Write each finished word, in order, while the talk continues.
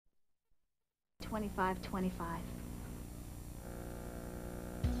25-25.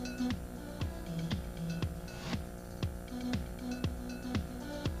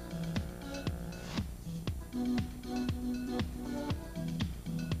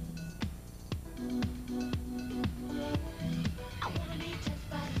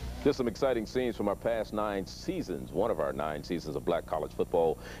 Just some exciting scenes from our past 9 seasons, one of our 9 seasons of black college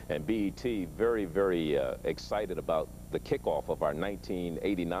football, and BET very, very excited about the kickoff of our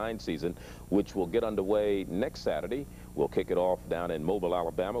 1989 season, which will get underway next Saturday. We'll kick it off down in Mobile,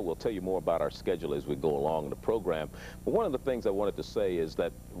 Alabama. We'll tell you more about our schedule as we go along in the program. But one of the things I wanted to say is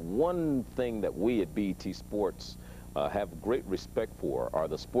that one thing that we at BET Sports have great respect for are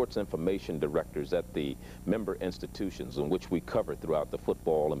the sports information directors at the member institutions in which we cover throughout the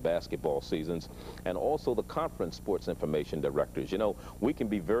football and basketball seasons, and also the conference sports information directors. You know, we can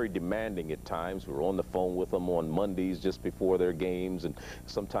be very demanding at times. We're on the phone with them on Mondays just before their games, and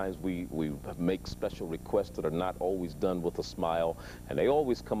sometimes we make special requests that are not always done with a smile, and they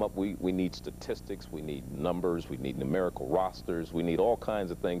always come up, we need statistics, we need numbers, we need numerical rosters, we need all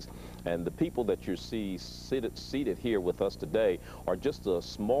kinds of things, and the people that you see seated here with us today are just a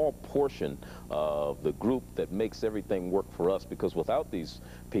small portion of the group that makes everything work for us, because without these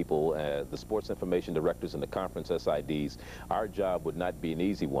people, the sports information directors and the conference SIDs, our job would not be an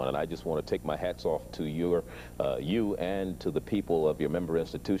easy one. And I just want to take my hats off to you and to the people of your member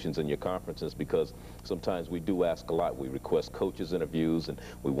institutions and your conferences, because sometimes we do ask a lot. We request coaches interviews, and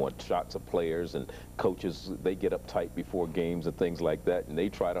we want shots of players, and coaches, they get uptight before games and things like that, and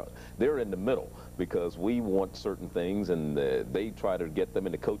they're in the middle because we want certain things, and they try to get them,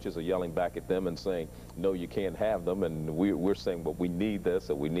 and the coaches are yelling back at them and saying, no, you can't have them, and we're saying, but we need this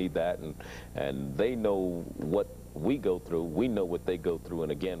or we need that, and they know what we go through, we know what they go through.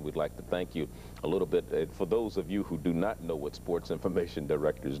 And again, we'd like to thank you a little bit. For those of you who do not know what sports information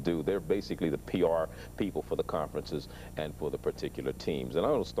directors do, they're basically the PR people for the conferences and for the particular teams. And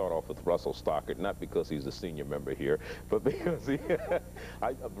I'm going to start off with Russell Stockard, not because he's the senior member here, but because the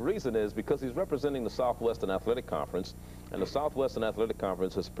reason is because he's representing the Southwestern Athletic Conference, and the Southwestern Athletic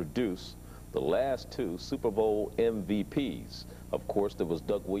Conference has produced the last 2 Super Bowl MVPs. Of course, there was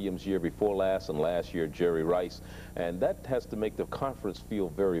Doug Williams year before last, and last year Jerry Rice, and that has to make the conference feel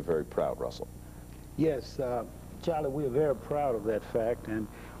very, very proud, Russell. Yes, Charlie, we're very proud of that fact, and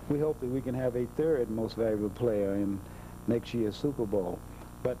we hope that we can have a 3rd most valuable player in next year's Super Bowl.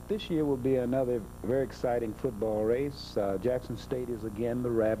 But this year will be another very exciting football race. Jackson State is again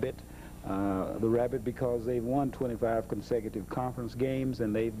the Rabbit. Because they've won 25 consecutive conference games,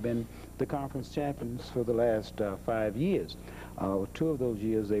 and they've been the conference champions for the last 5 years. 2 of those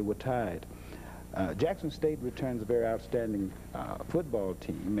years they were tied. Jackson State returns a very outstanding football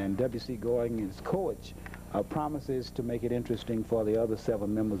team, and W.C. Gordon, his coach, promises to make it interesting for the other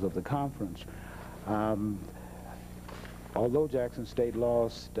 7 members of the conference. Although Jackson State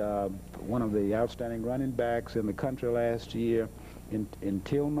lost one of the outstanding running backs in the country last year in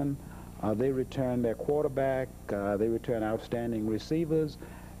Tillman, they return their quarterback, they return outstanding receivers,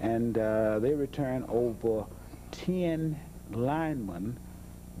 and they return over 10 linemen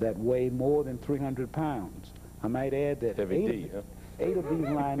that weigh more than 300 pounds. I might add that 8 of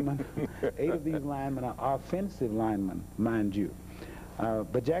these linemen are offensive linemen, mind you.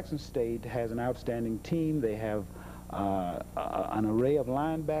 But Jackson State has an outstanding team. They have an array of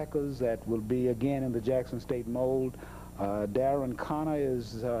linebackers that will be again in the Jackson State mold. Darren Connor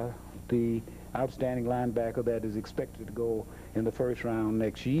is the outstanding linebacker that is expected to go in the 1st round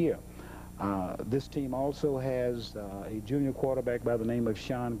next year. This team also has a junior quarterback by the name of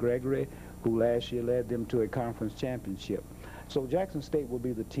Sean Gregory, who last year led them to a conference championship. So Jackson State will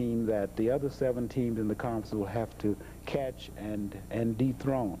be the team that the other 7 teams in the conference will have to catch and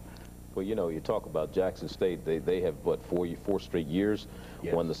dethrone. Well, you know, you talk about Jackson State, they have, what, 4 straight years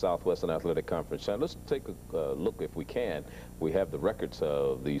won the Southwestern Athletic Conference. Now, let's take a look, if we can. We have the records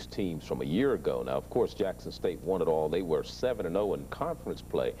of these teams from a year ago. Now, of course, Jackson State won it all. They were 7-0 in conference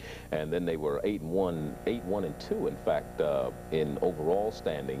play, and then they were 8-1-2, in fact, in overall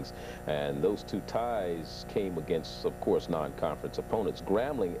standings. And those 2 ties came against, of course, non-conference opponents.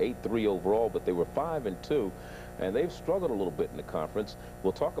 Grambling 8-3 overall, but they were 5-2. And they've struggled a little bit in the conference.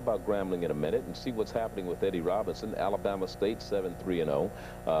 We'll talk about Grambling in a minute and see what's happening with Eddie Robinson. Alabama State 7-3-0,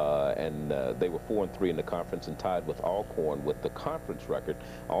 and they were 4-3 in the conference and tied with Alcorn with the conference record.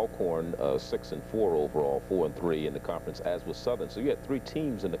 Alcorn 6-4 overall, 4-3 in the conference, as was Southern. So you had 3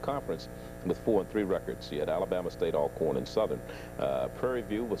 teams in the conference with 4-3 records. You had Alabama State, Alcorn, and Southern. Prairie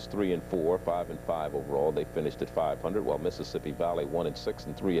View was 3-4, 5-5 overall. They finished at 500, while Mississippi Valley 1-6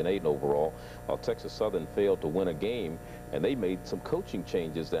 and 3-8 overall, while Texas Southern failed to win a game, and they made some coaching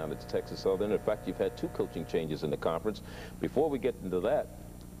changes down at Texas Southern. In fact, you've had 2 coaching changes in the conference. Before we get into that,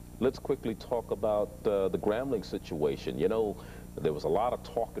 let's quickly talk about the Grambling situation. You know, there was a lot of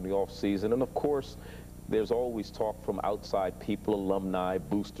talk in the offseason, and of course, there's always talk from outside people, alumni,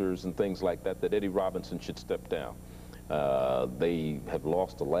 boosters, and things like that, that Eddie Robinson should step down. They have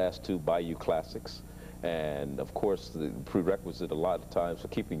lost the last 2 Bayou Classics. And, of course, the prerequisite a lot of times for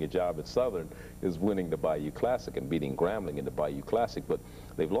keeping a job at Southern is winning the Bayou Classic and beating Grambling in the Bayou Classic. But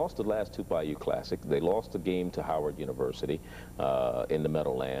they've lost the last 2 Bayou Classic. They lost the game to Howard University in the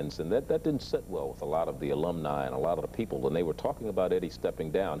Meadowlands. And that didn't sit well with a lot of the alumni and a lot of the people. When they were talking about Eddie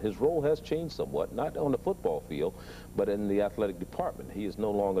stepping down, his role has changed somewhat, not on the football field, but in the athletic department. He is no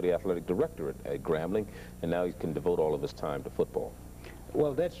longer the athletic director at Grambling, and now he can devote all of his time to football.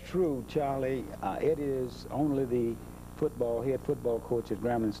 Well, that's true, Charlie. Ed is only the head football coach at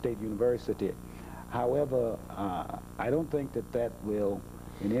Grambling State University. However, I don't think that will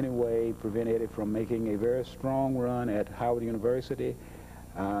in any way prevent Eddie from making a very strong run at Howard University.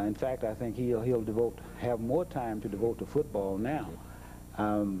 In fact, I think he'll have more time to devote to football now.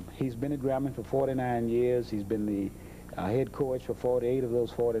 He's been at Grambling for 49 years. He's been the head coach for 48 of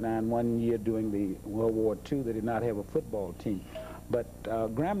those 49. 1 year during the World War II, they did not have a football team. But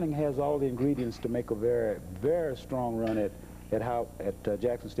Grambling has all the ingredients to make a very, very strong run at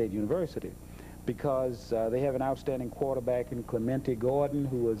Jackson State University, because they have an outstanding quarterback in Clemente Gordon,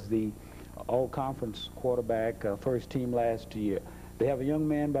 who was the all-conference quarterback, first team last year. They have a young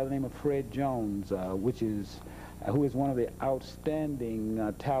man by the name of Fred Jones, who is one of the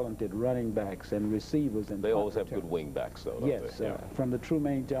outstanding, talented running backs and receivers. And they always have good wing backs, though, don't yes, they? Yeah. From the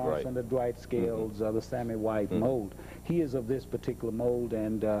Trumaine Johnson, Right. the Dwight Scales, the Sammy White mold. He is of this particular mold,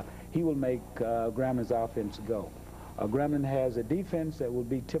 and he will make Grambling's offense go. Grambling has a defense that will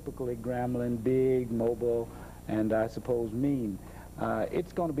be typically Grambling, big, mobile, and I suppose mean.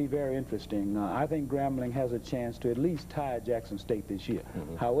 It's going to be very interesting. I think Grambling has a chance to at least tie Jackson State this year.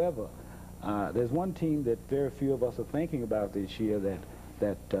 However, there's one team that very few of us are thinking about this year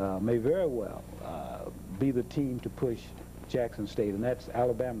that may very well be the team to push Jackson State, and that's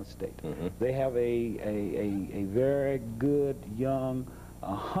Alabama State. They have a very good, young,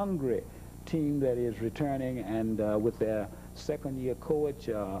 hungry team that is returning, and with their second-year coach,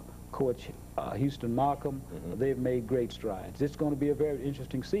 Coach Houston Markham, they've made great strides. It's going to be a very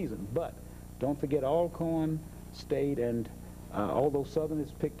interesting season, but don't forget Alcorn State, and although Southern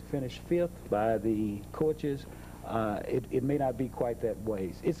is picked to finish 5th by the coaches, it may not be quite that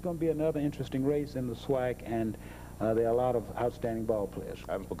way. It's going to be another interesting race in the SWAC, and there are a lot of outstanding ball players.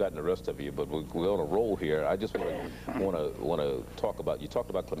 I haven't forgotten the rest of you, but we're on a roll here. I just want to talk about, you talked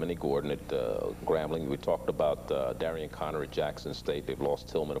about Clemente Gordon at Grambling. We talked about Darian Connor at Jackson State. They've lost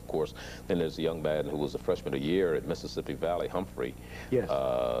Tillman, of course. Then there's a young man who was a freshman of the year at Mississippi Valley, Humphrey. Yes.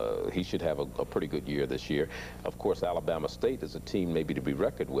 He should have a pretty good year this year. Of course, Alabama State is a team maybe to be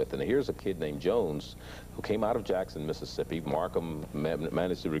reckoned with. And here's a kid named Jones who came out of Jackson, Mississippi. Markham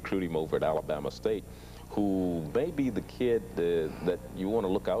managed to recruit him over at Alabama State, who may be the kid that you want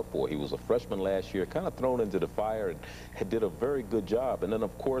to look out for. He was a freshman last year, kind of thrown into the fire, and did a very good job. And then,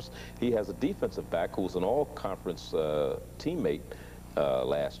 of course, he has a defensive back who was an all-conference teammate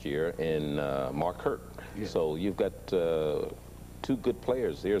last year in Mark Hurt. Yeah. So you've got 2 good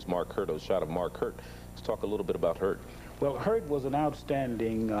players. Here's Mark Hurt, a shot of Mark Hurt. Let's talk a little bit about Hurt. Well, Hurt was an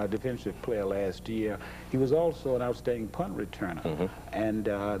outstanding defensive player last year. He was also an outstanding punt returner. And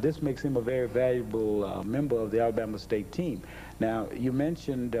this makes him a very valuable member of the Alabama State team. Now, you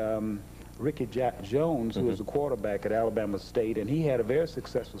mentioned Ricky Jones, who was a quarterback at Alabama State, and he had a very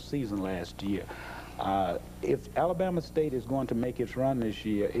successful season last year. If Alabama State is going to make its run this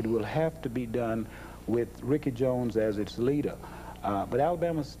year, it will have to be done with Ricky Jones as its leader. But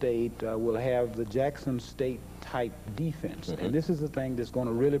Alabama State will have the Jackson State type defense, and this is the thing that's going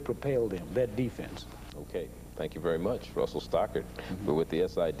to really propel them, that defense. Okay, thank you very much, Russell Stockard. We're with the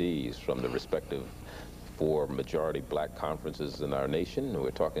SIDs from the respective 4 majority black conferences in our nation.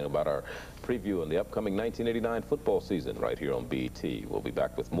 We're talking about our preview on the upcoming 1989 football season right here on BET. We'll be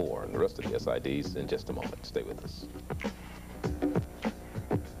back with more and the rest of the SIDs in just a moment. Stay with us.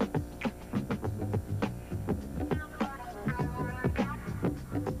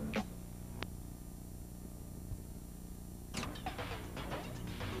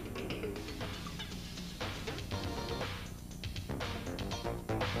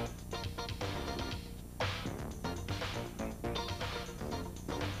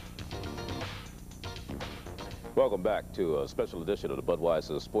 Welcome back to a special edition of the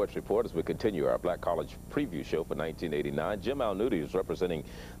Budweiser Sports Report as we continue our Black College preview show for 1989. Jim Alnutti is representing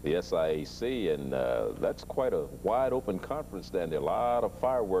the SIAC, and that's quite a wide open conference down there. A lot of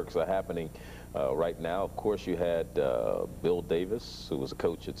fireworks are happening right now. Of course, you had Bill Davis, who was a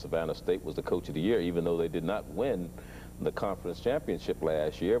coach at Savannah State, was the coach of the year, even though they did not win the conference championship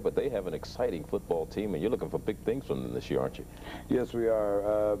last year, but they have an exciting football team, and you're looking for big things from them this year, aren't you? Yes, we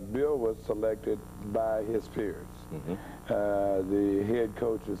are. Bill was selected by his peers. The head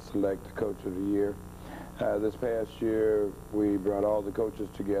coach is selected coach of the year. This past year, we brought all the coaches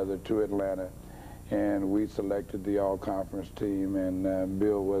together to Atlanta, and we selected the all-conference team, and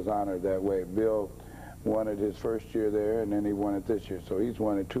Bill was honored that way. Bill won it his first year there, and then he won it this year, so he's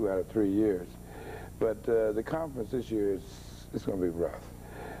won it 2 out of 3 years. But the conference this year is going to be rough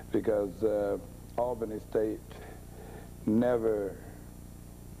because Albany State never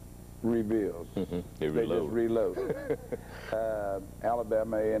rebuilds. They just reload.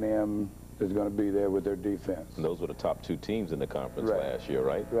 Alabama A&M is going to be there with their defense. And those were the top 2 teams in the conference last year,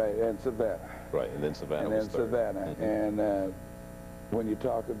 right? Right, and Savannah. Right, and then Savannah was third. And when you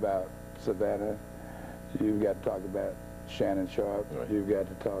talk about Savannah, you've got to talk about Shannon Sharp. Right. You've got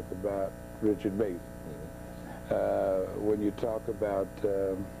to talk about Richard Bates. When you talk about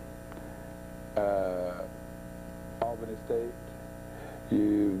Albany State,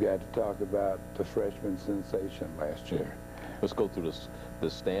 you've got to talk about the freshman sensation last year. Let's go through the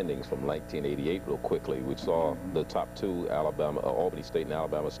standings from 1988 real quickly. We saw the top 2, Alabama, Albany State and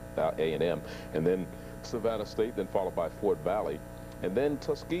Alabama A&M, and then Savannah State, then followed by Fort Valley, and then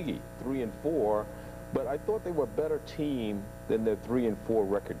Tuskegee, 3 and 4. But I thought they were a better team than their 3 and 4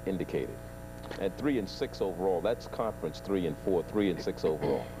 record indicated. And 3 and 6 overall. That's conference 3 and 4, 3 and 6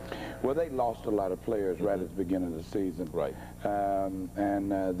 overall. Well, they lost a lot of players right at the beginning of the season. Right. And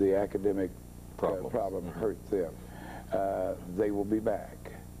the academic problem hurt them. They will be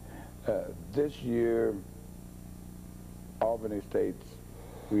back. This year, Albany State's,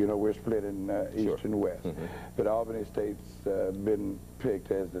 you know, we're split in East and West. But Albany State's been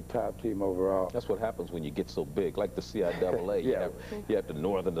picked as the top team overall. That's what happens when you get so big, like the CIAA. You have the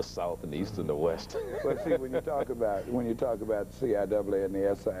North and the South and the East and the West. Well, see, when you talk about CIAA and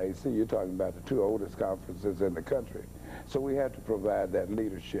the SIAC, you're talking about the 2 oldest conferences in the country. So we have to provide that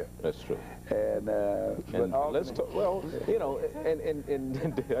leadership. That's true. And let's talk, well, you know,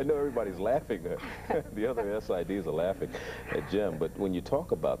 and I know everybody's laughing. The other SIDs are laughing at Jim. But when you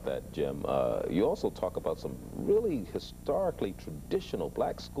talk about that, Jim, you also talk about some really historically traditional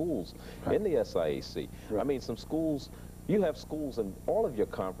black schools in the SIAC. I mean, some schools, you have schools in all of your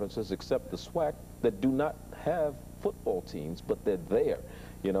conferences except the SWAC that do not have football teams, but they're there.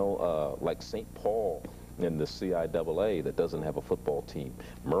 You know, like St. Paul in the CIAA that doesn't have a football team.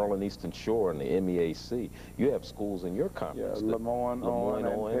 Maryland Eastern Shore and the MEAC. You have schools in your conference. Yeah, Lemoyne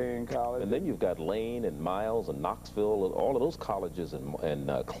and Payne College. And then you've got Lane and Miles and Knoxville, all of those colleges,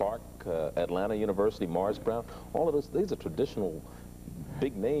 and Clark, Atlanta University, Morris Brown. All of those, these are traditional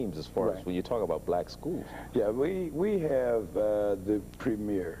big names as far as when you talk about black schools. Yeah, we have the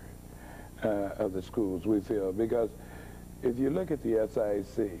premier of the schools, we feel, because if you look at the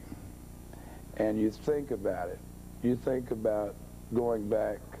SIAC, and you think about it, you think about going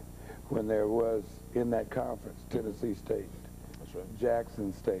back when there was in that conference, Tennessee State,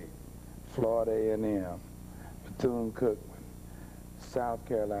 Jackson State, Florida A&M, Bethune-Cookman, South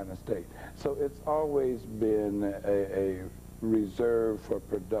Carolina State. So it's always been a reserve for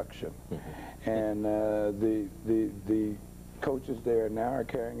production. And the coaches there now are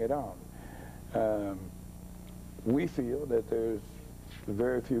carrying it on. We feel that there's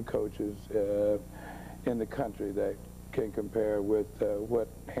very few coaches in the country that can compare with what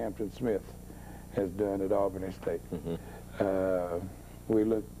Hampton Smith has done at Albany State.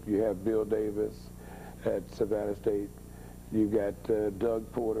 You have Bill Davis at Savannah State. You've got Doug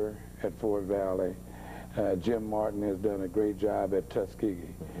Porter at Fort Valley. Jim Martin has done a great job at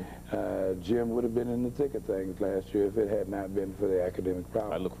Tuskegee. Jim would have been in the thick of things last year if it had not been for the academic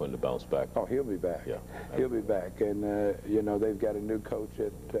problem. I look for him to bounce back. Oh, he'll be back. Yeah, he'll be back. And, you know, they've got a new coach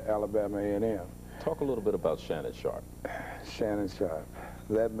at Alabama A&M. Talk a little bit about Shannon Sharp. Shannon Sharp.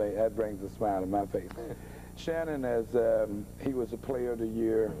 That brings a smile to my face. Shannon, he was a player of the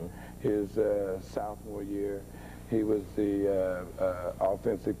year his sophomore year. He was the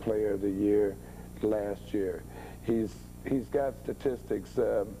offensive player of the year last year. He's got statistics.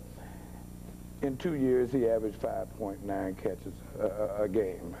 In 2 years, he averaged 5.9 catches a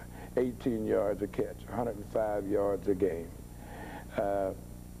game, 18 yards a catch, 105 yards a game,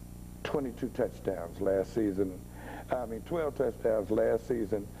 22 touchdowns last season. 12 touchdowns last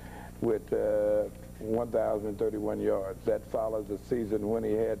season, with 1,031 yards. That follows a season when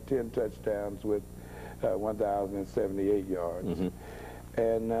he had 10 touchdowns with 1,078 yards.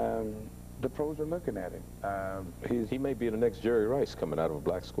 And the pros are looking at him. He may be the next Jerry Rice coming out of a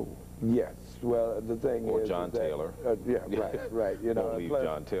black school. Yes. Well, the thing or is... John Taylor. Yeah, right. You know, Won't leave plus,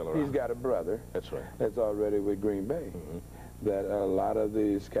 John Taylor he's out. got a brother. That's right. That's already with Green Bay. That a lot of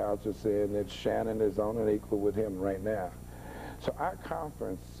the scouts are saying that Shannon is on an equal with him right now. So our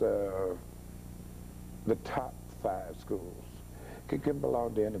conference, the top 5 schools, can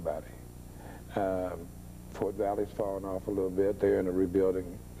belong to anybody. Fort Valley's fallen off a little bit. They're in a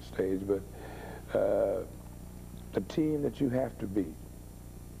rebuilding stage, but the team that you have to beat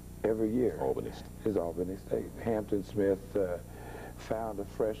every year is Albany State. Hampton Smith found a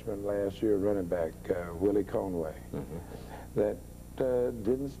freshman last year, running back, Willie Conway, that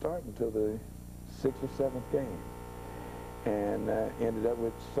didn't start until the 6th or 7th game, and ended up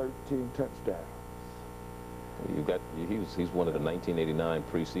with 13 touchdowns. He's one of the 1989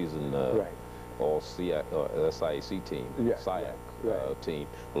 preseason SIAC team, SIAC team,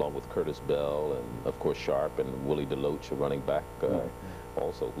 along with Curtis Bell and of course Sharp and Willie DeLoach, a running back,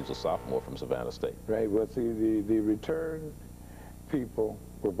 also who's a sophomore from Savannah State. Right. Well, see, the return people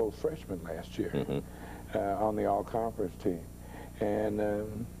were both freshmen last year on the all-conference team, and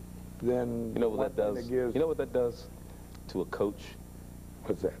then you know what that does? You know what that does to a coach?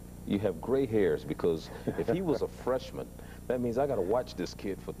 What's that? You have gray hairs, because if he was a freshman, that means I got to watch this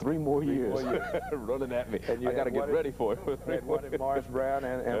kid for 3 more years running at me. And I got to get ready for it. And one at Morris Brown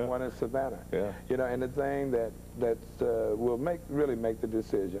and one at Savannah. You know, and the thing that will really make the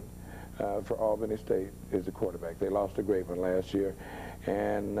decision for Albany State is the quarterback. They lost a great one last year,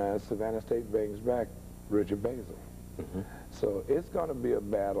 and Savannah State brings back Richard Basil. So it's going to be a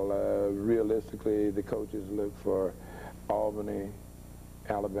battle. Realistically, the coaches look for Albany,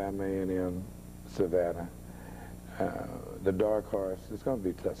 Alabama A&M, Savannah. The dark horse is going to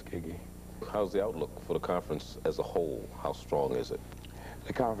be Tuskegee. How's the outlook for the conference as a whole? How strong is it?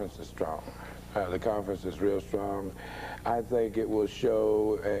 The conference is strong. The conference is real strong. I think it will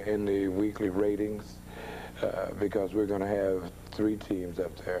show in the weekly ratings because we're going to have 3 teams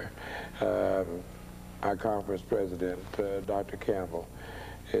up there. Our conference president, Dr. Campbell,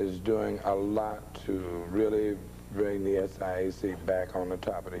 is doing a lot to really bring the SIAC back on the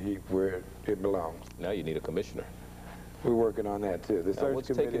top of the heap where it belongs. Now you need a commissioner. We're working on that too. The search what's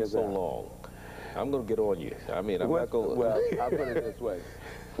committee taking so long? I'm going to get on you. I mean, I'm not going to... Well, I'll put it this way.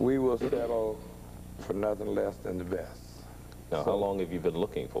 We will settle for nothing less than the best. Now, how long have you been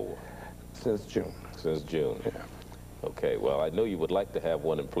looking for? Since June. Since June. Yeah. Okay, well, I know you would like to have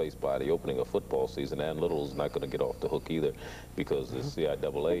one in place by the opening of football season. Ann Little's not going to get off the hook either, because the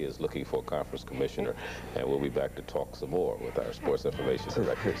CIAA is looking for a conference commissioner, and we'll be back to talk some more with our sports information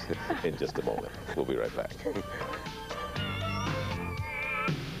directors in just a moment. We'll be right back.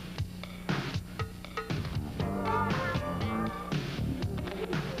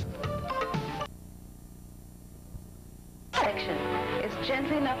 Section is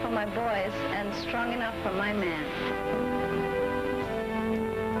gentle enough for my boys and strong enough for my man.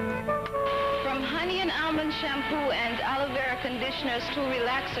 From honey and almond shampoo and aloe vera conditioners to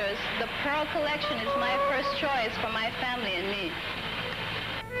relaxers, the Pearl Collection is my first choice for my family and me.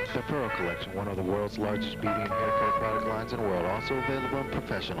 The Pearl Collection, one of the world's largest beauty and hair care product lines in the world, also available in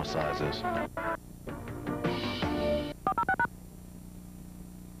professional sizes.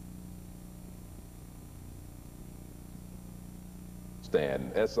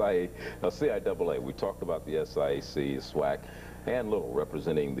 CIAA. We talked about the SIAC, SWAC, and Little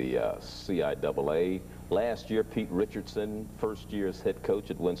representing the CIAA. Last year, Pete Richardson, first year's head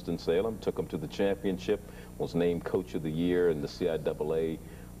coach at Winston-Salem, took them to the championship, was named Coach of the Year in the CIAA.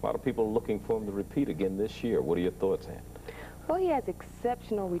 A lot of people are looking for him to repeat again this year. What are your thoughts, Ann? Well, he has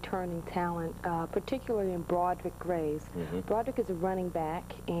exceptional returning talent, particularly in Broderick Graves. Broderick is a running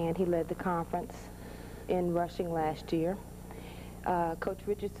back, and he led the conference in rushing last year. Coach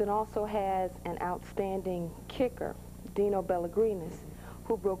Richardson also has an outstanding kicker, Dino Pellegrinis,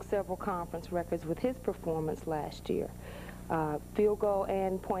 who broke several conference records with his performance last year. Field goal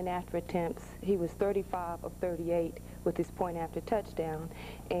and point after attempts, he was 35 of 38 with his point after touchdown,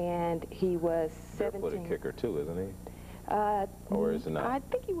 and he was 17. Barefooted kicker too, isn't he? Or is it not? I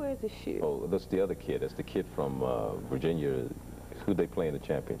think he wears a shoe. Oh, that's the other kid. That's the kid from Virginia. Who they play in the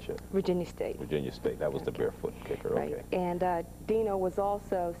championship? Virginia State. Virginia State. That was the barefoot kicker. Right. Okay. And Dino was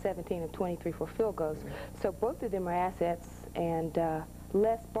also 17 of 23 for field goals. So both of them are assets. And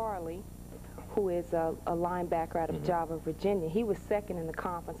Les Barley, who is a linebacker out of Java, Virginia, he was second in the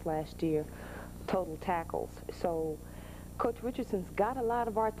conference last year, total tackles. So Coach Richardson's got a lot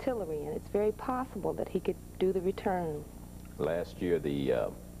of artillery, and it's very possible that he could do the return. Last year,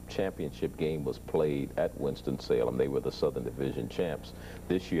 the championship game was played at Winston-Salem. They were the Southern Division champs.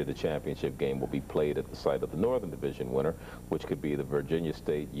 This year, the championship game will be played at the site of the Northern Division winner, which could be the Virginia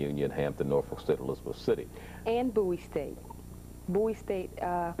State, Union, Hampton, Norfolk State, Elizabeth City. And Bowie State. Bowie State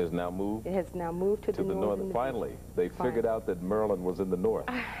has now moved. It has now moved to the northern. Finally, they figured out that Maryland was in the north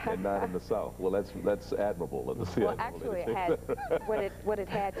and not in the south. Well, that's admirable. Well, actually, it had what it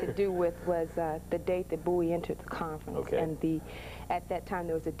had to do with was the date that Bowie entered the conference, okay. And at that time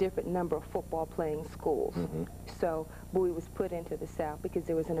there was a different number of football playing schools. So Bowie was put into the south because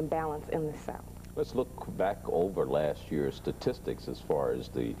there was an imbalance in the south. Let's look back over last year's statistics as far as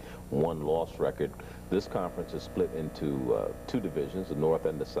the won-loss record. This conference is split into two divisions, the North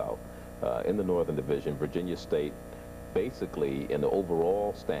and the South. In the Northern Division, Virginia State, basically in the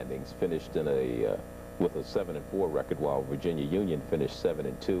overall standings, finished in with a 7-4 record, while Virginia Union finished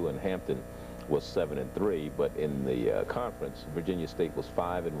 7-2, and Hampton was 7-3. But in the conference, Virginia State was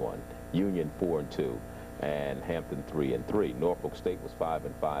 5-1, Union 4-2, and Hampton 3-3. Norfolk State was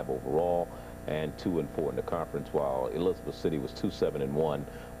 5-5 overall, and 2-4 in the conference, while Elizabeth City was 2-7-1,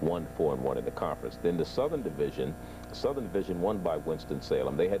 1-4-1 in the conference. Then the Southern Division won by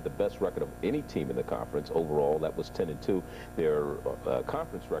Winston-Salem. They had the best record of any team in the conference overall. That was 10-2. Their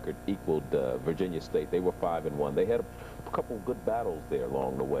conference record equaled Virginia State. They were 5-1. They had a couple of good battles there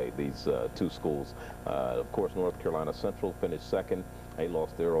along the way, these two schools. Of course, North Carolina Central finished second. They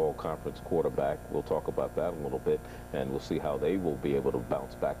lost their all-conference quarterback. We'll talk about that a little bit, and we'll see how they will be able to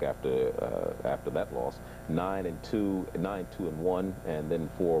bounce back after that loss. 9-2-1, and then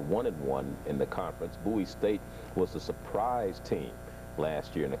 4-1-1 in the conference. Bowie State was the surprise team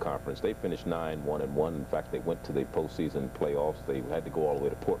last year in the conference. They finished 9-1-1. In fact, they went to the postseason playoffs. They had to go all the way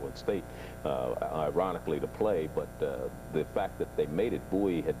to Portland State, ironically, to play. But the fact that they made it,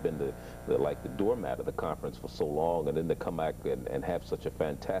 Bowie had been like the doormat of the conference for so long, and then to come back and have such a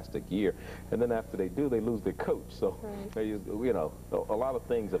fantastic year. And then after they do, they lose their coach. So, you know, a lot of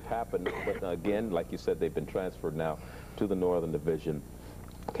things have happened. But again, like you said, they've been transferred now to the Northern Division.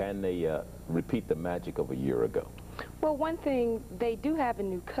 Can they repeat the magic of a year ago? Well, one thing, they do have a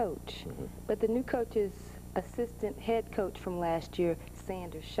new coach, but the new coach is assistant head coach from last year,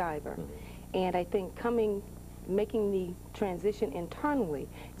 Sanders Shiver. And I think making the transition internally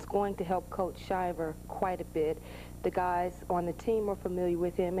is going to help Coach Shiver quite a bit. The guys on the team are familiar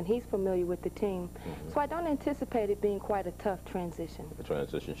with him, and he's familiar with the team. So I don't anticipate it being quite a tough transition. The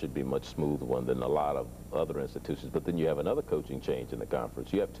transition should be a much smoother one than a lot of other institutions. But then you have another coaching change in the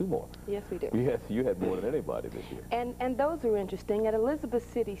conference. You have two more. Yes, we do. You had more than anybody this year. And those are interesting. At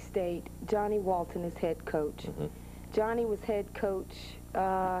Elizabeth City State, Johnny Walton is head coach. Johnny was head coach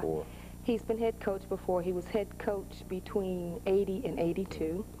before. He's been head coach before. He was head coach between 80 and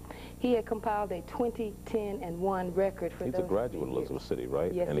 82. He had compiled a 20-10-1 record for those 3 years. He's a graduate of Elizabeth City,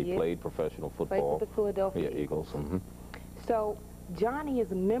 right? Yes, and he played professional football. Played for the Philadelphia Eagles. So Johnny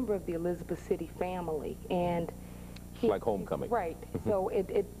is a member of the Elizabeth City family, and it's like homecoming. Right. So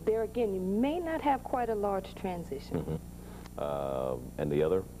there again, you may not have quite a large transition. And the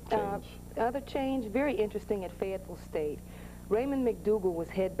other change? Other change, very interesting at Fayetteville State. Raymond McDougal was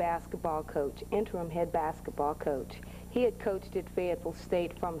head basketball coach, interim head basketball coach. He had coached at Fayetteville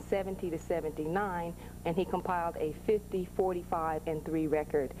State from 70 to 79, and he compiled a 50, 45, and 3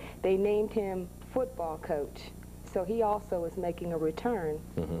 record. They named him football coach, so he also is making a return.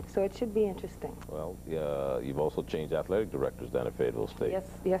 So it should be interesting. Well, you've also changed athletic directors down at Fayetteville State.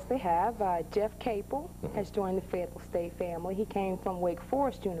 Yes, they have. Jeff Capel has joined the Fayetteville State family. He came from Wake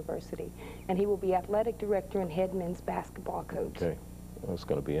Forest University, and he will be athletic director and head men's basketball coach. Okay, well, it's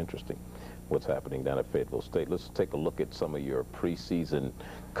going to be interesting what's happening down at Fayetteville State. Let's take a look at some of your preseason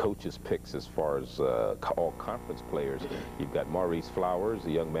coaches' picks as far as all conference players. You've got Maurice Flowers,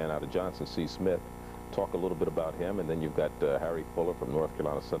 a young man out of Johnson C. Smith. Talk a little bit about him, and then you've got Harry Fuller from North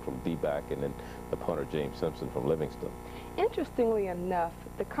Carolina Central, D-back, and then the punter James Simpson from Livingston. Interestingly enough,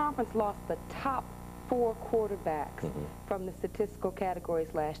 the conference lost the top 4 quarterbacks from the statistical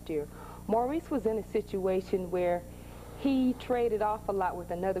categories last year. Maurice was in a situation where he traded off a lot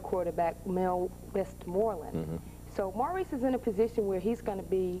with another quarterback, Mel Westmoreland. So Maurice is in a position where he's going to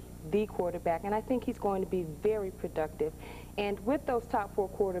be the quarterback, and I think he's going to be very productive. And with those top 4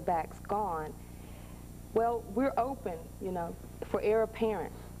 quarterbacks gone, well, we're open, you know, for heir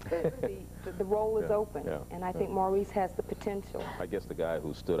apparent. The role is open, and I think Maurice has the potential. I guess the guy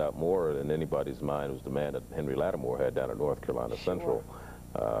who stood out more than anybody's mind was the man that Henry Lattimore had down at North Carolina Central.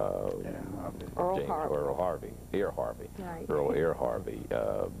 Earl Harvey. Earl Harvey. Right. Earl Harvey.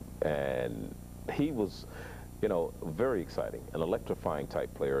 And he was you know, very exciting, an electrifying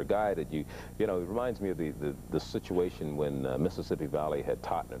type player, a guy that you know, it reminds me of the situation when Mississippi Valley had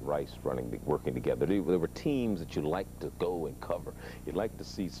Totten and Rice working together. There were teams that you like to go and cover. You'd like to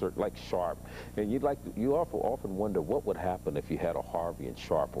see like Sharp, and you often wonder what would happen if you had a Harvey and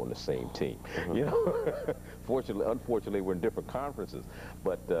Sharp on the same team. You know, unfortunately, we're in different conferences,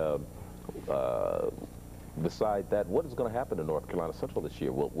 but. Beside that, what is going to happen to North Carolina Central this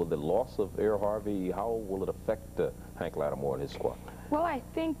year? Will the loss of Air Harvey, how will it affect Hank Lattimore and his squad? Well, I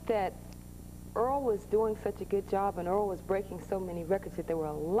think that Earl was doing such a good job, and Earl was breaking so many records that there were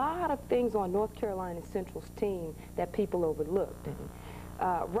a lot of things on North Carolina Central's team that people overlooked.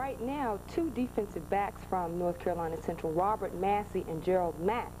 Right now, 2 defensive backs from North Carolina Central, Robert Massey and Gerald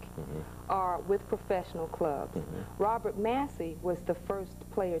Mack, are with professional clubs. Robert Massey was the first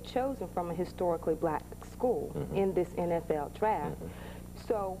player chosen from a historically black school in this NFL draft.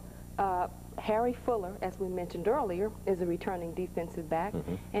 So Harry Fuller, as we mentioned earlier, is a returning defensive back,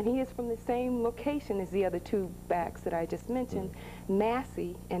 and he is from the same location as the other 2 backs that I just mentioned,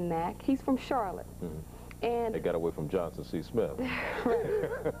 Massey and Mack. He's from Charlotte. And they got away from Johnson C. Smith.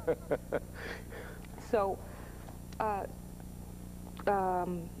 So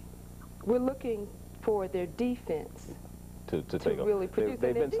we're looking for their defense to take really produce.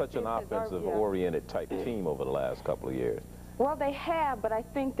 They've been such an offensive-oriented type team over the last couple of years. Well, they have, but I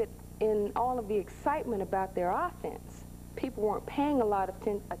think that in all of the excitement about their offense, people weren't paying a lot of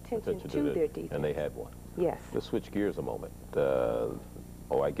attention to their defense. And they had one. Yes. Let's switch gears a moment.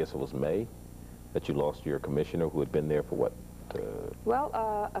 I guess it was May that you lost your commissioner who had been there for what?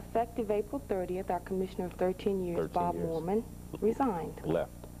 Well, effective April 30th, our commissioner of 13 years, Bob Moorman, resigned.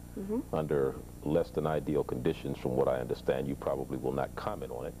 Left. Under less than ideal conditions, from what I understand. You probably will not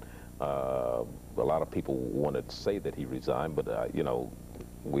comment on it. A lot of people wanted to say that he resigned, but you know,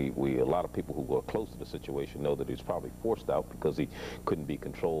 a lot of people who were close to the situation know that he was probably forced out because he couldn't be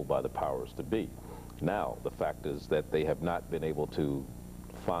controlled by the powers to be. Now, the fact is that they have not been able to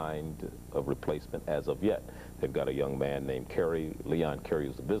find a replacement as of yet. They've got a young man named Leon Carey,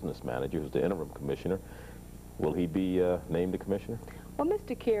 who's the business manager, who's the interim commissioner. Will he be named the commissioner? Well,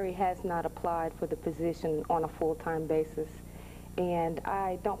 Mr. Carey has not applied for the position on a full-time basis, and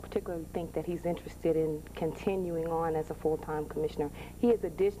I don't particularly think that he's interested in continuing on as a full-time commissioner. He is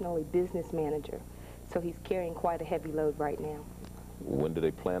additionally business manager, so he's carrying quite a heavy load right now. When do they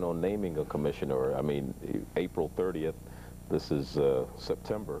plan on naming a commissioner? I mean, April 30th, this is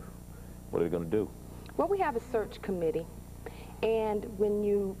September. What are they going to do? Well, we have a search committee. And when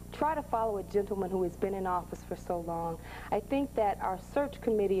you try to follow a gentleman who has been in office for so long, I think that our search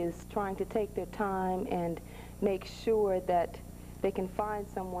committee is trying to take their time and make sure that they can find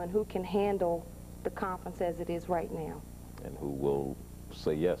someone who can handle the conference as it is right now. And who will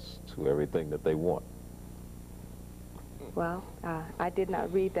say yes to everything that they want. Well, I did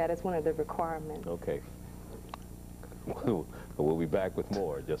not read that as one of the requirements. Okay. We'll be back with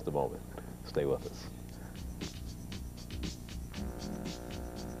more in just a moment. Stay with us.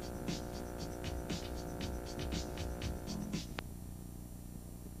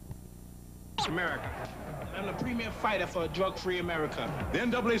 America. I'm the premier fighter for a drug-free America. The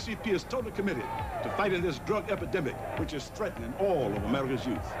NAACP is totally committed to fighting this drug epidemic, which is threatening all of America's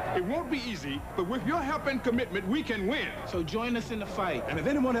youth. It won't be easy, but with your help and commitment, we can win. So join us in the fight. And if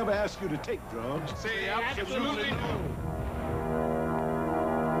anyone ever asks you to take drugs, say absolutely no.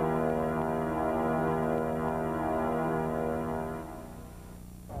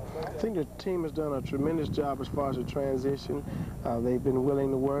 I think the team has done a tremendous job as far as the transition. They've been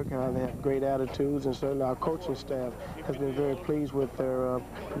willing to work, they have great attitudes, and certainly our coaching staff has been very pleased with their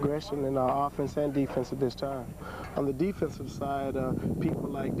progression in our offense and defense at this time. On the defensive side, people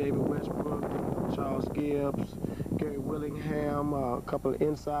like David Westbrook, Charles Gibbs, Gary Willingham, a couple of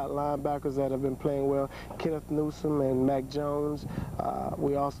inside linebackers that have been playing well, Kenneth Newsom and Mac Jones.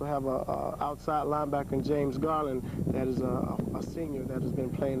 We also have an outside linebacker in James Garland that is a senior that has been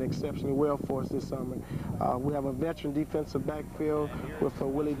playing exceptionally well for us this summer. We have a veteran defensive backfield with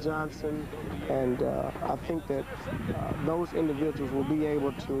Willie Johnson, and I think that those individuals will be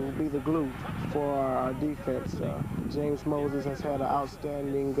able to be the glue for our defense. James Moses has had an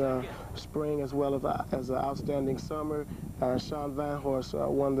outstanding spring as well as an outstanding summer. Sean Van Horst,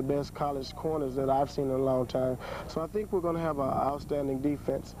 one of the best college corners that I've seen in a long time. So I think we're going to have an outstanding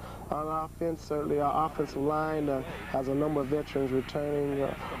defense. On offense, certainly our offensive line has a number of veterans returning.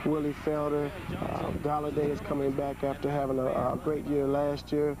 Willie Felder, Galladay is coming back after having a great year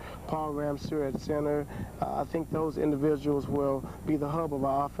last year. Paul Ramsey at center. I think those individuals will be the hub of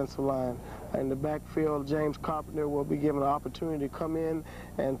our offensive line. In the backfield, James Carpenter will be given an opportunity to come in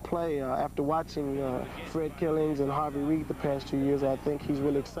and play. After watching Fred Killings and Harvey Reed the past 2 years, I think he's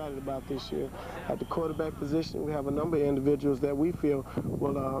really excited about this year. At the quarterback position, we have a number of individuals that we feel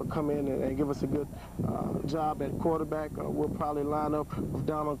will come in and give us a good job at quarterback. We'll probably line up with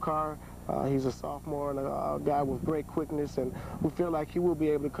Donald Carr. He's a sophomore and a guy with great quickness, and we feel like he will be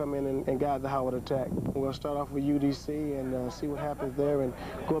able to come in and guide the Howard attack. We'll start off with UDC and see what happens there, and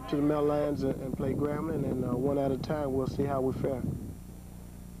go up to the Meadowlands and play Grambling, and one at a time we'll see how we fare.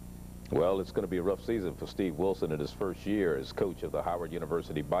 Well, it's going to be a rough season for Steve Wilson in his first year as coach of the Howard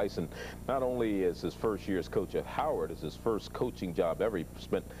University Bison. Not only is his first year as coach at Howard, it's his first coaching job ever. He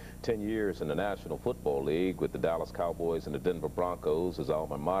spent 10 years in the National Football League with the Dallas Cowboys and the Denver Broncos. His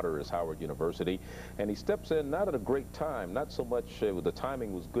alma mater is Howard University. And he steps in not at a great time, not so much the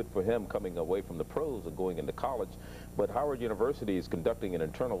timing was good for him coming away from the pros and going into college, but Howard University is conducting an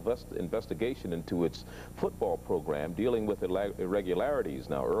internal investigation into its football program, dealing with irregularities.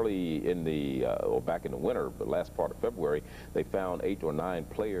 Now, early in the, or back in the winter, the last part of February, they found 8 or 9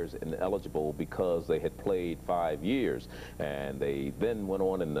 players ineligible because they had played 5 years. And they then went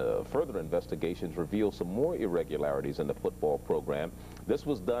on in the further investigations, revealed some more irregularities in the football program. This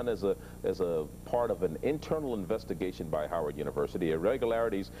was done as a part of an internal investigation by Howard University.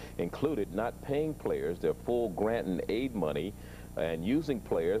 Irregularities included not paying players their full grant and aid money and using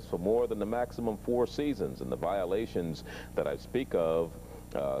players for more than the maximum 4 seasons. And the violations that I speak of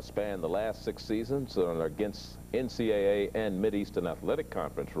span the last 6 seasons and are against NCAA and Mid-Eastern Athletic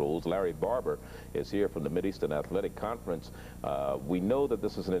Conference rules. Larry Barber is here from the Mid-Eastern Athletic Conference. We know that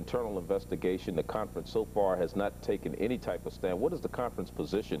this is an internal investigation. The conference so far has not taken any type of stand. What is the conference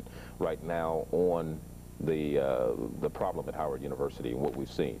position right now on the problem at Howard University and what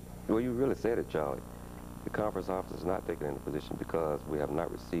we've seen? Well, you really said it, Charlie. The conference office is not taking any position because we have not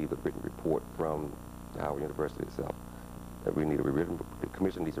received a written report from Howard University itself. We need the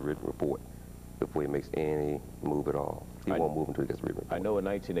commission needs a written report before he makes any move at all. He won't move until he gets a written report. I know in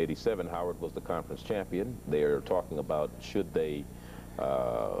 1987, Howard was the conference champion. They're talking about should they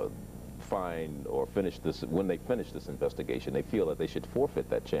find or finish this, when they finish this investigation, they feel that they should forfeit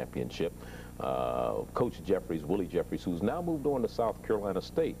that championship. Coach Jeffries, Willie Jeffries, who's now moved on to South Carolina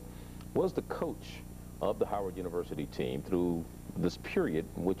State, was the coach of the Howard University team through this period,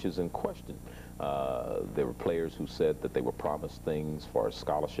 which is in question. There were players who said that they were promised things for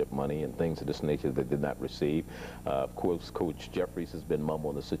scholarship money and things of this nature they did not receive. Of course, Coach Jeffries has been mum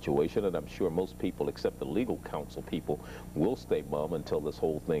on the situation, and I'm sure most people, except the legal counsel people, will stay mum until this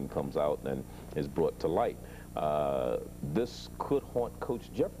whole thing comes out and is brought to light. This could haunt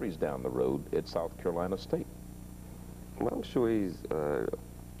Coach Jeffries down the road at South Carolina State. Well, I'm sure he's,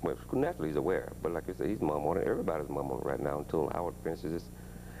 well, naturally he's aware, but like I said, he's mum on it. Everybody's mum on it right now until Howard finishes his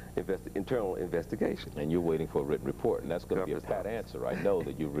internal investigation. And you're waiting for a written report, and that's going to be a pat answer. I know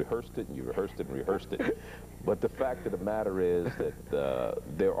that you rehearsed it and you rehearsed it and rehearsed it. But the fact of the matter is that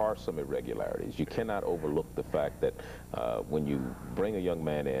there are some irregularities. You cannot overlook the fact that when you bring a young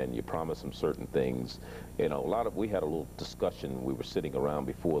man in, you promise him certain things. You know, we had a little discussion. We were sitting around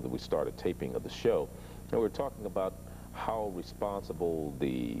before that we started taping of the show, and we were talking about how responsible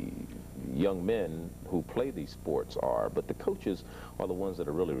the young men who play these sports are, but the coaches are the ones that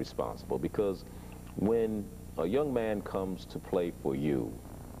are really responsible, because when a young man comes to play for you,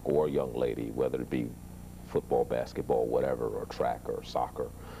 or a young lady, whether it be football, basketball, whatever, or track or soccer,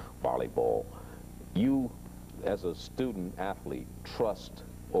 volleyball, you as a student athlete trust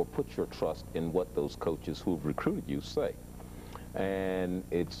or put your trust in what those coaches who've recruited you say. And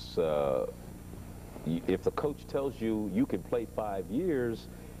it's if the coach tells you you can play 5 years,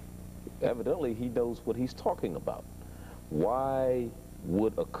 evidently he knows what he's talking about. Why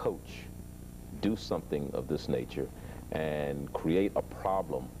would a coach do something of this nature and create a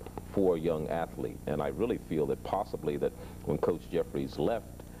problem for a young athlete? And I really feel that possibly that when Coach Jeffries left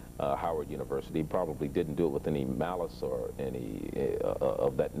Howard University, he probably didn't do it with any malice or any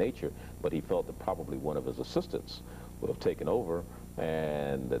of that nature, but he felt that probably one of his assistants would have taken over,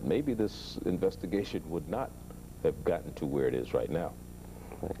 and that maybe this investigation would not have gotten to where it is right now.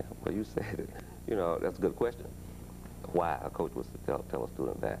 Yeah, well, you said it. You know, that's a good question. Why a coach was to tell a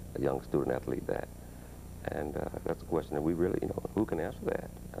student that, a young student athlete that. And that's a question that we really, you know, who can answer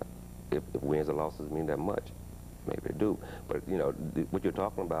that? If wins or losses mean that much, maybe they do. But, you know, what you're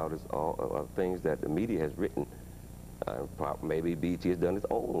talking about is all things that the media has written. Maybe BT has done its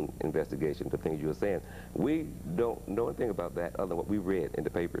own investigation, the things you were saying. We don't know anything about that other than what we read in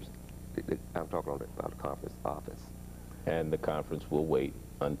the papers. I'm talking about the conference office. And the conference will wait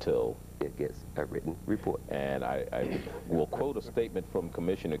until it gets a written report. And I will quote a statement from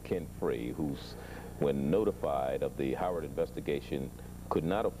Commissioner Ken Free, who's, when notified of the Howard investigation, could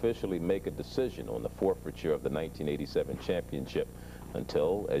not officially make a decision on the forfeiture of the 1987 championship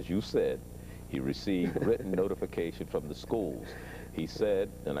until, as you said, he received written notification from the schools. He said,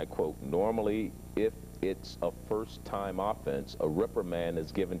 and I quote, "Normally, if it's a first-time offense, a reprimand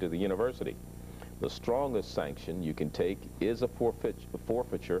is given to the university. The strongest sanction you can take is a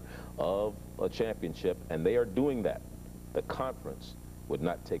forfeiture of a championship, and they are doing that. The conference would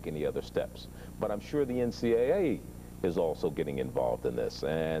not take any other steps." But I'm sure the NCAA is also getting involved in this.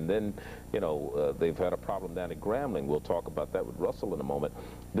 And then, you know, they've had a problem down at Grambling. We'll talk about that with Russell in a moment.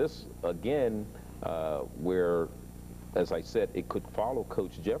 This, again, where, as I said, it could follow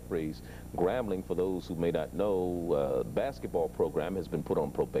Coach Jeffries. Grambling, for those who may not know, basketball program has been put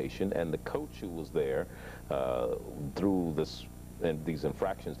on probation, and the coach who was there through this and these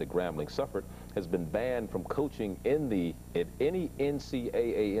infractions that Grambling suffered has been banned from coaching in any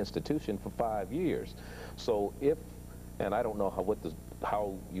NCAA institution for 5 years. So if, and I don't know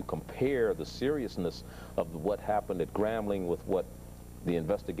how you compare the seriousness of what happened at Grambling with what the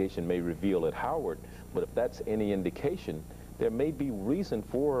investigation may reveal at Howard, but if that's any indication, there may be reason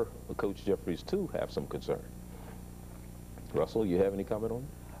for Coach Jeffries to have some concern. Russell, you have any comment on it?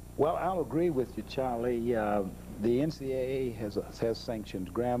 Well, I'll agree with you, Charlie. The NCAA has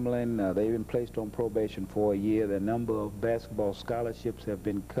sanctioned Grambling. They've been placed on probation for a year. The number of basketball scholarships have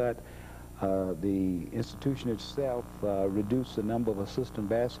been cut. The institution itself reduced the number of assistant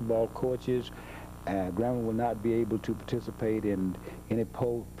basketball coaches. Grambling will not be able to participate in any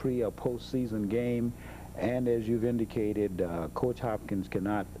pre- or post-season game. And as you've indicated, Coach Hopkins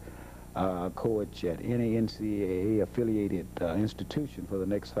cannot coach at any NCAA-affiliated institution for the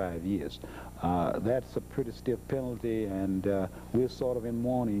next 5 years. That's a pretty stiff penalty, and we're sort of in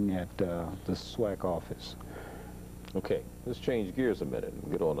mourning at the SWAC office. Okay, let's change gears a minute and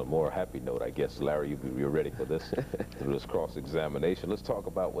get on a more happy note, I guess. Larry, you're ready for this, this cross-examination. Let's talk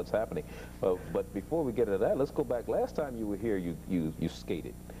about what's happening. But before we get into that, let's go back. Last time you were here, you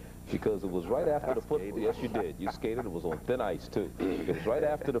skated. Because it was right after the football. Yes, you did. You skated. It was on thin ice, too. It was right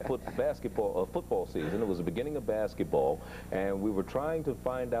after the football season. It was the beginning of basketball, and we were trying to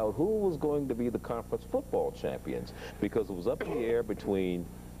find out who was going to be the conference football champions, because it was up in the air between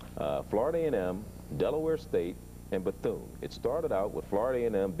Florida A&M, Delaware State, and Bethune. It started out with Florida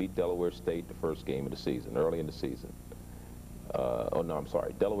A&M beat Delaware State the first game of the season, early in the season. Oh, no, I'm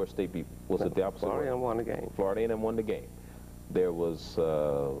sorry. Delaware State beat, was it the opposite? Florida A&M won the game. Florida A&M won the game. There was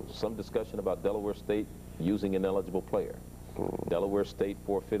some discussion about Delaware State using an eligible player. Delaware State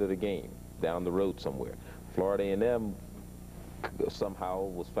forfeited a game down the road somewhere. Florida A&M somehow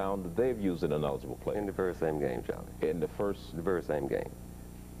was found that they've used an ineligible player. In the very same game, Charlie. In the very same game.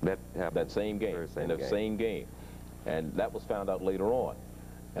 That happened. That same game. Same game. And that was found out later on.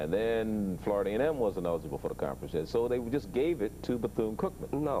 And then Florida A&M wasn't eligible for the conference yet, so they just gave it to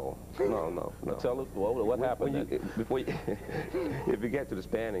Bethune-Cookman. No. Tell us, what happened then? If you get to the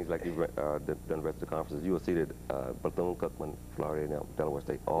standings, like you've done the rest of the conferences, you will see that Bethune-Cookman, Florida A&M, Delaware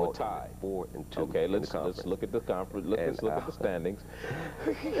State, all tied 4-2. Okay, let's look at the conference. Let's look at the standings.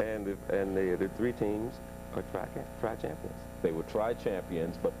 and the three teams are tri-champions. They were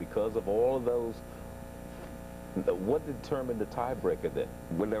tri-champions, but because of all of those. What determined the tiebreaker then?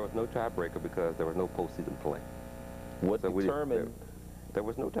 Well, there was no tiebreaker because there was no postseason play. What determined? There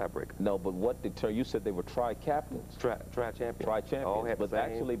was no tiebreaker. No, but what determined? You said they were tri-captains. Tri-champions. Tri-champions. But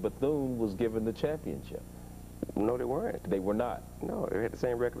actually, Bethune was given the championship. No, they weren't. They were not. No, they had the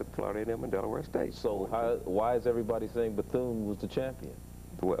same record as Florida A&M and Delaware State. So why is everybody saying Bethune was the champion?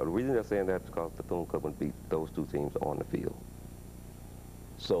 Well, the reason they're saying that is because Bethune-Cookman beat those two teams on the field.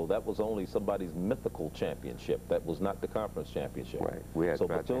 So that was only somebody's mythical championship. That was not the conference championship. Right. So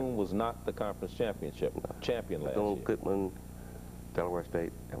Bethune was not the conference championship champion last year. Bethune-Cookman, Delaware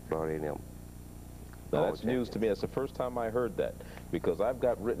State, and Florida A&M. Now that's news to me. That's the first time I heard that, because I've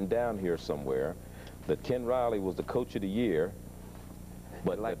got written down here somewhere that Ken Riley was the coach of the year,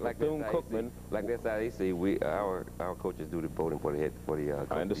 but like Bethune-Cookman, like this IAC, our coaches do the voting for the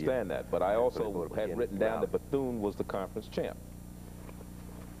I understand that, but I also had written down that Bethune was the conference champ.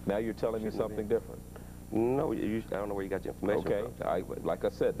 Now you're telling me something different. No, I don't know where you got your information from. Like I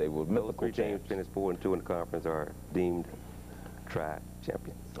said, they were mythical champs. Those 3 teams finished 4-2 in the conference are deemed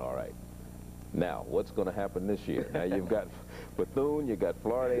tri-champions. All right. Now, what's going to happen this year? Now you've got Bethune, you got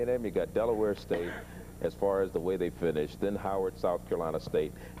Florida A&M, you got Delaware State, as far as the way they finished. Then Howard, South Carolina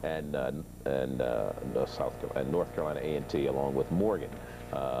State, and North Carolina A&T, along with Morgan.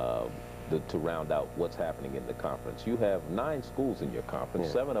 to round out what's happening in the conference. You have 9 schools in your conference.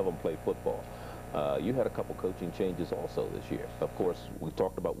 Yeah. 7 of them play football. You had a couple coaching changes also this year. Of course, we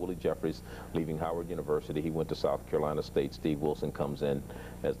talked about Willie Jeffries leaving Howard University. He went to South Carolina State. Steve Wilson comes in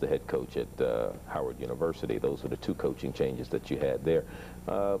as the head coach at Howard University. Those are the 2 coaching changes that you had there.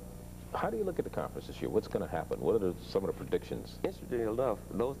 How do you look at the conference this year? What's going to happen? What are some of the predictions? Interesting enough,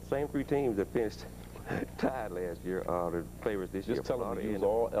 those same 3 teams that finished tied last year are the favorites this year. Just tell them to use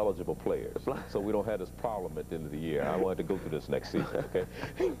all eligible players so we don't have this problem at the end of the year. I wanted to go through this next season, okay?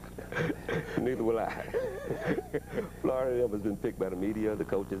 Neither will I. Florida A&M has been picked by the media, the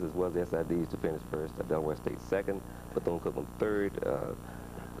coaches, as well as the SIDs to finish first. Delaware State second, Bethune-Cookman third.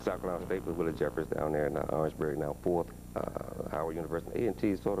 South Carolina State with Willie Jeffers down there in Orangeburg now fourth. Howard University,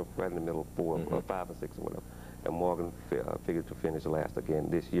 A&T sort of right in the middle, 5 and 6 or whatever. And Morgan figured to finish last again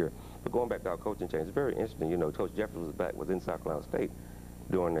this year. But going back to our coaching change, it's very interesting. You know, Coach Jeffers was in South Carolina State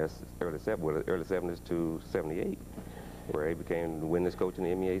during this early 70s to 78, where he became the winningest coach in the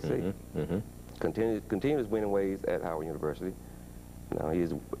MEAC. Continued his winning ways at Howard University. Now he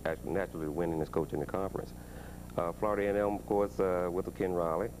is actually naturally the winningest coach in the conference. Florida A&M, of course, with Ken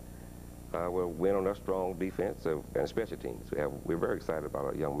Riley, will win on their strong defense and special teams. We're very excited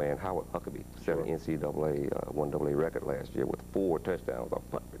about a young man, Howard Huckabee, set an NCAA 1AA record last year with 4 touchdowns off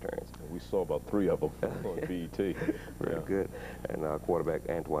punt returns. We saw about 3 of them on BET. Very good. And quarterback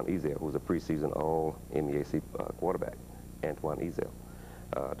Antoine Ezel, who's a preseason All-MEAC quarterback, Antoine Ezel.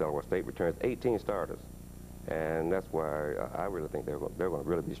 Delaware State returns 18 starters, and that's why I really think they're going to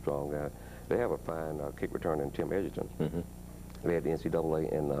really be strong. They have a fine kick returner in Tim Edgerton. They had the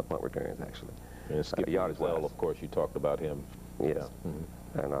NCAA in punt returns, actually. And Skip well, of course, you talked about him. Yes.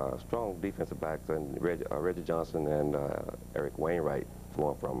 Yeah. And strong defensive backs, and Reggie Johnson and Eric Wainwright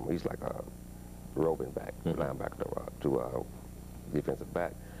going from, he's like a roving back, linebacker to defensive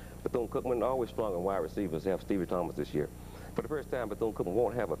back. Bethune-Cookman always strong in wide receivers. They have Stevie Thomas this year. For the first time, Bethune-Cookman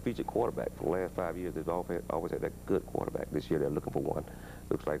won't have a featured quarterback. For the last 5 years, they've always had that good quarterback. This year, they're looking for one.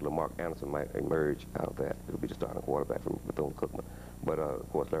 Looks like Lamarck Anderson might emerge out of that. He'll be the starting quarterback from Bethune-Cookman. But,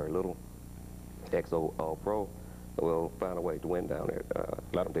 of course, Larry Little, ex-All-Pro, will find a way to win down there.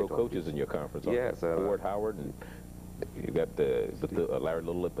 A lot of pro coaches in your conference. Yes. Ford Howard, and you got Larry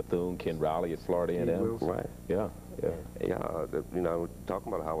Little at Bethune, Ken Riley at Florida A&M. Right. Yeah. You know,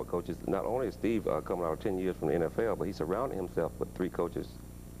 talking about Howard coaches, not only is Steve coming out of 10 years from the NFL, but he surrounded himself with 3 coaches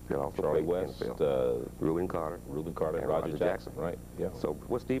that also Charlie played West, NFL. Reuben Carter, and Roger Jackson. Right. Yeah. So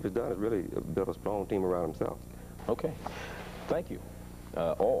what Steve has done is really built a strong team around himself. Okay. Thank you.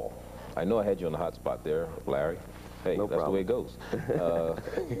 I know I had you on the hot spot there, Larry. Hey, no that's problem. the way it goes.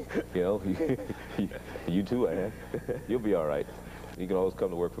 You know, you too, Ann. You'll be all right. You can always come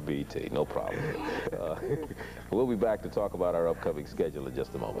to work for BET, no problem. We'll be back to talk about our upcoming schedule in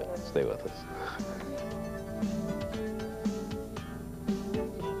just a moment. Stay with us.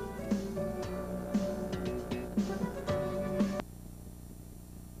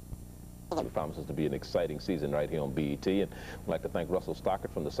 It promises to be an exciting season right here on BET. And I'd like to thank Russell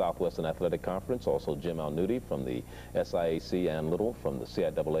Stockert from the Southwestern Athletic Conference, also Jim Alnutti from the SIAC, Ann Little from the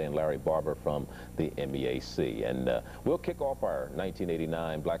CIAA, and Larry Barber from the MEAC. And we'll kick off our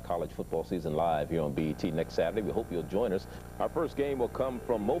 1989 Black College football season live here on BET next Saturday. We hope you'll join us. Our first game will come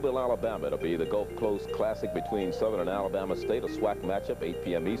from Mobile, Alabama. It'll be the Gulf Coast Classic between Southern and Alabama State, a SWAC matchup, 8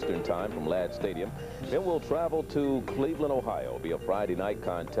 p.m. Eastern time from Ladd Stadium. Then we'll travel to Cleveland, Ohio. It'll be a Friday night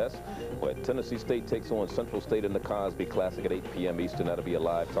contest where Tennessee State takes on Central State in the Cosby Classic at 8 p.m. Eastern. That'll be a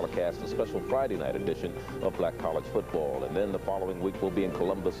live telecast, a special Friday night edition of Black College Football. And then the following week we'll be in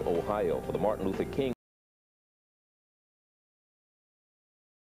Columbus, Ohio for the Martin Luther King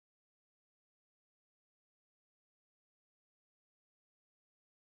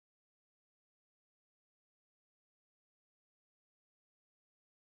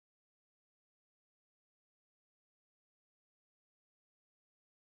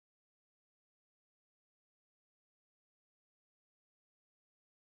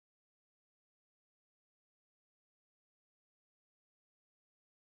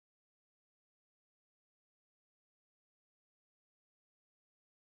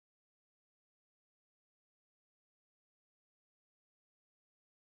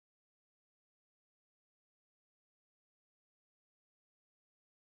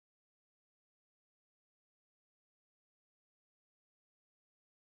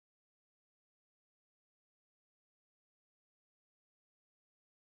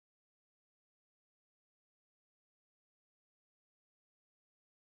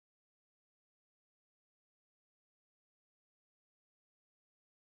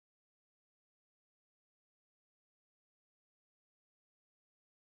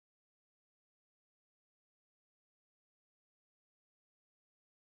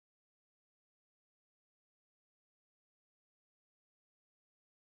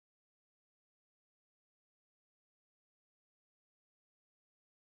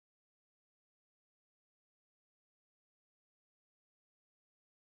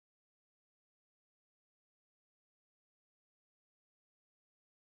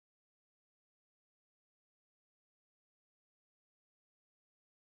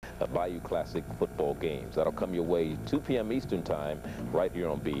Bayou Classic football games. That'll come your way 2 p.m. Eastern Time right here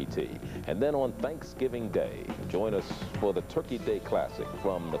on BET. And then on Thanksgiving Day, join us for the Turkey Day Classic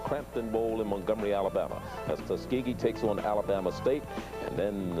from the Crampton Bowl in Montgomery, Alabama, as Tuskegee takes on Alabama State. And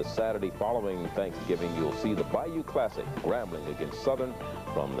then the Saturday following Thanksgiving, you'll see the Bayou Classic, Grambling against Southern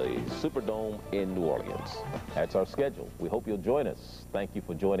from the Superdome in New Orleans. That's our schedule. We hope you'll join us. Thank you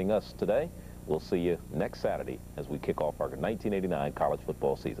for joining us today. We'll see you next Saturday as we kick off our 1989 college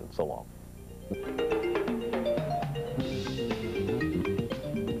football season. So long.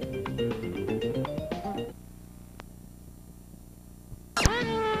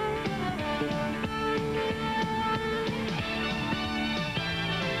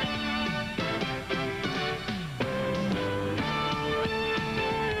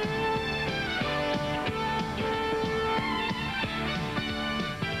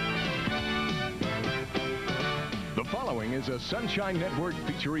 Is a Sunshine Network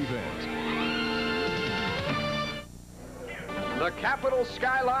feature event. The capital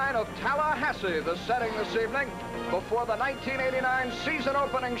skyline of Tallahassee, the setting this evening before the 1989 season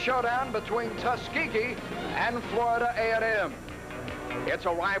opening showdown between Tuskegee and Florida A&M. It's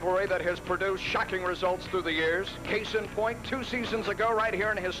a rivalry that has produced shocking results through the years. Case in point, 2 seasons ago right here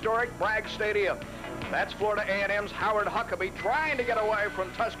in historic Bragg Stadium. That's Florida A&M's Howard Huckabee trying to get away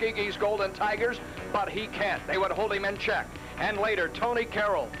from Tuskegee's Golden Tigers, but he can't. They would hold him in check. And later, Tony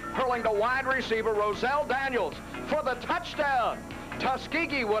Carroll hurling to wide receiver Roselle Daniels for the touchdown.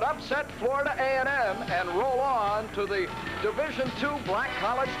 Tuskegee would upset Florida A&M and roll on to the Division II Black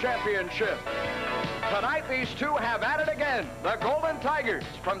College Championship. Tonight, these two have at it again. The Golden Tigers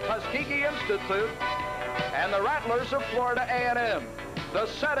from Tuskegee Institute and the Rattlers of Florida A&M. The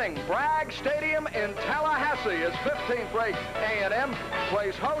setting, Bragg Stadium in Tallahassee, as 15th-ranked A&M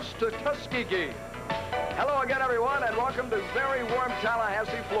plays host to Tuskegee. Hello again, everyone, and welcome to very warm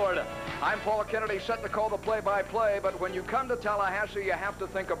Tallahassee, Florida. I'm Paul Kennedy, set to call the play-by-play, but when you come to Tallahassee, you have to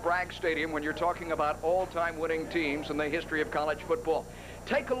think of Bragg Stadium when you're talking about all-time winning teams in the history of college football.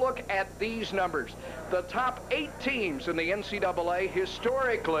 Take a look at these numbers. The top 8 teams in the NCAA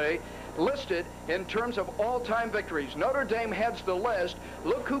historically listed in terms of all-time victories. Notre Dame heads the list.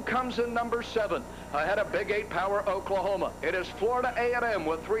 Look who comes in number 7, ahead of Big 8 power Oklahoma. It is Florida A&M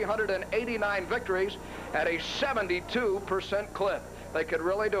with 389 victories at a 72% clip. They could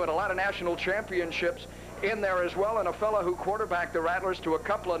really do it. A lot of national championships in there as well, and a fellow who quarterbacked the Rattlers to a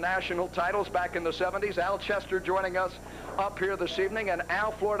couple of national titles back in the 70s. Al Chester joining us up here this evening, and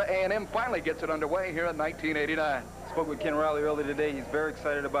Al, Florida A&M finally gets it underway here in 1989. Spoke with Ken Riley earlier today. He's very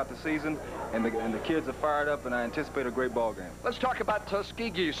excited about the season, and the kids are fired up, and I anticipate a great ball game. Let's talk about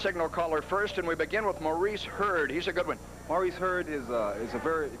Tuskegee's signal caller first, and we begin with Maurice Hurd. He's a good one. Maurice Hurd is a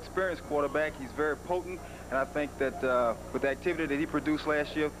very experienced quarterback. He's very potent, and I think that with the activity that he produced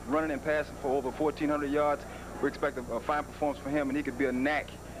last year, running and passing for over 1,400 yards, we expect a fine performance from him, and he could be a knack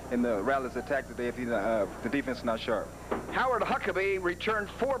in the Rattlers' attack today if the defense is not sharp. Howard Huckabee returned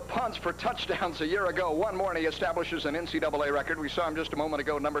 4 punts for touchdowns a year ago. One more, and he establishes an NCAA record. We saw him just a moment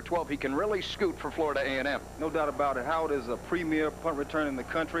ago, number 12. He can really scoot for Florida A&M. No doubt about it. Howard is a premier punt returner in the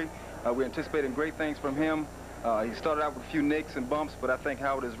country. We're anticipating great things from him. He started out with a few nicks and bumps, but I think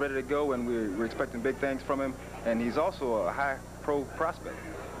Howard is ready to go, and we're expecting big things from him. And he's also a high pro prospect.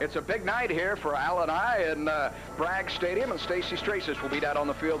 It's a big night here for Al and I in Bragg Stadium, and Stacy Stracis will be down on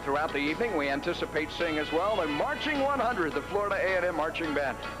the field throughout the evening. We anticipate seeing as well the Marching 100, the Florida A&M Marching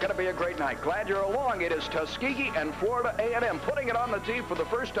Band. Going to be a great night. Glad you're along. It is Tuskegee and Florida A&M putting it on the tee for the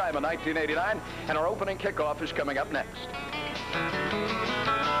first time in 1989, and our opening kickoff is coming up next.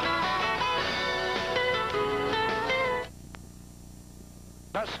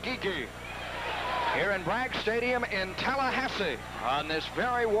 Tuskegee here in Bragg Stadium in Tallahassee on this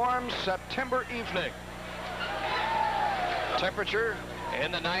very warm September evening. Temperature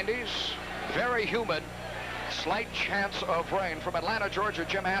in the 90s, very humid, slight chance of rain. From Atlanta, Georgia,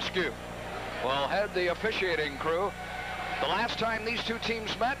 Jim Askew will head the officiating crew. The last time these two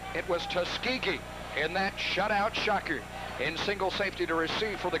teams met, it was Tuskegee in that shutout shocker. In single safety to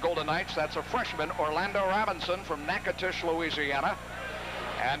receive for the Golden Knights, that's a freshman, Orlando Robinson from Natchitoches, Louisiana.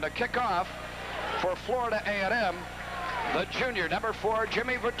 And a kickoff for Florida A&M, the junior, number 4,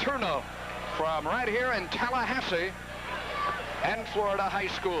 Jimmy Viturno, from right here in Tallahassee and Florida High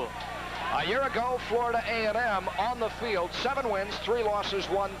School. A year ago, Florida A&M on the field, 7 wins, 3 losses,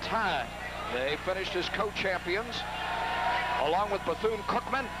 1 tie. They finished as co-champions, along with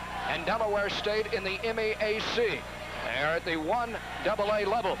Bethune-Cookman and Delaware State in the MEAC. They're at the 1AA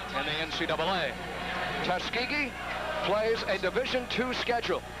level in the NCAA. Tuskegee plays a Division II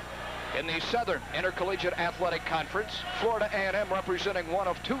schedule. In the Southern Intercollegiate Athletic Conference, Florida A&M representing one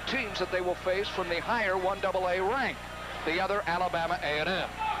of two teams that they will face from the higher 1AA rank, the other Alabama A&M.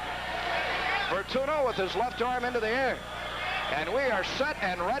 Fortuna with his left arm into the air. And we are set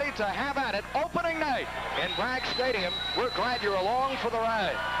and ready to have at it opening night in Bragg Stadium. We're glad you're along for the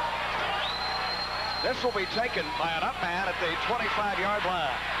ride. This will be taken by an up man at the 25-yard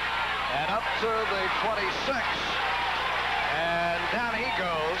line. And up to the 26. And down he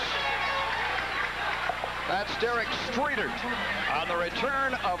goes. That's Derek Streeter on the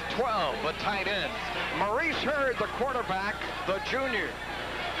return of 12, the tight end. Maurice Hurd, the quarterback, the junior.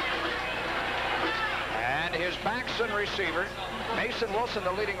 And his backs and receiver, Mason Wilson,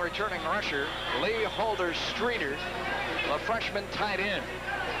 the leading returning rusher, Lee Holder Streeter, the freshman tight end.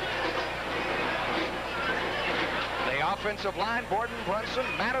 The offensive line, Borden Brunson,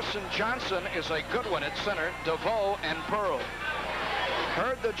 Madison Johnson is a good one at center, DeVoe and Pearl.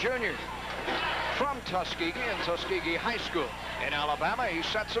 Hurd, the junior, from Tuskegee and Tuskegee High School. In Alabama, he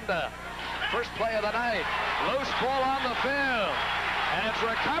sets him down. First play of the night, loose ball on the field. And it's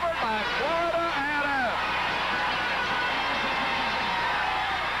recovered by Florida A&M.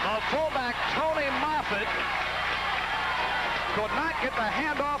 The fullback, Tony Moffitt, could not get the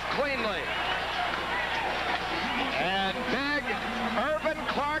handoff cleanly. And big Irvin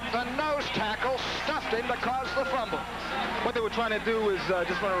Clark, the nose tackle, stuffed him to cause the fumble. What they were trying to do is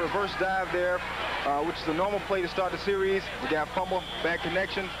just run a reverse dive there, which is the normal play to start the series. We got fumble, bad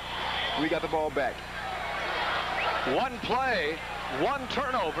connection, we got the ball back. One play, one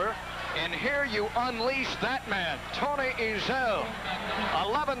turnover, and here you unleash that man, Tony Ezell.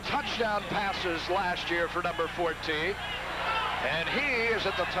 11 touchdown passes last year for number 14. And he is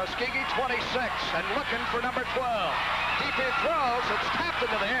at the Tuskegee 26 and looking for number 12. Deep he throws, it's tapped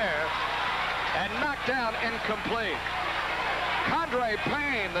into the air and knocked down incomplete. Condre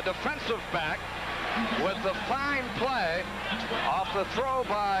Payne, the defensive back, with the fine play off the throw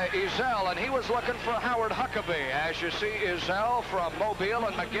by Ezell, and he was looking for Howard Huckabee. As you see, Ezell from Mobile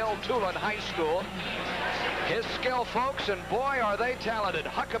and McGill-Tulane High School. His skill, folks, and boy, are they talented.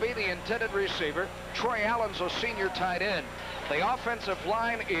 Huckabee, the intended receiver. Troy Allen's a senior tight end. The offensive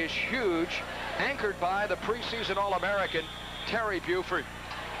line is huge, anchored by the preseason All-American, Terry Buford.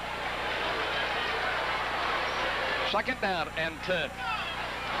 Second down and 10.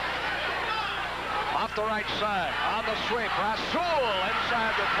 Off the right side, on the sweep, Rasul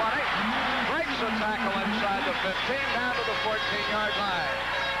inside the 20, breaks the tackle inside the 15, down to the 14-yard line.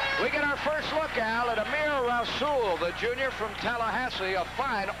 We get our first look, Al, at Amir Rasul, the junior from Tallahassee, a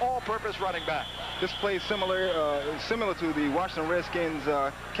fine all-purpose running back. This play is similar to the Washington Redskins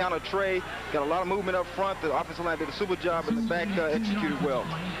counter tray. Got a lot of movement up front. The offensive line did a super job, and the back executed well.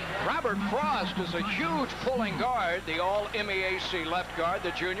 Robert Frost is a huge pulling guard, the all-MEAC left guard,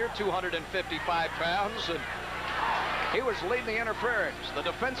 the junior, 255 pounds, and he was leading the interference. The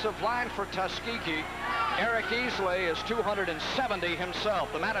defensive line for Tuskegee, Eric Easley, is 270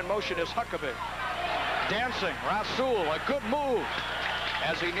 himself. The man in motion is Huckabee. Dancing, Rasul, a good move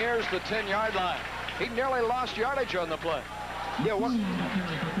as he nears the 10-yard line. He nearly lost yardage on the play. Yeah, what?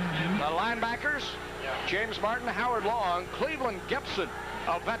 The linebackers, James Martin, Howard Long, Cleveland Gibson,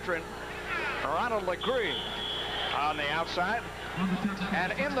 a veteran, Ronald Legree on the outside.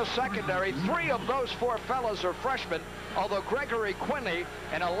 And in the secondary, 3 of those 4 fellas are freshmen, although Gregory Quinney,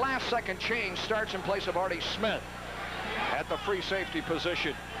 in a last-second change, starts in place of Artie Smith at the free safety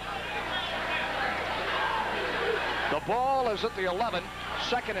position. The ball is at the 11,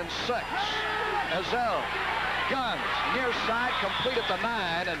 2nd and 6. Ezell, guns, near side, complete at the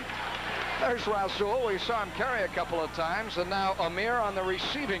 9, and there's Rasul. We saw him carry a couple of times, and now Amir on the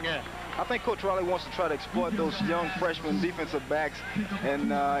receiving end. I think Coach Riley wants to try to exploit those young freshman defensive backs,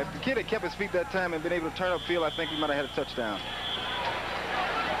 and if the kid had kept his feet that time and been able to turn upfield, I think he might have had a touchdown.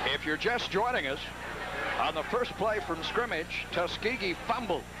 If you're just joining us, on the first play from scrimmage, Tuskegee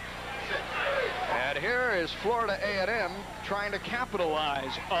fumbled. And here is Florida A&M trying to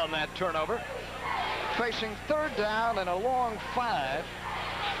capitalize on that turnover. Facing 3rd down and a long 5.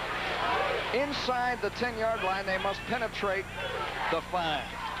 Inside the 10-yard line, they must penetrate the 5.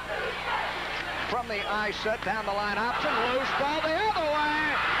 From the I set, down the line option, loose ball the other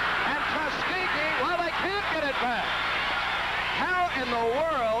way. And Tuskegee, well, they can't get it back. How in the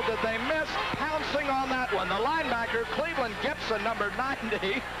world did they miss pouncing on that one? The linebacker, Cleveland Gibson, number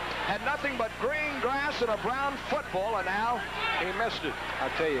 90, had nothing but green grass and a brown football, and now he missed it. I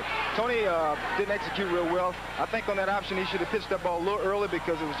tell you, Tony didn't execute real well. I think on that option, he should have pitched that ball a little early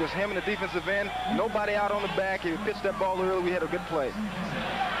because it was just him and the defensive end. Nobody out on the back. He pitched that ball early. We had a good play.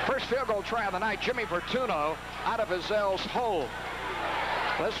 First field goal try of the night, Jimmy Bertuno out of Ezell's hole.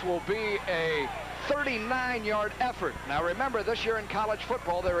 This will be a 39-yard effort. Now remember, this year in college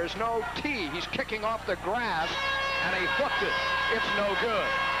football, there is no tee. He's kicking off the grass, and he hooked it. It's no good.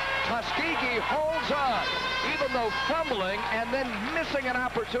 Tuskegee holds on, even though fumbling and then missing an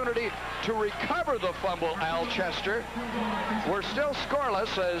opportunity to recover the fumble, Al Chester. We're still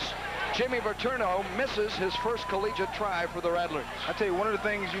scoreless as Jimmy Verturno misses his first collegiate try for the Rattlers. I tell you, one of the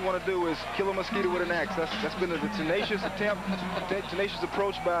things you want to do is kill a mosquito with an axe. That's been a tenacious attempt, tenacious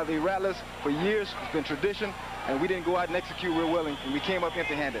approach by the Rattlers for years. It's been tradition, and we didn't go out and execute real well, and we came up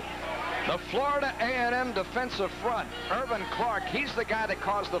empty-handed. The Florida A&M defensive front, Irvin Clark, he's the guy that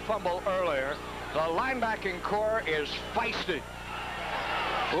caused the fumble earlier. The linebacking core is feisty.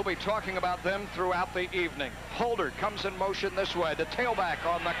 We'll be talking about them throughout the evening. Holder comes in motion this way, the tailback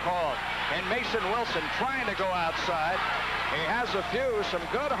on the call. And Mason Wilson trying to go outside. He has a few, some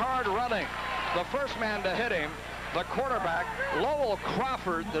good hard running. The first man to hit him, the quarterback, Lowell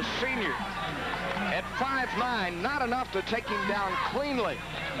Crawford, the senior. At 5'9", not enough to take him down cleanly.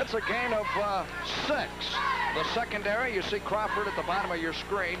 It's a gain of 6. The secondary, you see Crawford at the bottom of your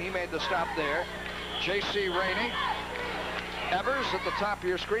screen. He made the stop there. J.C. Rainey. Evers at the top of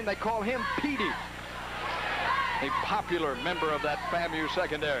your screen. They call him Petey, a popular member of that FAMU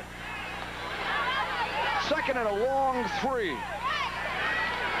secondary. Second and a long 3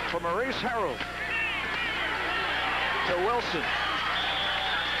 for Maurice Harold to Wilson.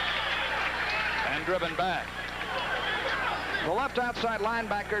 And driven back. The left outside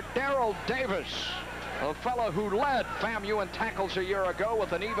linebacker, Darrell Davis, a fellow who led FAMU in tackles a year ago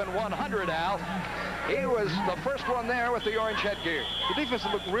with an even 100, Al. He was the first one there with the orange headgear. The defense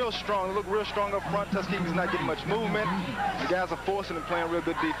looked real strong. They look real strong up front. Tuskegee's not getting much movement. The guys are forcing and playing real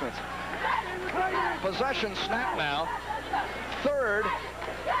good defense. Possession snap now. Third,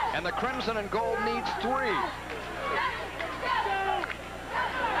 and the Crimson and Gold needs 3.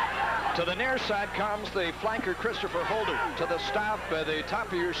 To the near side comes the flanker Christopher Holder. To the stop at the top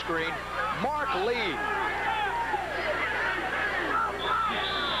of your screen, Mark Lee.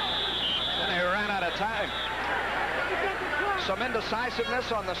 And they ran out of time. Some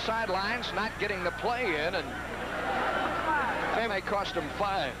indecisiveness on the sidelines, not getting the play in, and they may cost them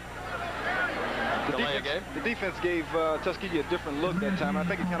 5. The defense gave Tuskegee a different look that time. I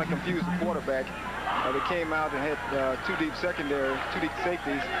think it kind of confused the quarterback. They came out and had 2 deep secondary, 2 deep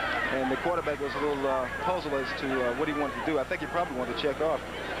safeties, and the quarterback was a little puzzled as to what he wanted to do. I think he probably wanted to check off.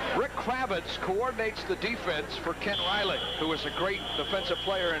 Rick Kravitz coordinates the defense for Ken Riley, who is a great defensive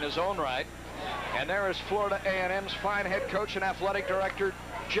player in his own right. And there is Florida A&M's fine head coach and athletic director,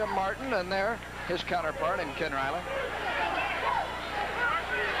 Jim Martin, and there his counterpart in Ken Riley.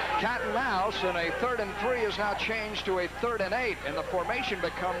 Cat and mouse, and a 3rd and 3 is now changed to a 3rd and 8, and the formation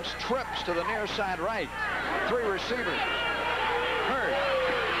becomes trips to the near side right. 3 receivers. Hurd,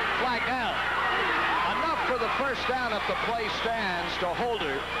 flag down. Enough for the first down if the play stands to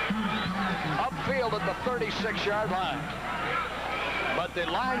Holder. Upfield at the 36-yard line. But the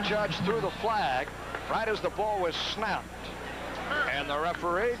line judge threw the flag right as the ball was snapped. And the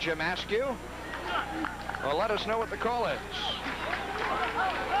referee, Jim Askew, will let us know what the call is.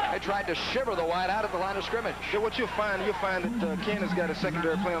 They tried to shiver the white out at the line of scrimmage. Yeah, what you'll find that Ken has got a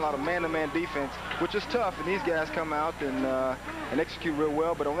secondary playing a lot of man-to-man defense, which is tough, and these guys come out and execute real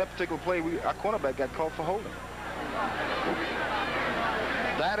well. But on that particular play, our cornerback got called for holding.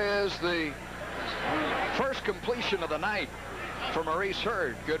 That is the first completion of the night for Maurice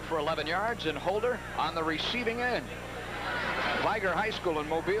Hurd. Good for 11 yards, and Holder on the receiving end. Viger High School in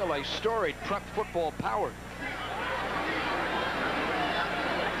Mobile, a storied prep football power.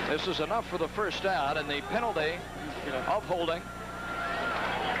 This is enough for the first down, and the penalty of holding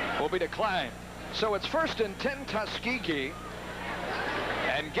will be declined. So it's 1st and 10 Tuskegee,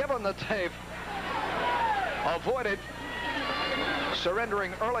 and given that they've avoided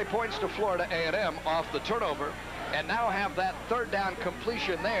surrendering early points to Florida A&M off the turnover, and now have that 3rd down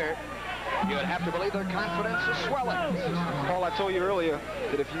completion there, you would have to believe their confidence is swelling. Paul, I told you earlier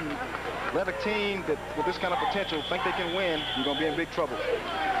that if you let a team that with this kind of potential think they can win, you're going to be in big trouble.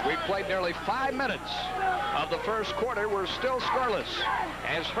 We've played nearly 5 minutes of the first quarter. We're still scoreless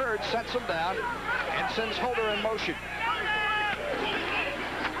as Hurd sets them down and sends Holder in motion.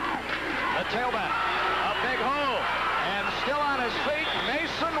 The tailback, a big hole, and still on his feet,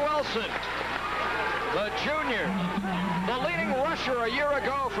 Mason Wilson, the junior, the leading rusher a year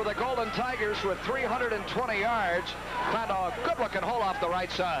ago for the Golden Tigers with 320 yards, found a good-looking hole off the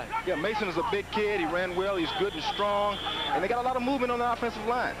right side. Yeah, Mason is a big kid. He ran well. He's good and strong, and they got a lot of movement on the offensive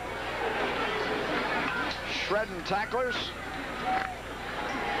line. Shredding tacklers.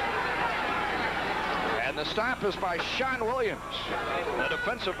 And the stop is by Sean Williams, the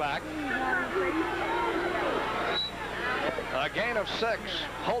defensive back. A gain of 6.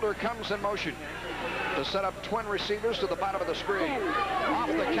 Holder comes in motion to set up twin receivers to the bottom of the screen. Off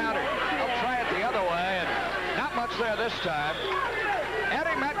the counter. He'll try it the other way, and not much there this time.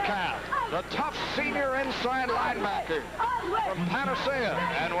 Eddie Metcalf, the tough senior inside linebacker from Panacea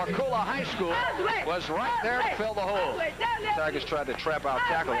and Wakulla High School, was right there to fill the hole. Tigers tried to trap out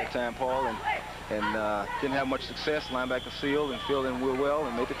tackle that time, Paul, and didn't have much success. Linebacker sealed and filled in real well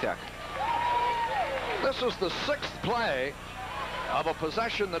and made the tackle. This is the 6th play of a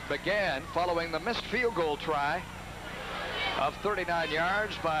possession that began following the missed field goal try of 39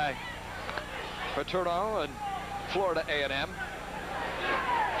 yards by Paterno and Florida A&M.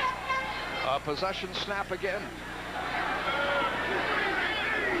 A possession snap again.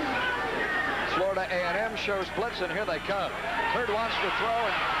 Florida A&M shows blitz, and here they come. Hurd wants to throw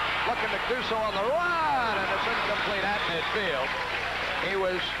and looking to do so on the run, and it's incomplete at midfield. He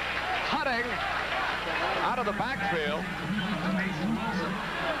was hunting out of the backfield,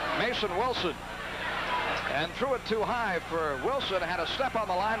 Mason Wilson, and threw it too high for Wilson. Had a step on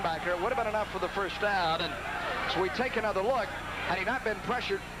the linebacker. It would have been enough for the first down, and so we take another look. Had he not been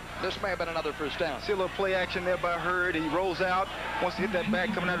pressured, this may have been another first down. See a little play action there by Hurd. He rolls out, wants to hit that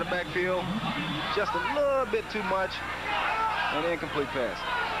back coming out of the backfield. Just a little bit too much, and an incomplete pass.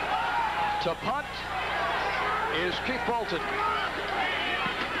 To punt is Keith Bolton.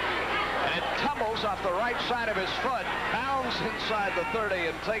 And it tumbles off the right side of his foot, bounds inside the 30,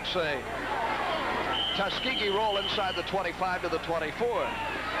 and takes a Tuskegee roll inside the 25 to the 24.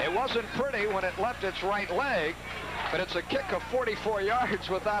 It wasn't pretty when it left its right leg, but it's a kick of 44 yards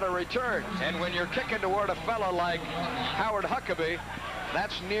without a return. And when you're kicking toward a fella like Howard Huckabee,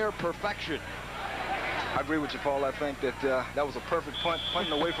 that's near perfection. I agree with you, Paul. I think that that was a perfect punt,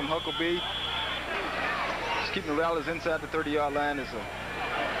 punting away from Huckabee. Just keeping the Rattlers inside the 30-yard line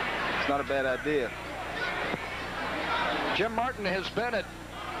it's not a bad idea. Jim Martin has been at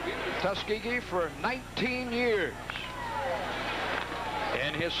Tuskegee for 19 years.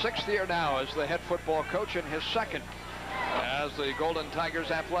 In his 6th year now as the head football coach, and his 2nd as the Golden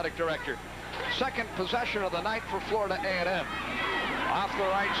Tigers athletic director. 2nd possession of the night for Florida A&M. Off the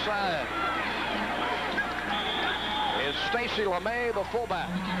right side is Stacy LeMay, the fullback,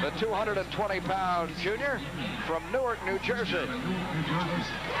 the 220-pound junior from Newark, New Jersey.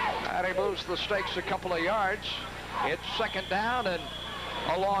 And he moves the stakes a couple of yards. It's 2nd down and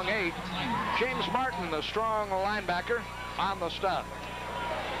a long 8. James Martin, the strong linebacker, on the stop.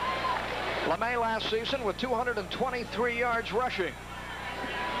 LeMay last season with 223 yards rushing.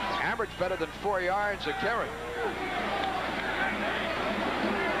 Average better than 4 yards a carry.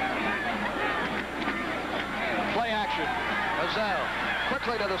 Play action. Azell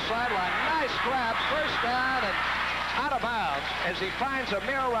quickly to the sideline. Nice grab. First down and out of bounds as he finds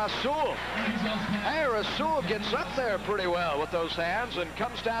Amir Rasul. Hey, Rasul gets up there pretty well with those hands and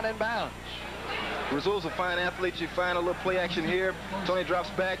comes down in bounds. Rasul's a fine athlete. You find a little play action here. Tony drops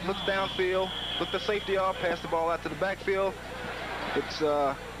back, looks downfield, look the safety off, pass the ball out to the backfield. It's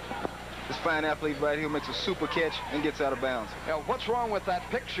this fine athlete right here makes a super catch and gets out of bounds. Now, what's wrong with that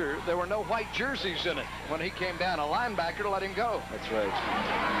picture? There were no white jerseys in it when he came down. A linebacker to let him go. That's right.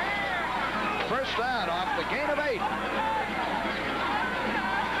 First down off the gain of 8.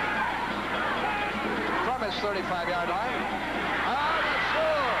 From his 35-yard line.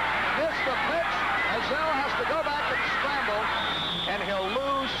 Rasul missed the pitch. Azell has to go back and scramble, and he'll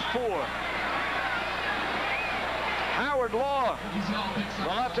lose 4. Howard Law, the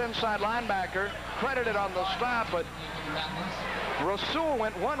left inside linebacker, credited on the stop, but Rasul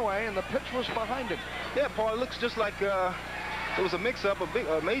went one way and the pitch was behind him. Yeah, Paul, it looks just like it was a mix-up,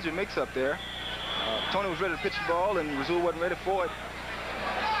 a major mix-up there. Tony was ready to pitch the ball and Rasul wasn't ready for it.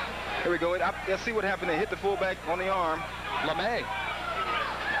 Here we go. Let's see what happened. They hit the fullback on the arm. LeMay.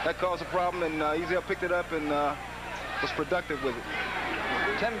 That caused a problem, and Ezel picked it up and was productive with it.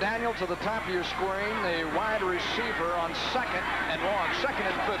 Tim Daniel to the top of your screen, the wide receiver on 2nd and long, 2nd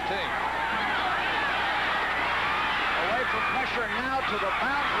and 15. Away from pressure now to the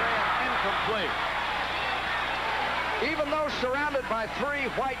boundary and incomplete. Even though surrounded by 3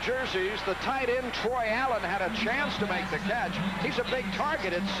 white jerseys, the tight end Troy Allen had a chance to make the catch. He's a big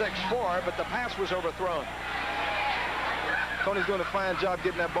target at 6'4", but the pass was overthrown. Tony's doing a fine job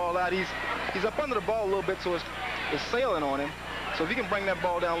getting that ball out. He's up under the ball a little bit, so it's sailing on him. So if he can bring that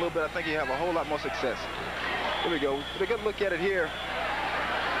ball down a little bit, I think he'll have a whole lot more success. Here we go. Get a good look at it here.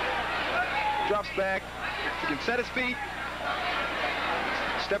 Drops back. He can set his feet.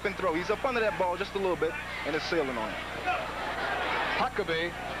 Step and throw. He's up under that ball just a little bit, and it's sailing on him.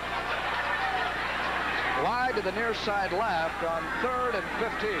 Huckabee wide to the near side left on 3rd and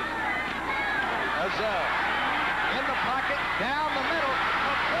 15. Azell in the pocket, down the middle,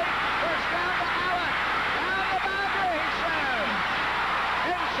 complete, first down to Allen, down the boundary, he says.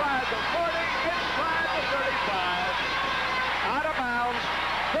 Inside the 40, inside the 35, out of bounds,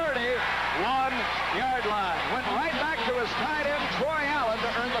 31-yard line. Went right back to his tight end, Troy Allen, to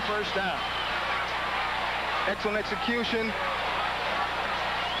earn the first down. Excellent execution.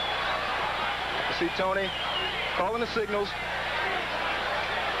 You see Tony calling the signals.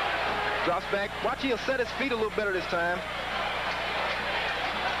 Drops back. Watch, he'll set his feet a little better this time.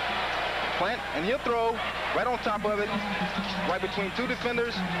 Plant, and he'll throw right on top of it, right between two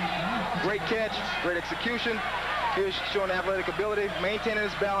defenders. Great catch, great execution. Here's showing athletic ability, maintaining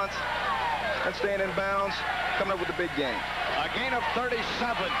his balance, and staying in bounds, coming up with the big game. A gain of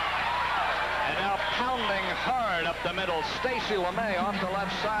 37. And now pounding hard up the middle, Stacy LeMay off the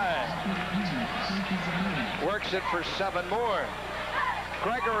left side. Works it for 7 more.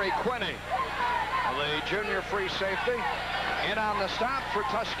 Gregory Quinney, the junior free safety, in on the stop for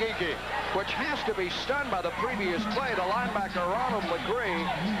Tuskegee, which has to be stunned by the previous play. The linebacker, Ronald LeGree,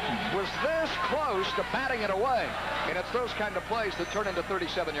 was this close to batting it away. And it's those kind of plays that turn into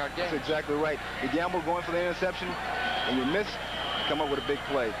 37-yard games. That's exactly right. You gamble going for the interception, and you miss, come up with a big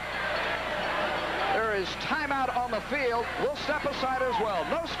play. There is timeout on the field. We'll step aside as well.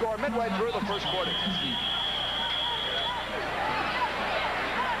 No score midway through the first quarter.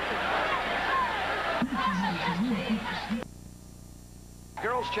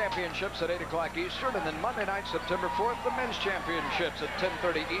 Girls Championships at 8 o'clock Eastern, and then Monday night, September 4th, the Men's Championships at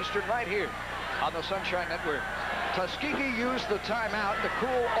 10:30 Eastern, right here on the Sunshine Network. Tuskegee used the timeout to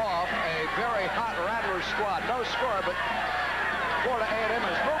cool off a very hot Rattlers squad. No score, but Florida A&M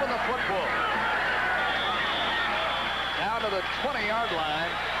is moving the football down to the 20-yard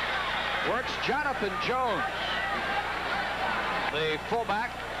line. Works Jonathan Jones, the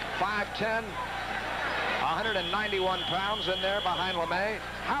fullback, 5'10", 191 pounds in there behind LeMay.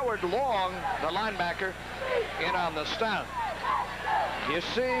 Howard Long, the linebacker, in on the stunt. You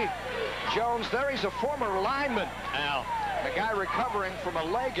see Jones there. He's a former lineman now. The guy recovering from a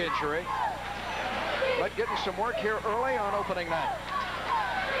leg injury, but getting some work here early on opening night.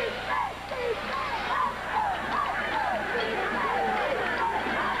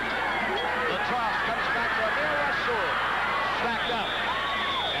 The toss comes back to Amir Rasul. Stacked up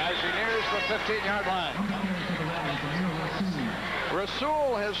as he nears the 15-yard line.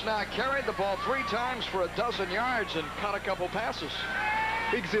 Rasul has now carried the ball 3 times for 12 yards and caught a couple passes.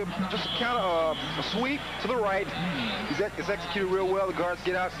 Big zip, just a counter, a sweep to the right. It's executed real well. The guards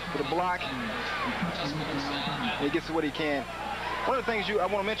get out for the block. And he gets to what he can. One of the things I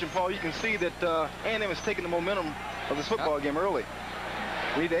want to mention, Paul, you can see that A&M is taking the momentum of this football game early.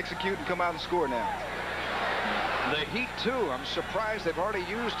 We need to execute and come out and score now. The Heat, too. I'm surprised they've already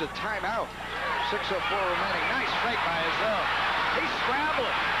used a timeout. 6:04 remaining. Nice fake by Azell. He's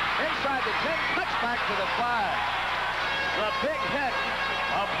scrambling. Inside the 10, cuts back to the 5. The big hit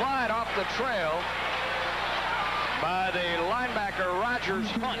applied off the trail by the linebacker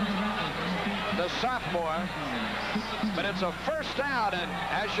Rogers Hunt, the sophomore. But it's a first down, and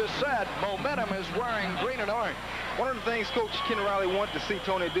as you said, momentum is wearing green and orange. One of the things Coach Ken Riley wanted to see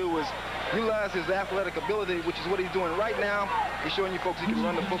Tony do is utilize his athletic ability, which is what he's doing right now. He's showing you folks he can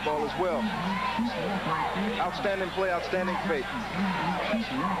run the football as well. Outstanding play, outstanding fake.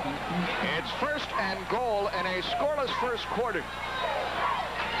 It's 1st and goal in a scoreless first quarter.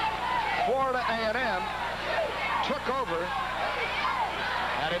 Florida A&M took over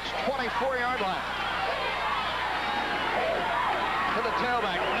at its 24-yard line. To the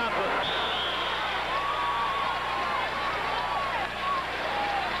tailback, nothing.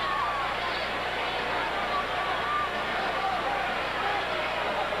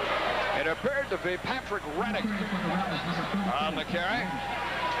 It appeared to be Patrick Reddick on the carry.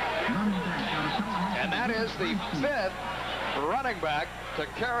 And that is the 5th running back to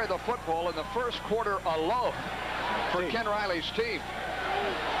carry the football in the first quarter alone for Ken Riley's team.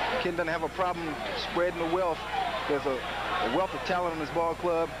 Ken doesn't have a problem spreading the wealth. There's a wealth of talent in this ball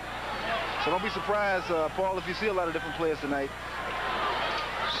club. So don't be surprised, Paul, if you see a lot of different players tonight.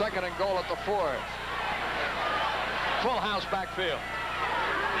 2nd and goal at the 4. Full house backfield.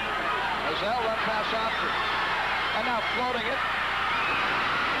 Azell run pass option. And now floating it.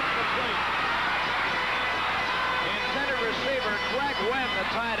 Complete. The intended receiver, Greg Wynn, the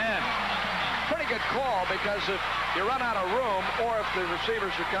tight end. Pretty good call, because if you run out of room or if the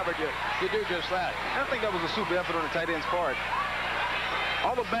receivers are covered, you do just that. I think that was a super effort on the tight end's part.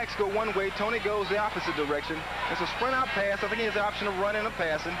 All the backs go one way. Tony goes the opposite direction. It's a sprint out pass. I think he has the option of running or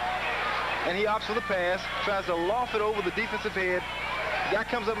passing. and he opts for the pass, tries to loft it over the defensive head. The guy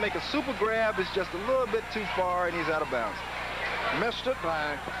comes up and make a super grab. It's just a little bit too far, and he's out of bounds. Missed it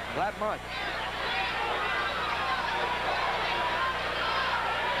by that much.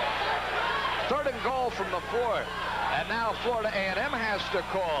 Third and goal from the 4. And now Florida A&M has to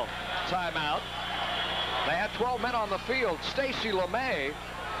call timeout. They had 12 men on the field. Stacy LeMay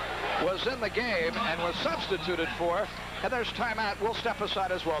was in the game and was substituted for. And there's timeout. We'll step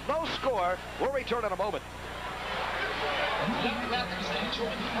aside as well. No score. We'll return in a moment.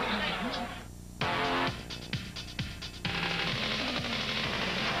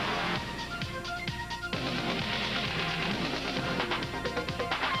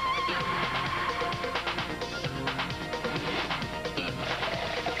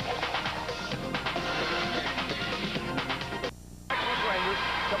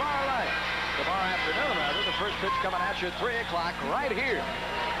 First pitch coming at you at 3 o'clock right here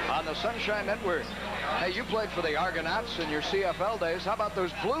on the Sunshine Network. Hey, you played for the Argonauts in your CFL days. How about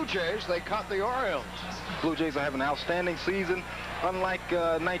those Blue Jays? They caught the Orioles. Blue Jays are having an outstanding season. Unlike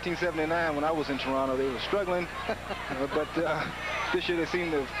 1979 when I was in Toronto, they were struggling. But this year they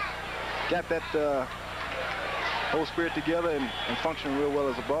seem to have got that whole spirit together and functioning real well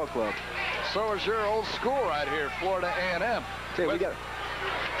as a ball club. So is your old school right here, Florida A&M. Okay, we got it.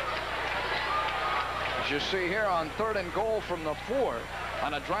 As you see here on 3rd and goal from the 4,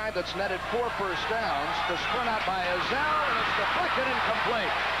 on a drive that's netted 4 first downs, the sprint out by Azell, and it's deflected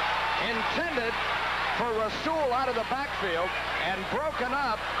incomplete. Intended for Rasul out of the backfield and broken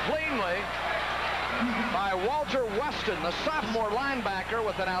up cleanly by Walter Weston, the sophomore linebacker,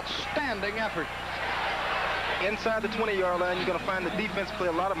 with an outstanding effort. Inside the 20-yard line, you're going to find the defense play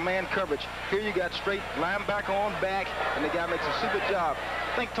a lot of man coverage. Here you got straight linebacker on back, and the guy makes a super job.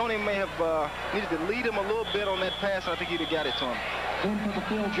 I think Tony may have needed to lead him a little bit on that pass, and I think he'd have got it to him.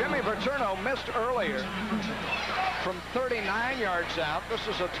 Jimmy Paterno missed earlier from 39 yards out. This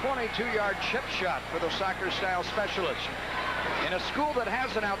is a 22-yard chip shot for the soccer-style specialists. In a school that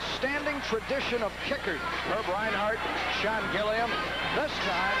has an outstanding tradition of kickers, Herb Reinhardt, Sean Gilliam, this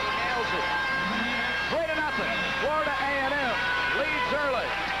time he nails it. 3-0. Florida A&M leads early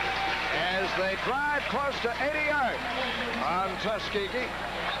as they drive close to 80 yards on Tuskegee.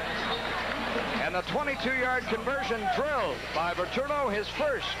 And the 22-yard conversion drilled by Berturno, his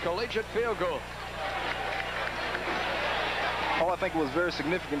first collegiate field goal. Oh, I think it was very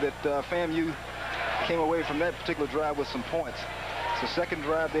significant that FAMU came away from that particular drive with some points. It's the second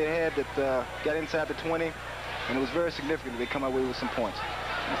drive they had that got inside the 20, and it was very significant that they come away with some points.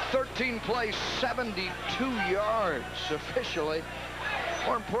 13 plays, 72 yards officially.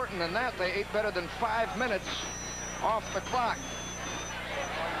 More important than that, they ate better than 5 minutes off the clock.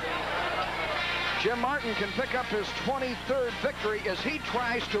 Jim Martin can pick up his 23rd victory as he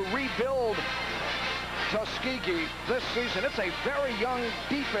tries to rebuild Tuskegee this season. It's a very young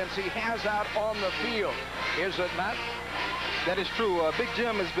defense he has out on the field, is it not? That is true. Big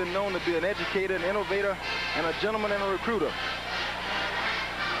Jim has been known to be an educator, an innovator, and a gentleman and a recruiter.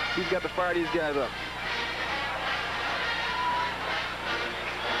 He's got to fire these guys up.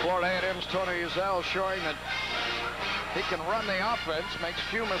 Florida A&M's Tony Azell showing that he can run the offense, makes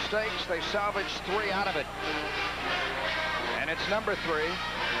few mistakes. They salvage 3 out of it. And it's number 3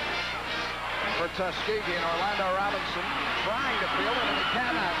 for Tuskegee, and Orlando Robinson trying to field it, and he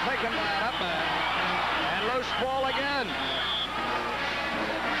cannot. Taken by an up man. And loose ball again.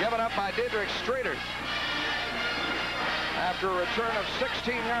 Given up by Diedrich Streeter after a return of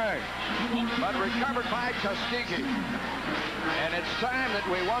 16 yards, but recovered by Tuskegee. And it's time that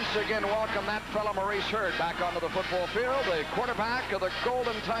we once again welcome that fellow Maurice Hurd back onto the football field, the quarterback of the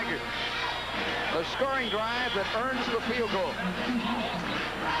Golden Tigers. The scoring drive that earns the field goal.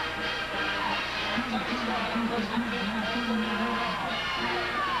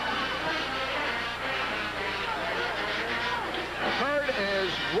 Hurd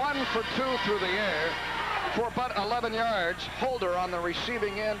is 1 for 2 through the air for but 11 yards. Holder on the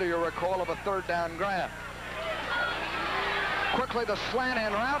receiving end, do you recall, of a 3rd down grab. Quickly the slant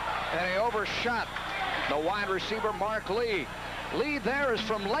end route, and he overshot the wide receiver, Mark Lee. Lee there is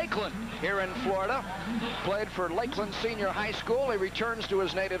from Lakeland here in Florida. Played for Lakeland Senior High School. He returns to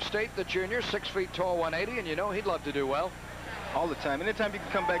his native state, the junior, 6 feet tall, 180, and you know he'd love to do well. All the time. Anytime you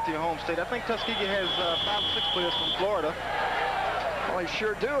can come back to your home state. I think Tuskegee has 5 or 6 players from Florida. Well, they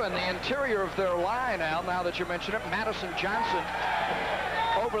sure do. And the interior of their line, Al, now that you mention it, Madison Johnson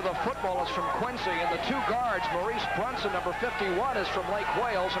over the football is from Quincy. And the 2 guards, Maurice Brunson, number 51, is from Lake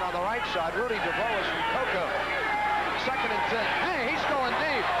Wales. And on the right side, Rudy DeVoe is from Cocoa. 2nd and 10. Hey, he's going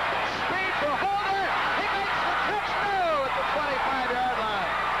deep. Speed for Holder. He makes the catch now at the 25-yard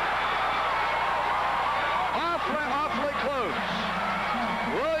line.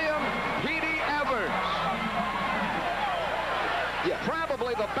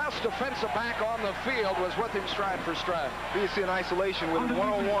 best defensive back on the field was with him stride for stride. You see an isolation with him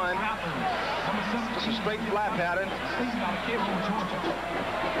one-on-one. Just a straight flat pattern.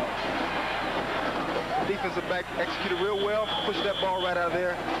 Defensive back executed real well. Pushed that ball right out of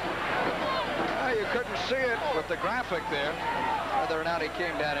there. Well, you couldn't see it with the graphic there, whether or not he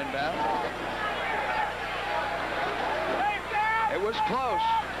came down in bounds. It was close.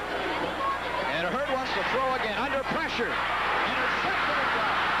 And Hurd wants to throw again under pressure. Intercepted and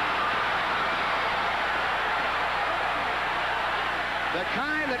dropped. The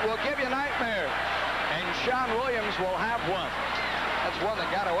kind that will give you nightmares. And Sean Williams will have one. That's one that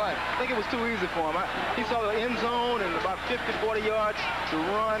got away. I think it was too easy for him. He saw the end zone and about 50, 40 yards to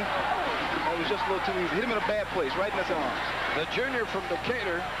run. It was just a little too easy. Hit him in a bad place, right in his arms. The junior from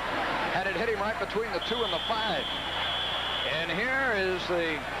Decatur had it hit him right between the 2 and the 5. And here is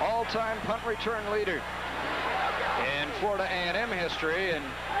the all-time punt return leader in Florida A&M history and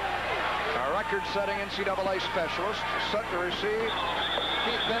a record-setting NCAA specialist set to receive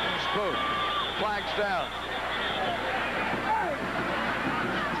Keith Benton's boot. Flags down.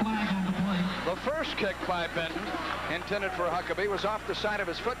 The first kick by Benton, intended for Huckabee, was off the side of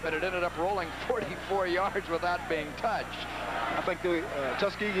his foot, but it ended up rolling 44 yards without being touched. I think the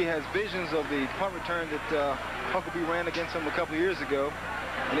Tuskegee has visions of the punt return that Huckabee ran against him a couple of years ago,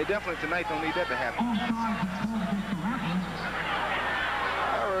 and they definitely tonight don't need that to happen.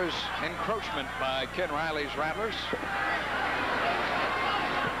 There was encroachment by Ken Riley's Rattlers.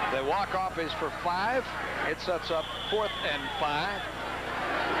 The walk-off is for 5. It sets up 4th and 5.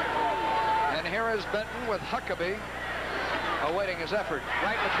 And here is Benton with Huckabee awaiting his effort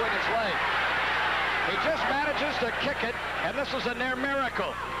right between his legs. He just manages to kick it, and this is a near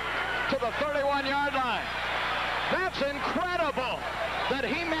miracle, to the 31-yard line. That's incredible that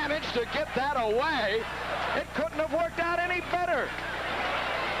he managed to get that away. It couldn't have worked out any better.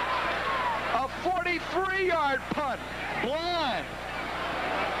 A 43-yard punt, blind.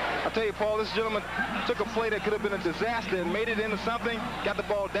 I'll tell you, Paul, this gentleman took a play that could have been a disaster and made it into something, got the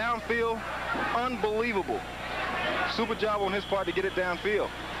ball downfield. Unbelievable. Super job on his part to get it downfield.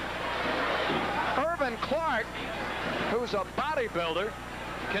 Irvin Clark, who's a bodybuilder,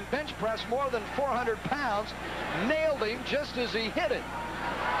 can bench press more than 400 pounds, nailed him just as he hit it.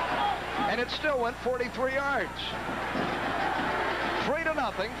 And it still went 43 yards.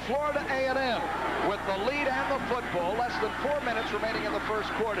 3-0, Florida A&M with the lead and the football. Less than 4 minutes remaining in the first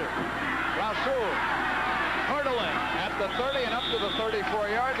quarter. Rasul hurdling at the 30 and up to the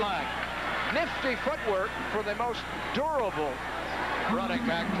 34-yard line. Nifty footwork for the most durable running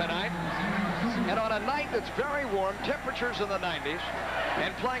back tonight. And on a night that's very warm, temperatures in the 90s,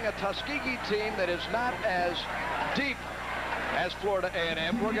 and playing a Tuskegee team that is not as deep as Florida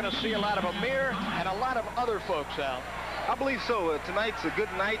A&M, we're going to see a lot of Amir and a lot of other folks out. I believe so. Tonight's a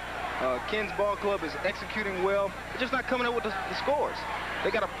good night. Ken's ball club is executing well. They're just not coming up with the scores.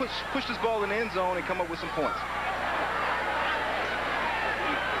 They got to push this ball in the end zone and come up with some points.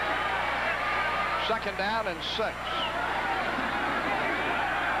 2nd down and 6. They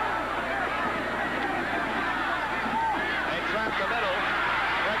trap the middle,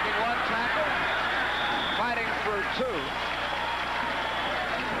 breaking 1 tackle, fighting for 2.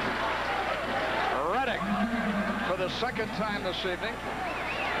 Reddick for the 2nd time this evening.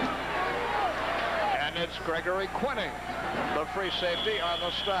 And it's Gregory Quinney, the free safety on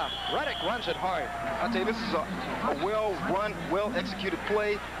the stop. Reddick runs it hard. I'll tell you, this is a well-run, well-executed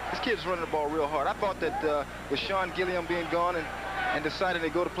play. This kid's running the ball real hard. I thought that with Sean Gilliam being gone and deciding to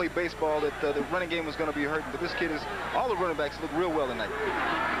go to play baseball, that the running game was going to be hurting. But this kid is, all the running backs look real well tonight.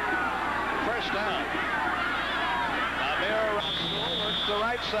 First down. Amir Rasul works the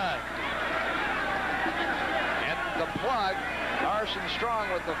right side. And the plug, Carson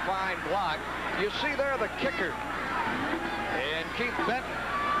Strong with the fine block. You see there the kicker. And Keith Benton,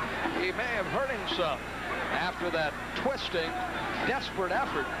 he may have hurt himself after that twisting, desperate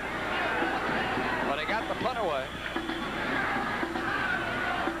effort. But he got the punt away.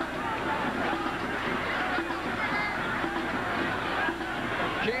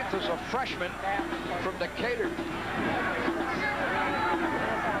 Keith is a freshman from Decatur. He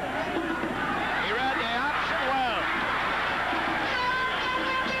read the option well.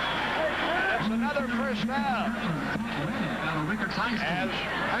 And it's another first down. As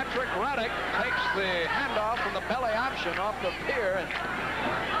Patrick Reddick takes the handoff from the belly option off the pier and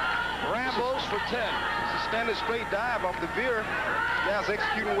rambles for 10. It's a standard straight dive off the veer. Guys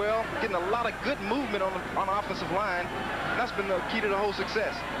executing well, getting a lot of good movement on the offensive line. And that's been the key to the whole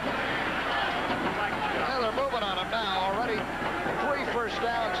success. Well, they're moving on him now. Already 3 first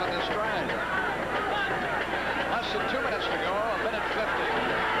downs in this drive. Less than 2 minutes to go,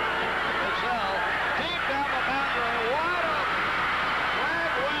 1:50. Hazell, deep down the boundary, wide open.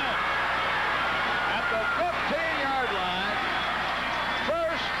 Flag win at the 15-yard line.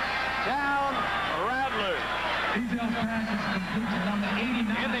 First down, Rattlers.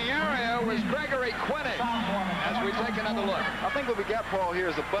 In the area was Gregory Quinney as we take another look. I think what we got, Paul, here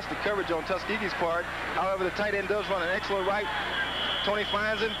is a busted coverage on Tuskegee's part. However, the tight end does run an excellent right. Tony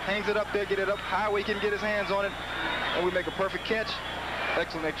finds him, hangs it up there, get it up high where he can get his hands on it, and we make a perfect catch.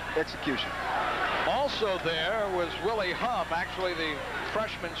 Excellent execution. Also there was Willie Hump, actually the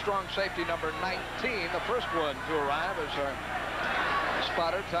freshman strong safety number 19, the first one to arrive, as our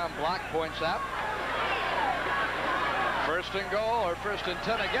spotter Tom Block points out. First and goal, or first and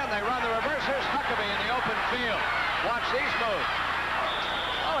 10 again. They run the reverse. Here's Huckabee in the open field. Watch these moves.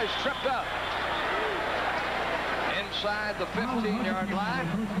 Oh, he's tripped up. Inside the 15-yard line,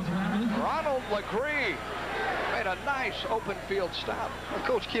 Ronald Legree made a nice open field stop. Well,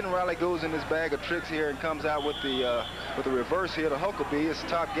 Coach Ken Riley goes in his bag of tricks here and comes out with the reverse here to Huckabee, his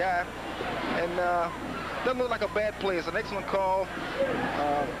top guy, and doesn't look like a bad play. It's an excellent call.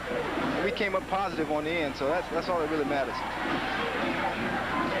 We came up positive on the end, so that's all that really matters.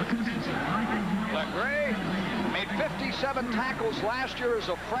 Legree made 57 tackles last year as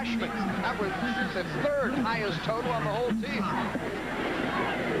a freshman. That was the third highest total on the whole team.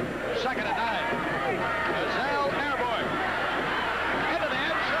 Second and 9. Hazell airborne. Into the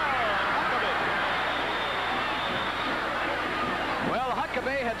end zone. Huckabee. Well,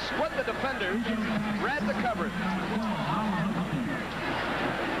 Huckabee had split the defenders, read the coverage.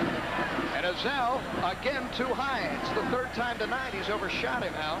 And Hazell, again, too high. It's the third time tonight he's overshot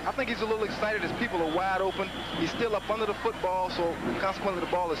him, Al. I think he's a little excited as people are wide open. He's still up under the football, so consequently the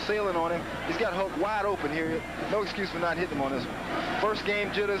ball is sailing on him. He's got Hulk wide open here. No excuse for not hitting him on this one. First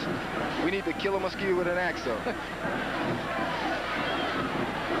game jitters. We need to kill a mosquito with an axe, though.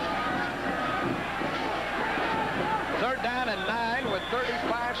 Third down and 9 with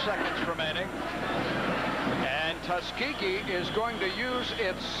 35 seconds remaining. And Tuskegee is going to use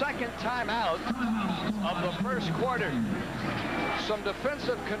its second timeout of the first quarter. Some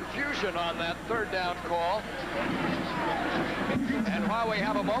defensive confusion on that third down call. And while we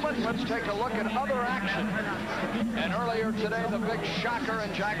have a moment, let's take a look at other action. And earlier today, the big shocker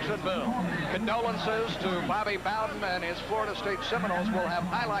in Jacksonville. Condolences to Bobby Bowden and his Florida State Seminoles. We'll have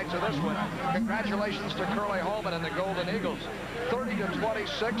highlights of this one. Congratulations to Curly Holman and the Golden Eagles.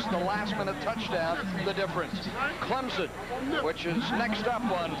 30-26, the last-minute touchdown, the difference. Clemson, which is next up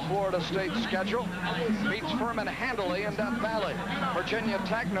on Florida State's schedule, beats Furman handily in Death Valley. Virginia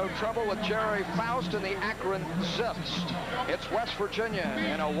Tech, no trouble with Jerry Faust and the Akron Zips. It's West Virginia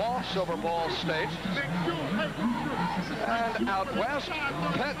in a waltz over Ball State. And out west,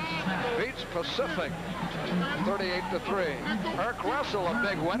 Pitt beats Pacific 38-3. Irk Russell, a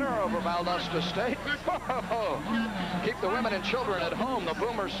big winner over Valdosta State. Keep the women and children at home. The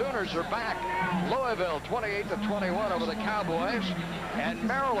Boomer Sooners are back. Louisville 28-21 over the Cowboys. And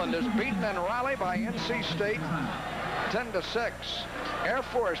Maryland is beaten in Raleigh by NC State 10-6. Air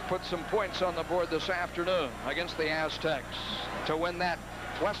Force put some points on the board this afternoon against the Aztecs to win that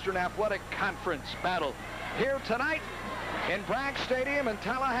Western Athletic Conference battle. Here tonight in Bragg Stadium in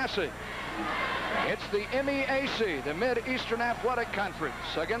Tallahassee, it's the MEAC, the Mid-Eastern Athletic Conference,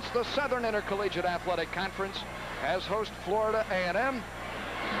 against the Southern Intercollegiate Athletic Conference, as host Florida A&M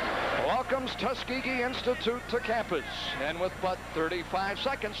welcomes Tuskegee Institute to campus. And with but 35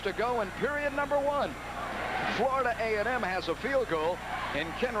 seconds to go in period number 1, Florida A&M has a field goal,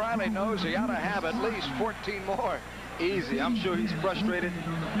 and Ken Riley knows he ought to have at least 14 more. Easy. I'm sure he's frustrated.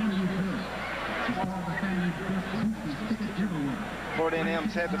 Florida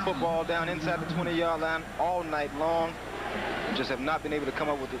A&M's had the football down inside the 20-yard line all night long. Just have not been able to come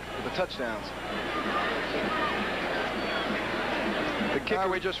up with the touchdowns. The kicker,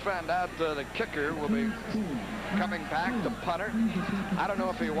 we just found out the kicker will be coming back, the punter. I don't know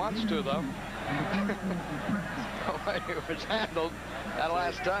if he wants to, though. The way it was handled that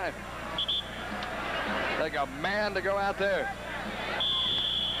last time. Take a man to go out there.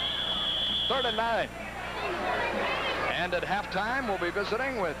 3rd and 9. And at halftime, we'll be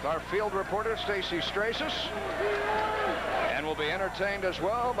visiting with our field reporter, Stacy Strasis. And we'll be entertained as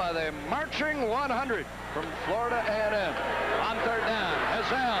well by the Marching 100 from Florida A&M. On 3rd down,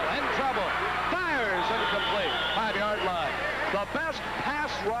 Hazell in trouble. Fires incomplete. 5-yard line. The best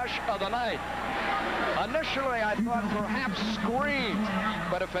pass rush of the night. Initially, I thought perhaps screen,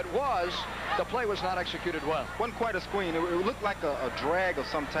 but if it was, the play was not executed well. Wasn't quite a screen. It looked like a drag of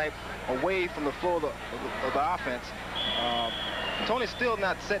some type away from the floor of the offense. Tony's still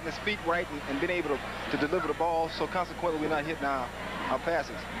not setting his feet right and being able to deliver the ball, so consequently we're not hitting our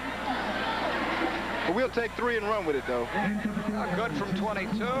passes. But we'll take 3 and run with it, though. Good from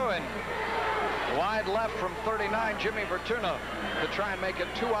 22, and wide left from 39, Jimmy Bertuno, to try and make it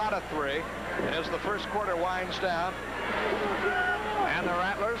 2 out of 3. And as the first quarter winds down, and the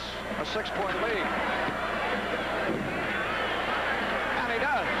Rattlers a 6-point lead. And he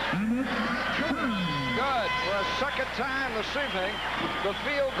does. Good. For a second time this evening, the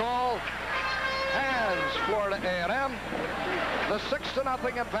field goal hands Florida A&M the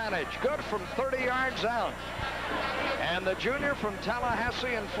 6-0 advantage. Good from 30 yards out. And the junior from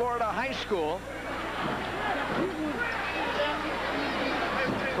Tallahassee in Florida High School,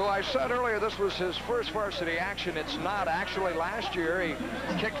 who I said earlier this was his first varsity action. It's not. Actually, last year he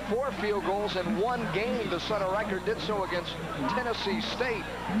kicked 4 field goals in 1 game to set a record. Did so against Tennessee State.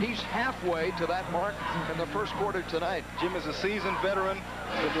 He's halfway to that mark in the first quarter tonight. Jim is a seasoned veteran.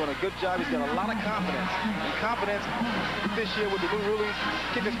 He's been doing a good job. He's got a lot of confidence. And confidence this year with the new rulings,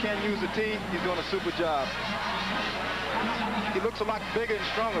 kickers can't use the tee. He's doing a super job. He looks a lot bigger and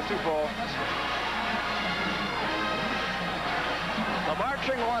stronger too, Paul. The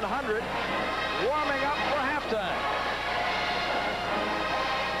marching 100 warming up for halftime.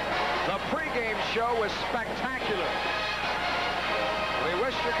 The pregame show was spectacular. We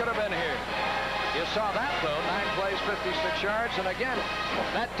wish you could have been here. You saw that, though. 9 plays, 56 yards. And again,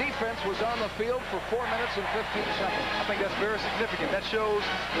 that defense was on the field for 4 minutes and 15 seconds. I think that's very significant. That shows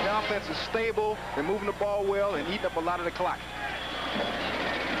the offense is stable. They're moving the ball well and eating up a lot of the clock.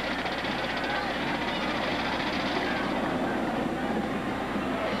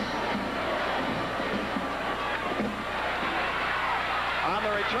 On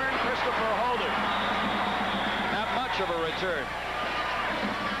the return, Christopher Holder. Not much of a return.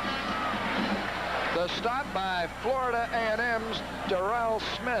 The stop by Florida A&M's Darrell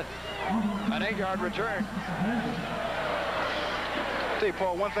Smith. An 8-yard return. I'll tell you,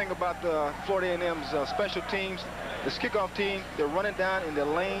 Paul, one thing about the Florida A&M's special teams, this kickoff team, they're running down in their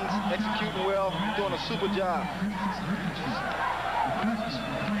lanes, executing well, doing a super job.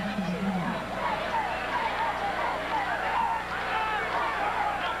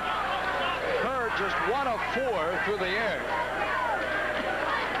 Hurd just 1 of 4 through the air.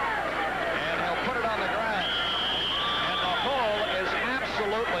 And he'll put it on the ground. And the hole is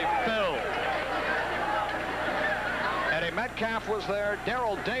absolutely filled. Eddie Metcalf was there.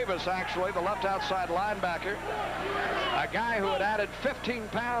 Darrell Davis, actually, the left outside linebacker. A guy who had added 15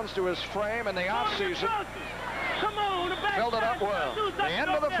 pounds to his frame in the offseason. Filled it up well. The end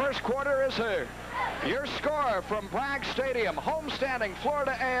of the first quarter is here. Your score from Bragg Stadium, homestanding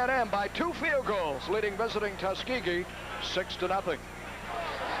Florida A&M by 2 field goals, leading visiting Tuskegee 6-0.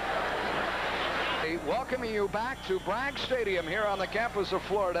 Welcoming you back to Bragg Stadium here on the campus of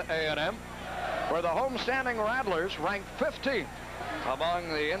Florida A&M, where the homestanding Rattlers ranked 15th among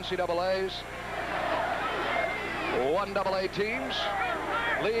the NCAA's 1AA teams,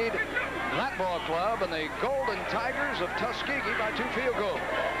 lead that ball club and the Golden Tigers of Tuskegee by 2 field goals.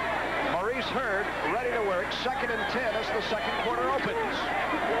 Maurice Hurd ready to work, 2nd and 10 as the second quarter opens.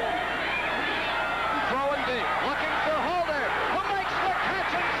 Throwing deep, looking for Holder, who makes the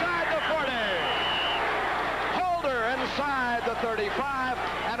catch inside the 40. Holder inside the 35,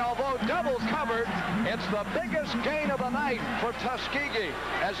 and although double covered, it's the biggest gain of the night for Tuskegee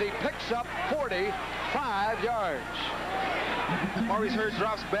as he picks up 45 yards. Maurice Hurd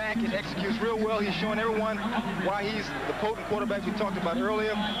drops back and executes real well. He's showing everyone why he's the potent quarterback we talked about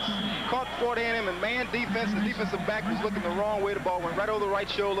earlier. Caught Florida A&M in man defense. The defensive back was looking the wrong way. The ball went right over the right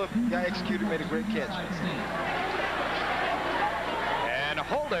shoulder. Guy executed, made a great catch. And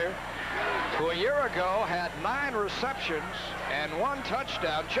Holder, who a year ago had 9 receptions and 1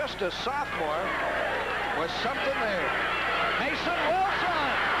 touchdown, just a sophomore, was something there. Mason Wilson!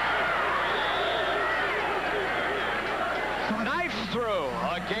 Knifes through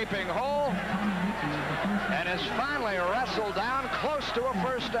a gaping hole and is finally wrestled down close to a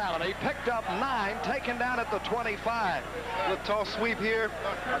first down. He picked up 9, taken down at the 25. A toss sweep here.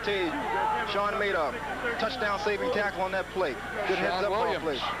 I'll tell you, Sean made a touchdown saving tackle on that play. Good heads up on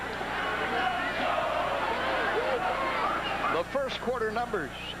play. The first quarter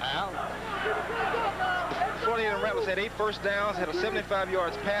numbers, Al. Florida A&M Rattlers had 8 first downs, had a 75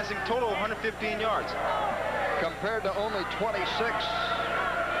 yards passing, total of 115 yards. Compared to only 26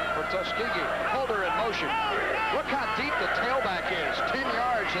 for Tuskegee. Holder in motion. Look how deep the tailback is. 10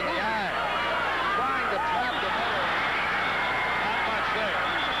 yards in the eye. Trying to tap the middle. Not much there.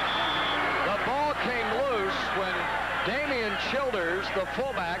 The ball came loose when Damian Childers, the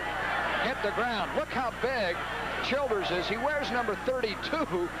fullback, hit the ground. Look how big Childers is. He wears number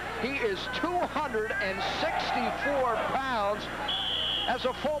 32. He is 264 pounds. as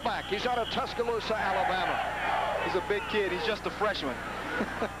a fullback. He's out of Tuscaloosa, Alabama. He's a big kid. He's just a freshman.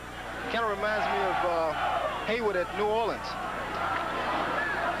 Kind of reminds me of Hayward at New Orleans.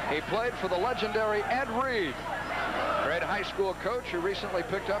 He played for the legendary Ed Reed, great high school coach who recently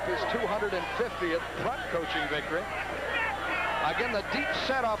picked up his 250th punt coaching victory. Again, the deep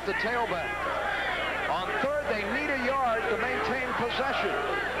set off the tailback. On third, they need a yard to maintain possession.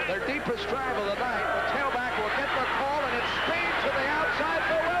 Their deepest drive of the night. The tailback will get the call, and it's speed to the outside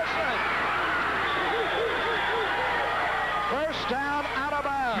for Wilson. First down, out of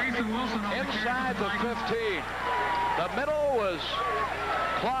bounds, inside the 15. The middle was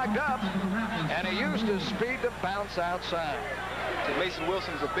clogged up, and he used his speed to bounce outside. Mason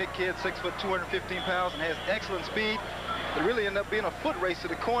Wilson is a big kid, 6 foot, 215 pounds, and has excellent speed. It really ended up being a foot race to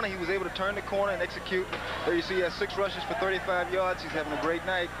the corner. He was able to turn the corner and execute. There you see he has 6 rushes for 35 yards. He's having a great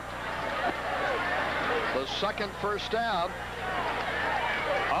night. The second first down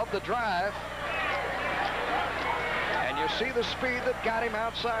of the drive. And you see the speed that got him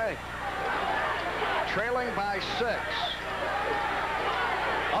outside. Trailing by 6.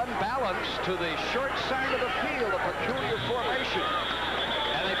 Unbalanced to the short side of the field, a peculiar formation.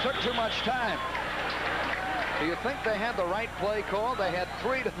 And they took too much time. Do you think they had the right play call? They had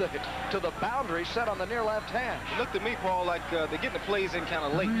 3 to the boundary set on the near left hand. It looked to me, Paul, like they're getting the plays in kind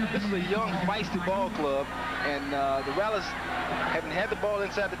of late. This is a young, feisty ball club, and the Rattlers haven't had the ball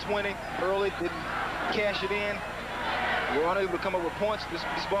inside the 20 early, didn't cash it in. We're unable to come up with points. This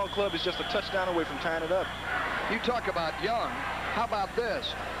ball club is just a touchdown away from tying it up. You talk about young. How about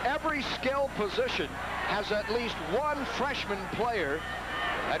this? Every skill position has at least one freshman player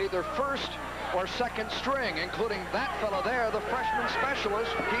at either first or second string, including that fellow there, the freshman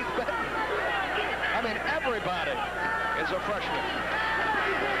specialist, Keith Benton. I mean, everybody is a freshman.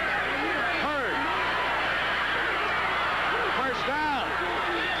 Hurd. First down.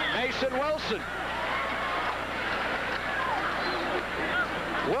 Mason Wilson.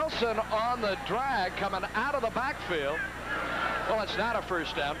 Wilson on the drag coming out of the backfield. Well, it's not a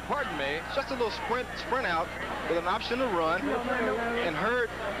first down. Pardon me. It's just a little sprint out with an option to run. And Hurd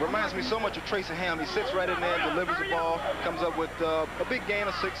reminds me so much of Tracy Ham. He sits right in there and delivers the ball, comes up with a big gain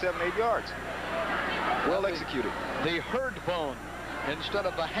of 6, 7, 8 yards. Well executed. The Hurd bone instead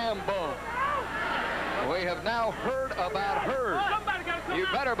of the Ham bone. We have now heard about Hurd. You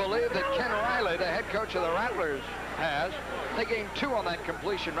better believe that Ken Riley, the head coach of the Rattlers, has. They gained 2 on that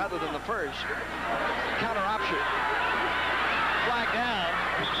completion rather than the first. Counter option. Flag down,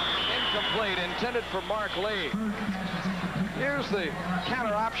 incomplete, intended for Mark Lee. Here's the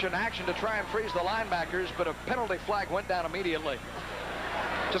counter option action to try and freeze the linebackers, but a penalty flag went down immediately.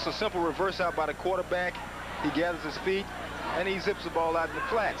 Just a simple reverse out by the quarterback. He gathers his feet, and he zips the ball out in the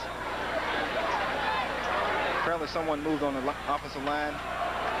flats. Apparently someone moved on the offensive line.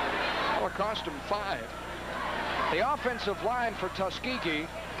 Well, it cost him 5. The offensive line for Tuskegee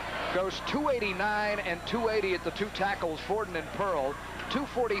goes 289 and 280 at the 2 tackles, Forden and Pearl,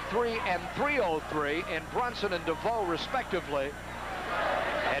 243 and 303 in Brunson and DeVoe, respectively.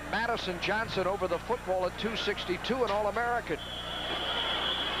 And Madison Johnson over the football at 262, an All-American.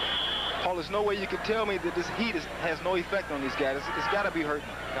 Paul, there's no way you can tell me that this heat has no effect on these guys. It's got to be hurting.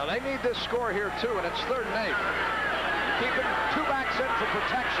 Now, they need this score here, too, and it's 3rd and 8. Keeping 2 backs in for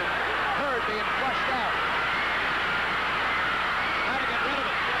protection. Hurd being flushed out. Trying to get rid of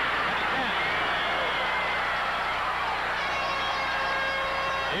it, and he can't.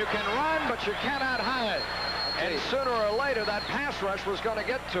 You can run, but you cannot hide. And sooner or later, that pass rush was going to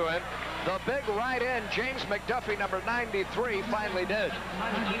get to him. The big right end, James McDuffie, number 93, finally did.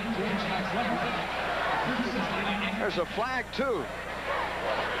 There's a flag, too.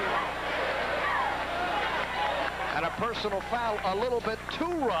 And a personal foul a little bit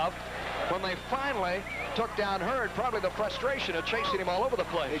too rough when they finally took down Hurd. Probably the frustration of chasing him all over the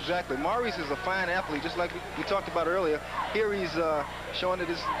place. Exactly. Maurice is a fine athlete, just like we talked about earlier. Here he's showing that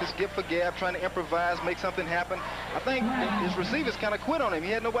his gift for gab, trying to improvise, make something happen. I think his receivers kind of quit on him. He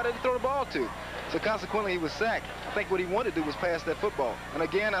had nobody to throw the ball to. So consequently, he was sacked. I think what he wanted to do was pass that football. And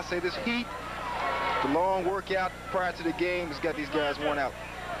again, I say this heat, the long workout prior to the game has got these guys worn out.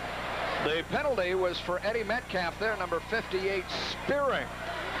 The penalty was for Eddie Metcalf there, number 58, spearing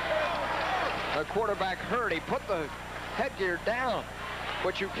the quarterback Hurd. He put the headgear down,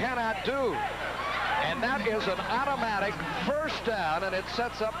 which you cannot do. And that is an automatic first down, and it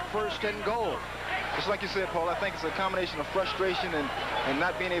sets up 1st and goal. Just like you said, Paul, I think it's a combination of frustration and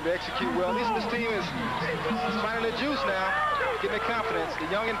not being able to execute well. This team is finding the juice now, getting the confidence, the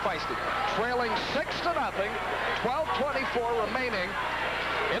young and feisty. Trailing 6-0, 12:24 remaining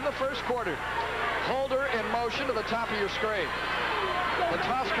in the first quarter. Holder in motion to the top of your screen. The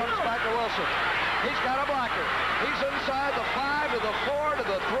toss comes back to Wilson. He's got a blocker. He's inside the 5 to the 4 to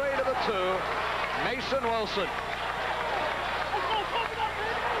the 3 to the 2. Mason Wilson.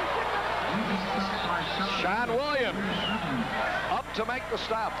 Sean Williams up to make the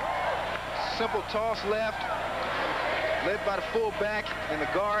stop. Simple toss left, led by the fullback and the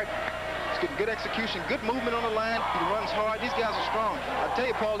guard. He's getting good execution, good movement on the line. He runs hard. These guys are strong. I tell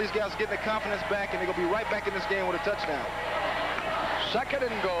you, Paul, these guys are getting their confidence back, and they're going to be right back in this game with a touchdown. Second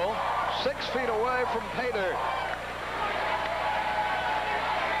and goal, 6 feet away from pay dirt.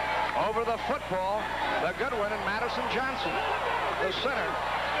 Over the football, the Goodwin and Madison Johnson. The center.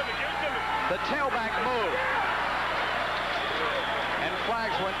 The tailback move. And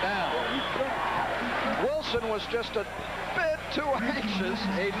flags went down. Wilson was just a bit too anxious.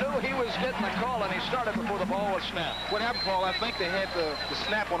 He knew he was getting the call, and he started before the ball was snapped. What happened, Paul, I think they had the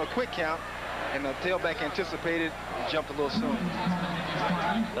snap on a quick count, and the tailback anticipated and jumped a little soon.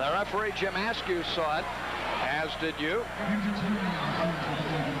 The referee, Jim Askew, saw it, as did you.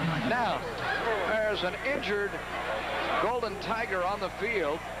 Now, there's an injured Golden Tiger on the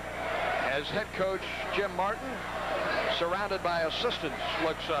field as head coach Jim Martin, surrounded by assistants,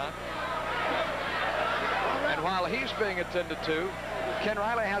 looks on. And while he's being attended to, Ken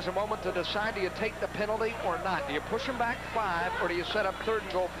Riley has a moment to decide, do you take the penalty or not? Do you push him back 5, or do you set up 3rd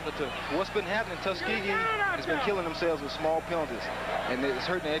and goal from the 2? What's been happening, Tuskegee has been killing themselves with small penalties, and it's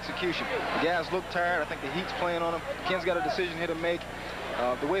hurting their execution. The guys look tired. I think the heat's playing on them. Ken's got a decision here to make.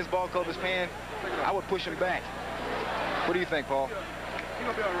 The way his ball club is playing, I would push him back. What do you think, Paul? He's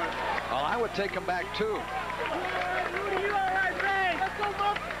gonna be all right. Well, I would take him back, too.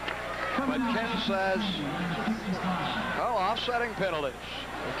 But Ken says, oh, offsetting penalties.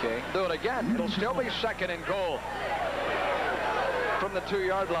 Okay. Do it again. It'll still be 2nd and goal from the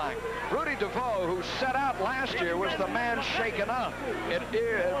 2-yard line. Rudy DeVoe, who set out last year, was the man shaken up. It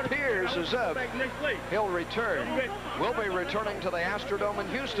appears as if he'll return. We'll be returning to the Astrodome in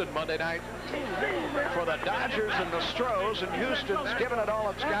Houston Monday night for the Dodgers and the Stros, and Houston's giving it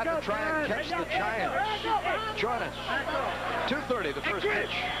all it's got to try and catch the Giants. Join us. 2:30, the first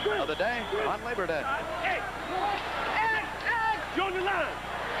pitch of the day on Labor Day.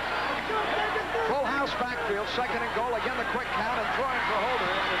 Full house backfield, 2nd and goal. Again, the quick count and throwing for Holder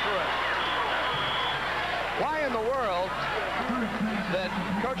into through. Why in the world that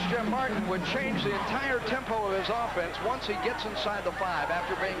Coach Jim Martin would change the entire tempo of his offense once he gets inside the 5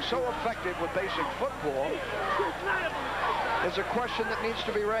 after being so effective with basic football is a question that needs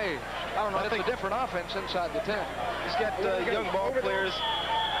to be raised. I don't know. But it's a different offense inside the 10. He's got young ball players.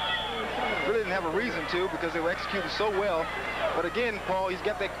 Really didn't have a reason to, because they were executing so well. But again, Paul, he's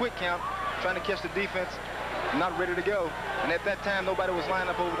got that quick count, trying to catch the defense, not ready to go. And at that time, nobody was lined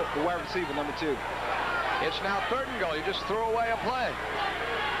up over the wide receiver, number 2. It's now 3rd and goal. You just throw away a play.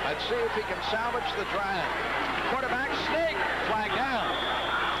 Let's see if he can salvage the drive. Quarterback sneak, flag down.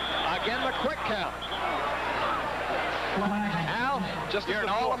 Again, the quick count. Al, you're an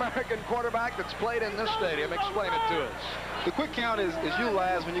All-American quarterback that's played in this stadium. Explain it to us. The quick count is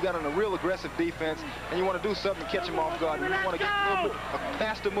utilized when you got on a real aggressive defense and you want to do something to catch them off guard. You want to get a little bit of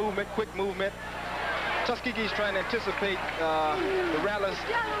faster movement, quick movement. Tuskegee's trying to anticipate the Rattlers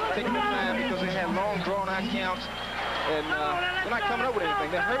taking their time because they have long, drawn-out counts, and they're not coming up with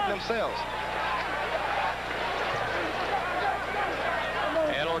anything. They're hurting themselves.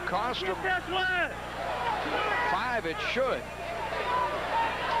 It'll cost them 5. It should.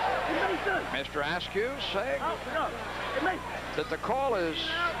 Mr. Askew saying that the call is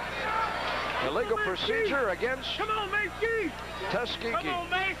illegal procedure against Tuskegee. Come on,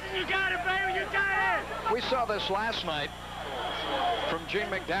 Mason, you got it, baby, you got it. We saw this last night from Gene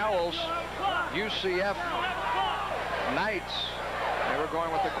McDowell's UCF Knights. They were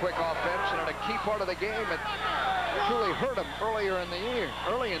going with the quick offense, and at a key part of the game, it truly hurt them early in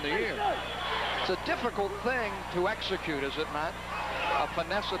the year. It's a difficult thing to execute, is it not? A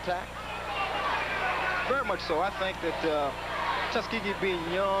finesse attack? Very much so. I think that Tuskegee being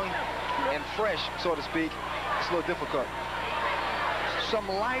young and fresh, so to speak, it's a little difficult. Some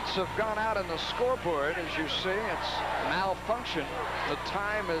lights have gone out on the scoreboard, as you see. It's malfunction. The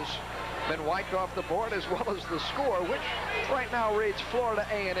time has been wiped off the board, as well as the score, which right now reads Florida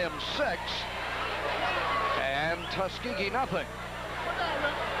A&M 6 and Tuskegee nothing.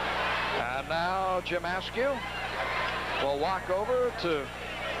 And now Jim Askew will walk over to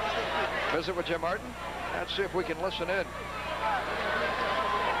visit with Jim Martin. Let's see if we can listen in.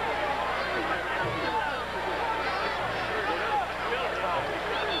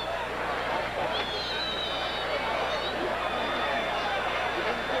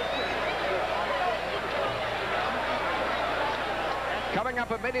 Coming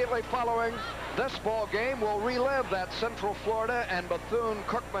up immediately following this ball game, we'll relive that Central Florida and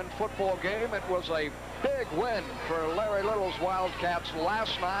Bethune-Cookman football game. It was a big win for Larry Little's Wildcats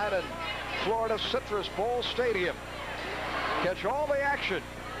last night in Florida Citrus Bowl Stadium. Catch all the action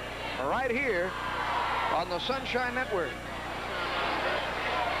right here on the Sunshine Network.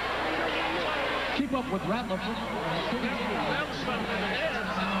 Keep up with Rattler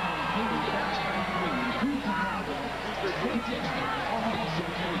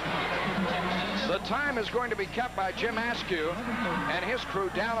The time is going to be kept by Jim Askew and his crew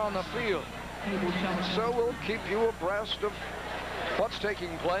down on the field. So we'll keep you abreast of what's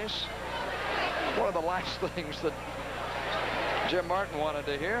taking place. One of the last things that Jim Martin wanted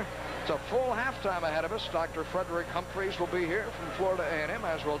to hear. It's a full halftime ahead of us. Dr. Frederick Humphreys will be here from Florida A&M,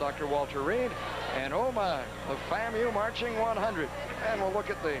 as will Dr. Walter Reed. And oh my, the FAMU marching 100. And we'll look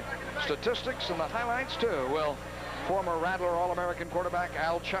at the statistics and the highlights too. Well, former Rattler All-American quarterback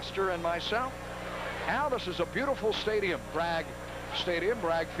Al Chester and myself. Al, this is a beautiful stadium, Bragg Stadium,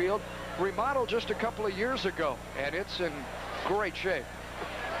 Bragg Field, remodeled just a couple of years ago, and it's in great shape.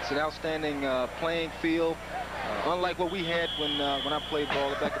 It's an outstanding playing field. Unlike what we had when I played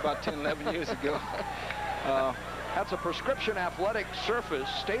ball back about 10, 11 years ago. That's a prescription athletic surface,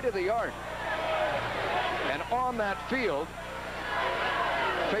 state-of-the-art. And on that field,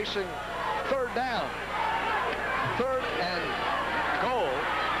 facing third down, third and goal,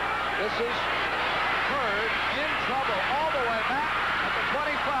 this is Hurd in trouble all the way back at the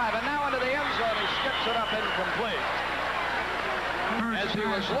 25, and now into the end zone. He skips it up incomplete as he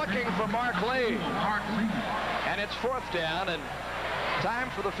was looking for Mark Lee. And it's fourth down and time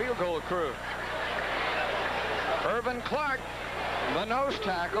for the field goal crew. Irvin Clark, the nose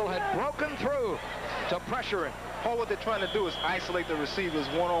tackle, had broken through to pressure him. All what they're trying to do is isolate the receivers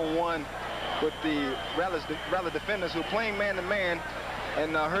one-on-one with the Rattler defenders who are playing man-to-man.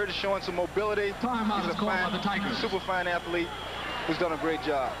 And Hurd is showing some mobility. Timeout is called by the Tigers. Super fine athlete who's done a great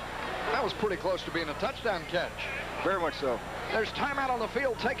job. That was pretty close to being a touchdown catch. Very much so. There's timeout on the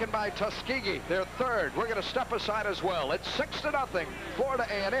field taken by Tuskegee. Their third. We're going to step aside as well. It's 6-0. Florida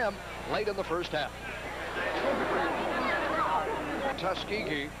A&M late in the first half.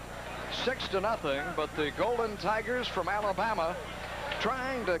 Tuskegee 6-0, but the Golden Tigers from Alabama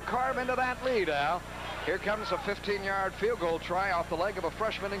trying to carve into that lead, Al. Here comes a 15-yard field goal try off the leg of a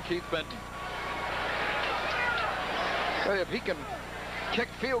freshman in Keith Benton. If he can kick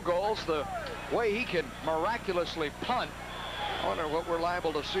field goals the way he can miraculously punt, I wonder what we're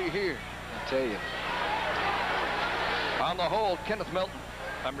liable to see here. I tell you. On the hold, Kenneth Milton,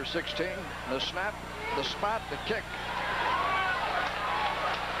 number 16. The snap, the spot, the kick.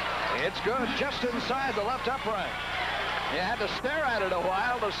 It's good, just inside the left upright. You had to stare at it a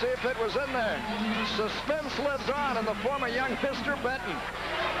while to see if it was in there. Suspense lives on in the form of young Mr. Benton.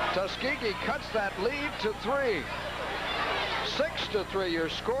 Tuskegee cuts that lead to 3. 6-3 your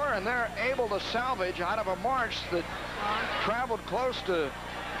score, and they're able to salvage out of a march that traveled close to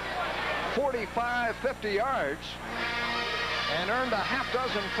 45, 50 yards and earned a half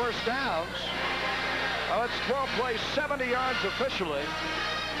dozen first downs. Oh, it's 12 plays, 70 yards officially.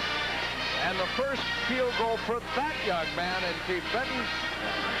 And the first field goal for that young man in Keith Benton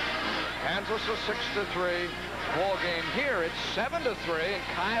hands us a 6-3 ball game here. It's 7-3 in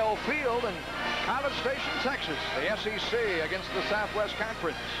Kyle Field in College Station, Texas. The SEC against the Southwest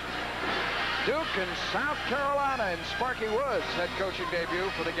Conference. Duke and South Carolina in Sparky Woods' head coaching debut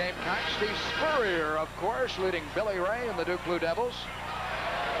for the Gamecocks. Steve Spurrier, of course, leading Billy Ray and the Duke Blue Devils.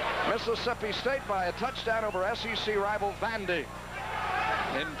 Mississippi State by a touchdown over SEC rival Vandy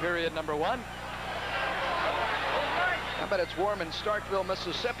in period number 1. I bet it's warm in Starkville,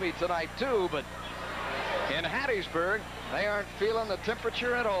 Mississippi tonight too, but in Hattiesburg, they aren't feeling the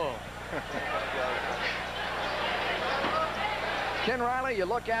temperature at all. Ken Riley, you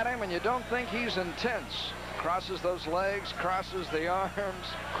look at him and you don't think he's intense. Crosses those legs, crosses the arms,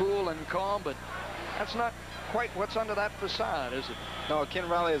 cool and calm, but that's not quite what's under that facade, is it? No, Ken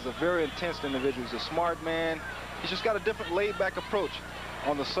Riley is a very intense individual. He's a smart man. He's just got a different laid-back approach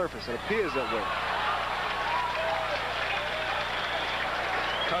on the surface. It appears that way.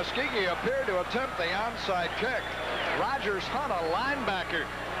 Tuskegee appeared to attempt the onside kick. Rogers Hunt, a linebacker,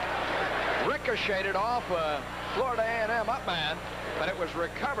 ricocheted off a Florida A&M upman, but it was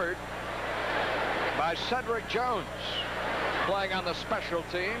recovered by Cedric Jones. playing on the special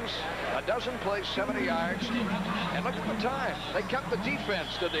teams. A dozen plays, 70 yards. And look at the time. They kept the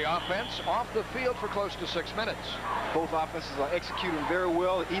defense, did the offense, off the field for close to 6 minutes. Both offenses are executing very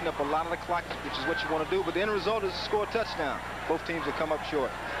well, eating up a lot of the clock, which is what you want to do. But the end result is to score a touchdown. Both teams have come up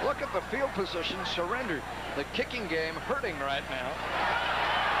short. Look at the field position surrendered. The kicking game hurting right now.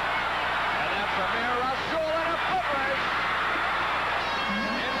 And that's Amir Rasul in a foot race.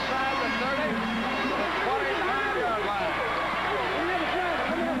 Inside the 30, the 25-yard line.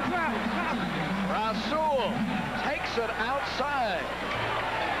 Rasul takes it outside.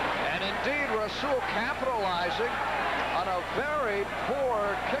 And indeed, Rasul capitalizing on a very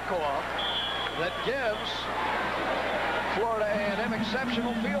poor kickoff that gives Florida A&M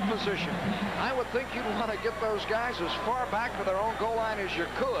exceptional field position. I would think you'd want to get those guys as far back to their own goal line as you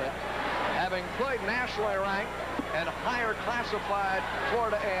could, having played nationally ranked and higher classified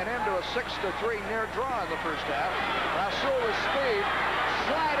Florida A&M to a 6-3 near draw in the first half. Rasul with speed,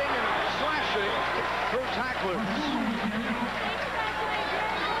 sliding and slashing through tacklers.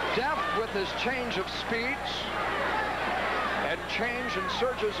 Deft with his change of speeds and change and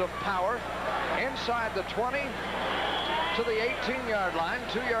surges of power inside the 20 to the 18-yard line,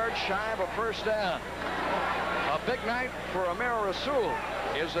 2 yards shy of a first down. A big night for Amir Rasul,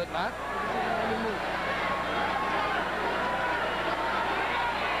 is it not?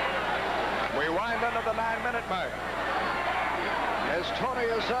 We wind into the 9-minute mark as Tony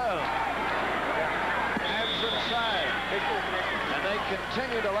Azell hands inside. And they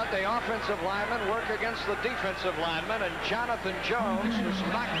continue to let the offensive lineman work against the defensive lineman, and Jonathan Jones was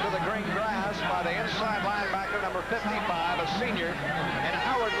knocked to the green grass by the inside linebacker, number 55, a senior, and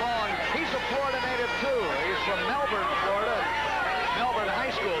Howard Long. He's a Florida native, too. He's from Melbourne, Florida, Melbourne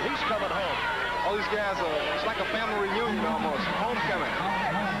High School. He's coming home. All these guys it's like a family reunion almost, homecoming.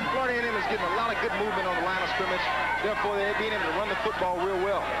 Florida A&M is getting a lot of good movement on the line of scrimmage. Therefore, they're being able to run the football real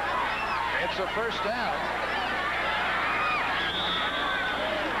well. It's a first down.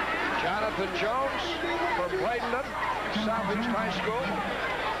 Jonathan Jones from Bradenton, Southeast High School.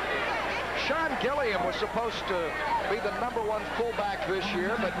 Sean Gilliam was supposed to be the #1 fullback this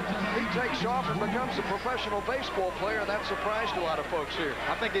year, but he takes off and becomes a professional baseball player, and that surprised a lot of folks here.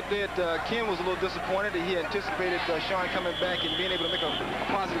 I think it did. Ken was a little disappointed that he anticipated Sean coming back and being able to make a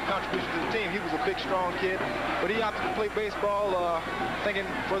positive contribution to the team. He was a big, strong kid, but he opted to play baseball, thinking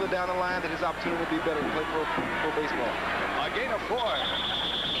further down the line that his opportunity would be better to play pro baseball. A gain of 4.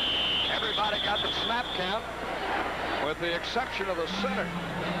 Everybody got the snap count, with the exception of the center,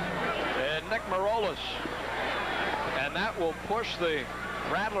 and Nick Marolis. And that will push the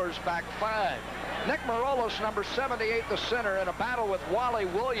Rattlers back 5. Nick Marolis, number 78, the center, in a battle with Wally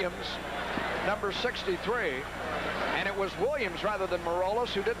Williams, number 63. And it was Williams rather than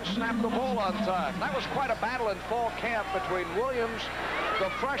Marolis who didn't snap the ball on time. That was quite a battle in fall camp between Williams, the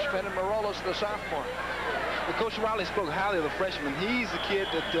freshman, and Marolis, the sophomore. Well, Coach Riley spoke highly of the freshman. He's the kid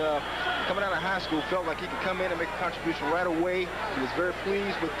that, coming out of high school, felt like he could come in and make a contribution right away. He was very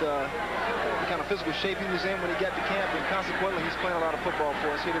pleased with the kind of physical shape he was in when he got to camp, and consequently, he's playing a lot of football for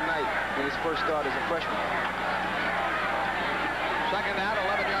us here tonight in his first start as a freshman. Second down,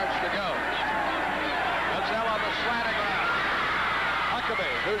 11 yards to go. Azell on the slanting route.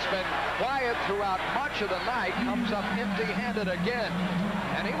 Huckabee, who's been quiet throughout much of the night, comes up empty-handed again,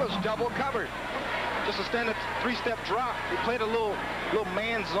 and he was double covered. Just a standard 3-step drop. He played a little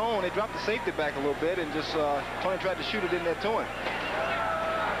man zone. They dropped the safety back a little bit, and just Tony tried to shoot it in there to him.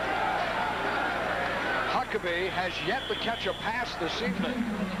 Huckabee has yet to catch a pass this evening,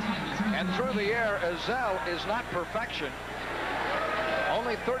 and through the air, Azell is not perfection.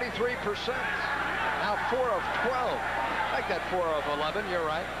 Only 33%. Now 4 of 12. Like that 4 of 11. You're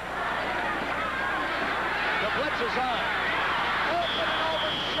right. The blitz is on. Open and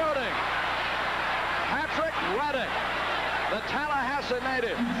open shooting. Patrick Reddick, the Tallahassee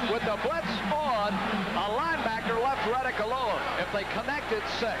native, with the blitz on. A linebacker left Reddick alone. If they connect,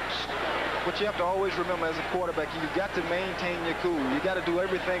 it's 6. What you have to always remember as a quarterback, you've got to maintain your cool. You got to do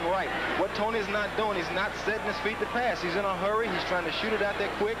everything right. What Tony's not doing, he's not setting his feet to pass. He's in a hurry. He's trying to shoot it out there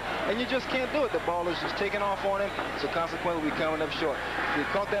quick, and you just can't do it. The ball is just taking off on him, so consequently, we're coming up short. If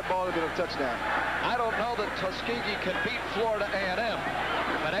he caught that ball, it'd been a touchdown. I don't know that Tuskegee can beat Florida A&M,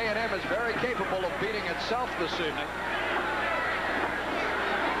 but A&M is very capable of beating itself this evening.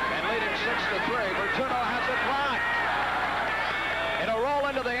 And leading 6-3. Bertuno has it blocked. It'll roll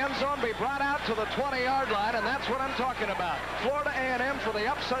into into the end zone, be brought out to the 20-yard line, and that's what I'm talking about. Florida A&M, for the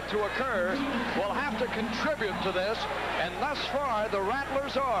upset to occur, will have to contribute to this, and thus far, the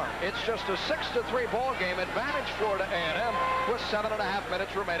Rattlers are. It's just a 6-3 ball game, advantage Florida A&M, with 7.5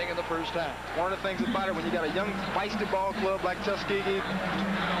 minutes remaining in the first half. One of the things about it, when you got a young, feisty ball club like Tuskegee,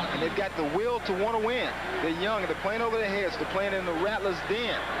 and they've got the will to want to win. They're young, and they're playing over their heads. They're playing in the Rattlers'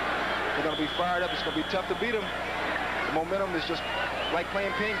 den. They're going to be fired up. It's going to be tough to beat them. The momentum is just like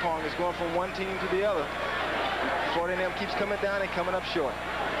playing ping pong. It's going from one team to the other. Florida A&M keeps coming down and coming up short.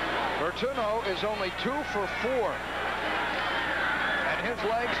 Bertuno is only 2 for 4. And his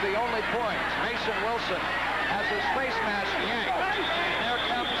leg's the only point. Mason Wilson has his face mask yanked. There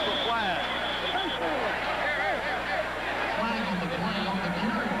comes the flag.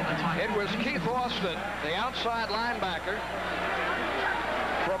 It was Keith Austin, the outside linebacker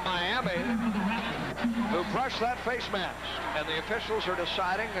from Miami, who brushed that face mask, and the officials are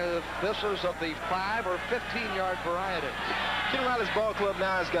deciding if this is of the 5 or 15-yard variety. Ken Riley's ball club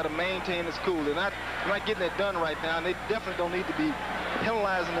now has got to maintain its cool. They're not getting it done right now, and they definitely don't need to be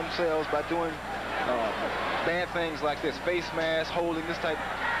penalizing themselves by doing bad things like this, face mask, holding, this type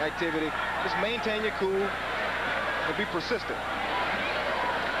of activity. Just maintain your cool and be persistent.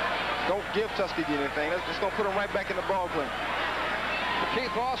 Don't give Tuskegee anything. That's just going to put them right back in the ball game.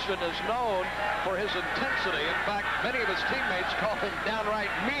 Keith Austin is known for his intensity. In fact, many of his teammates call him downright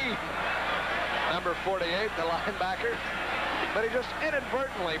mean. Number 48, the linebacker. But he just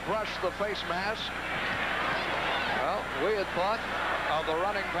inadvertently brushed the face mask. Well, we had thought of the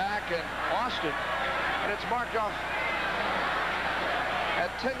running back and Austin, and it's marked off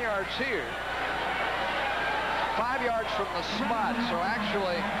at 10 yards here. 5 yards from the spot, so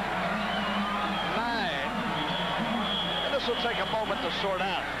actually 9. This will take a moment to sort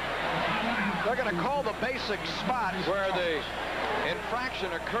out. They're going to call the basic spot where the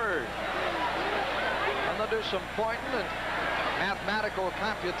infraction occurred. And they'll do some pointing and mathematical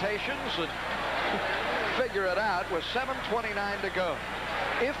computations and figure it out with 7:29 to go.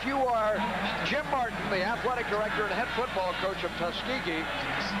 If you are Jim Martin, the athletic director and head football coach of Tuskegee,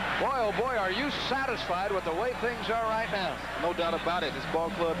 boy, oh boy, are you satisfied with the way things are right now. No doubt about it. This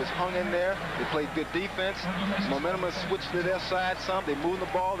ball club is hung in there. They played good defense. Momentum has switched to their side some. They moved the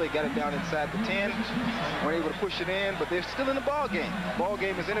ball. They got it down inside the 10. Weren't able to push it in, but they're still in the ball game. Ball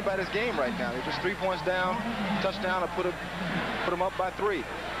game is anybody's game right now. They're just 3 points down, touchdown, or put them up by 3.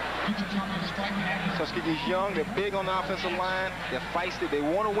 Tuskegee's young. They're big on the offensive line. They're feisty. They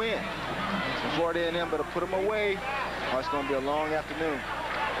want to win. Florida A&M better put them away, or it's going to be a long afternoon.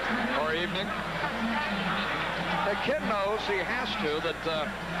 Or evening. The kid knows he has to, that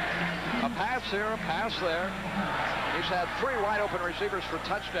a pass here, a pass there. He's had 3 wide open receivers for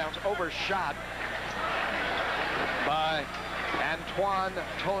touchdowns, overshot by Antoine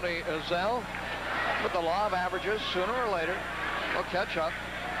Tony Ezell. But the law of averages, sooner or later, will catch up,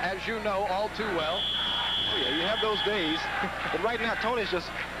 as you know all too well. Oh, yeah, you have those days. But right now, Tony's just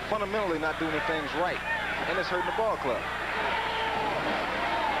fundamentally not doing the things right, and it's hurting the ball club.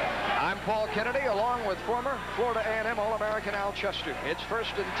 I'm Paul Kennedy, along with former Florida A&M All-American Al Chester. It's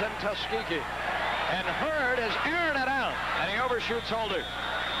 1st and 10 Tuskegee. And Hurd is airing it out, and he overshoots Holder.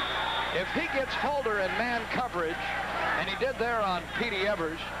 If he gets Holder in man coverage, and he did there on Petey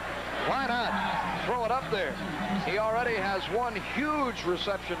Evers, why not throw it up there? He already has one huge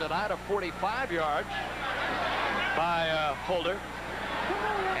reception tonight of 45 yards by Holder.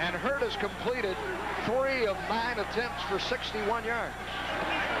 And Hurd has completed 3 of 9 attempts for 61 yards.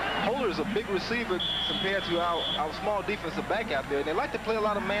 Holder is a big receiver compared to our small defensive back out there. And they like to play a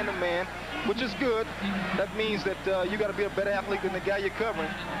lot of man-to-man, which is good. That means that you got to be a better athlete than the guy you're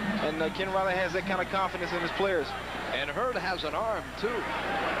covering. And Ken Riley has that kind of confidence in his players. And Hurd has an arm, too.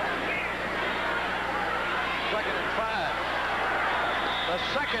 2nd and 5. The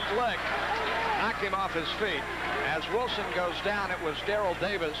second lick knocked him off his feet. As Wilson goes down, it was Darrell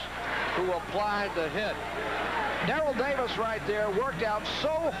Davis who applied the hit. Darrell Davis right there worked out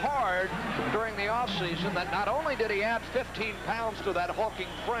so hard during the offseason that not only did he add 15 pounds to that hulking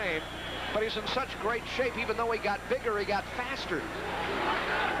frame, but he's in such great shape. Even though he got bigger, he got faster.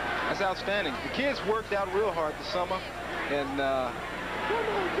 That's outstanding. The kids worked out real hard this summer, and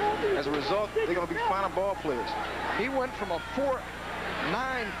as a result, they're going to be finer ball players. He went from a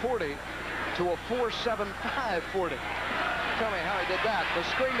 4.940 to a 4.7540. Tell me how he did that. The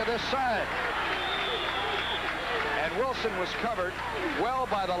screen to this side. And Wilson was covered well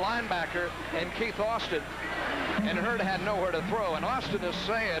by the linebacker and Keith Austin. And Hurd had nowhere to throw. And Austin is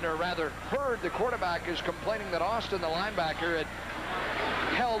saying, or rather, Hurd, the quarterback, is complaining that Austin, the linebacker, had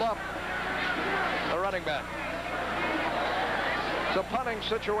held up the running back. It's a punting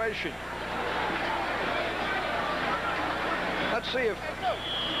situation. Let's see if,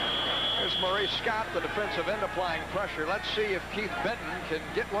 here's Maurice Scott, the defensive end, applying pressure. Let's see if Keith Benton can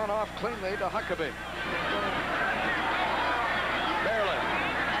get one off cleanly to Huckabee. Barely.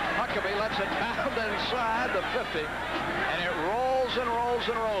 Huckabee lets it bound inside the 50, and it rolls and rolls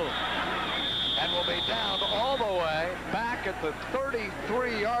and rolls. And will be down all the way back at the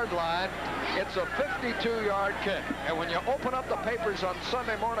 33-yard line. It's a 52-yard kick. And when you open up the papers on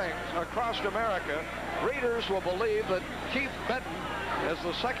Sunday morning across America, readers will believe that Keith Benton is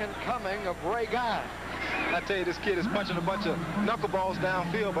the second coming of Ray Guy. I tell you, this kid is punching a bunch of knuckleballs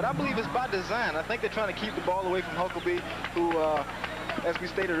downfield, but I believe it's by design. I think they're trying to keep the ball away from Huckabee, who, as we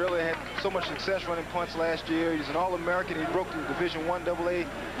stated earlier, had so much success running punts last year. He's an All-American. He broke the Division I AA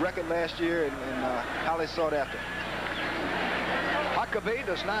record last year, and how they sought after. Huckabee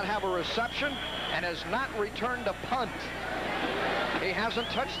does not have a reception and has not returned a punt. He hasn't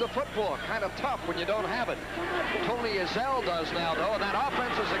touched the football. Kind of tough when you don't have it. Tony Ezell does now, though, and that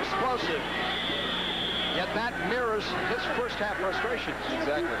offense is explosive. Yet that mirrors his first half frustrations.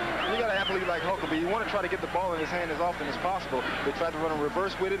 Exactly. You got an athlete like Huckabee. You want to try to get the ball in his hand as often as possible. They tried to run a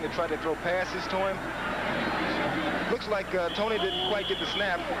reverse with it. They tried to throw passes to him. Looks like Tony didn't quite get the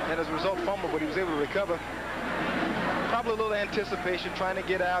snap, and as a result fumbled, but he was able to recover. Probably a little anticipation, trying to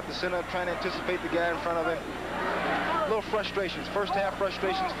get out the center, trying to anticipate the guy in front of him. A little frustrations. First half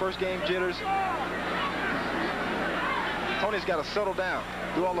frustrations, first game jitters. Tony's got to settle down,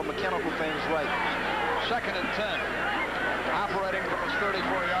 do all the mechanical things right. 2nd and 10. Operating from his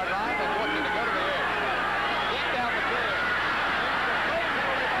 34-yard line and looking to go to the edge. Get down the field.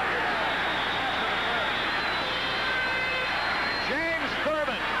 James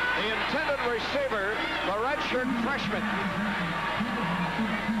Thurman, the intended receiver, the redshirt freshman.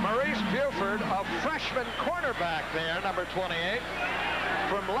 Maurice Buford, a freshman cornerback there, number 28,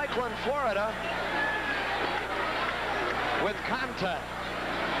 from Lakeland, Florida, with contact.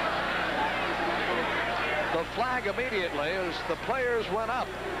 The flag immediately as the players went up,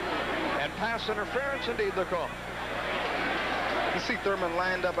 and pass interference, indeed, the call. You see Thurman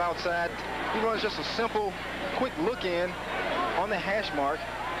lined up outside. He runs just a simple, quick look in on the hash mark,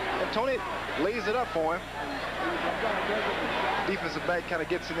 and Tony lays it up for him. Defensive back kind of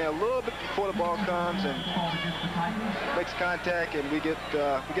gets in there a little bit before the ball comes and makes contact, and we get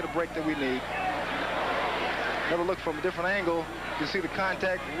a break that we need. Another look from a different angle. You see the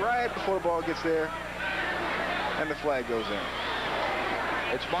contact right before the ball gets there, and the flag goes in.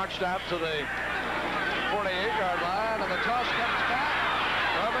 It's marched out to the 48-yard line, and the toss comes back.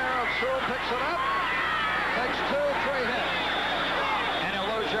 Romero Sewell picks it up, takes 2-3 hits, and he'll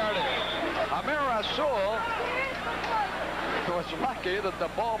lose yardage. Amira Sewell was lucky that the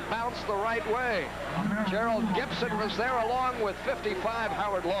ball bounced the right way. Gerald Gibson was there along with 55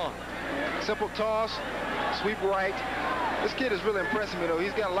 Howard Long. Simple toss, sweep right. This kid is really impressing me, though.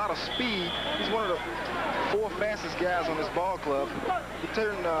 He's got a lot of speed. He's one of the 4 fastest guys on this ball club. He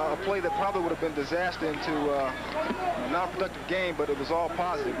turned a play that probably would have been disaster into a non-productive game, but it was all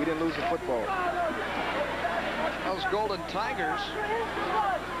positive. We didn't lose the football. Those Golden Tigers,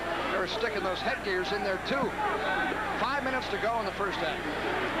 they were sticking those headgears in there, too. 5 minutes to go in the first half.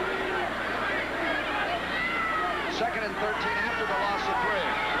 2nd and 13 after the loss of 3.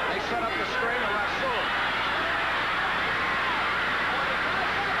 They set up the screen to Rasul.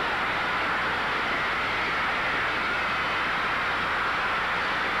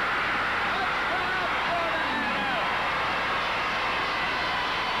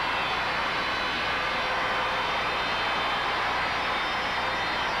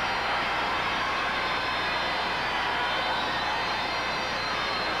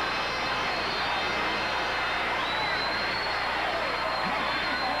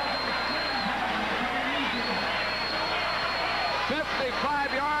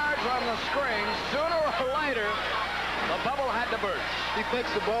 He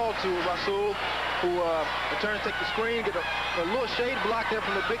fakes the ball to Rasul, who returns, take the screen, get a little shade block there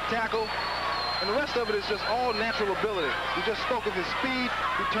from the big tackle. And the rest of it is just all natural ability. He just spoke of his speed.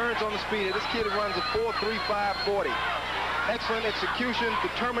 He turns on the speed. This kid runs a 4.35 40. Excellent execution,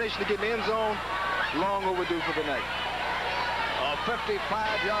 determination to get in the end zone. Long overdue for the night. A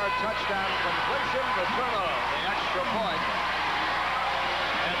 55-yard touchdown completion to Turlo, the extra point.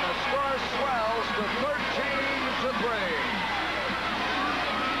 And the score swells to 13-3.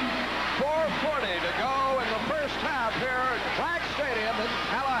 4:40 to go in the first half here at Flag Stadium in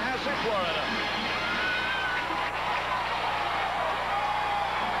Tallahassee, Florida.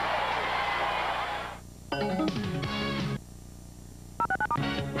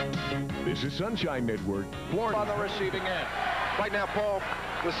 This is Sunshine Network, Florida. On the receiving end. Right now, Paul,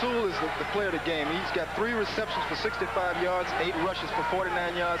 Rasul is the player of the game. He's got 3 receptions for 65 yards, 8 rushes for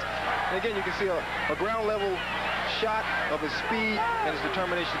 49 yards. And again, you can see a ground level shot of his speed and his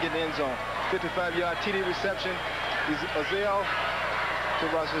determination to get in the end zone. 55-yard TD reception. He's Azel to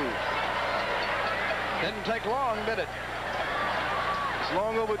Rasul. Didn't take long, did it? It's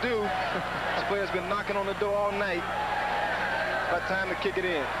long overdue. This player's been knocking on the door all night. About time to kick it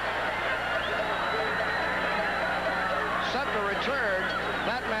in. Set to return.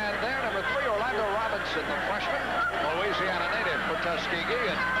 That man there, number 3, Orlando Robinson, the freshman, Louisiana native for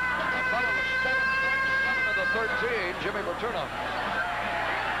Tuskegee, and a fellow of 7 of the 13, Jimmy Bertuno.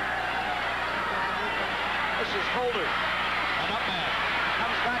 This is Holder, an up man,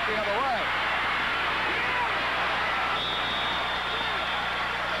 comes back the other way.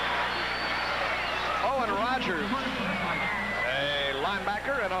 Owen Rogers, a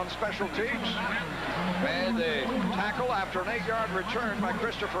linebacker and on special teams, made the tackle after an 8-yard return by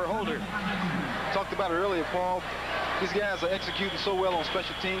Christopher Holder. Talked about it earlier, Paul. These guys are executing so well on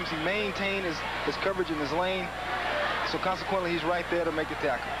special teams. He maintained his coverage in his lane, so consequently he's right there to make the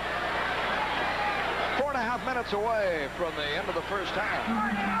tackle. 4.5 minutes away from the end of the first half.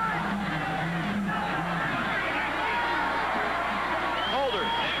 Holder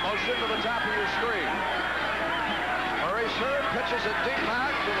in motion to the top of your screen. Maurice Hurd pitches it deep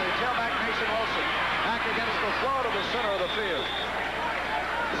back to the tailback Mason Wilson. Back against the flow to the center of the field.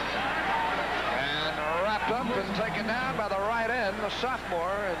 And wrapped up and taken down by the right end, the sophomore,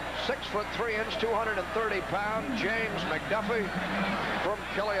 and 6'3", 230-pound James McDuffie from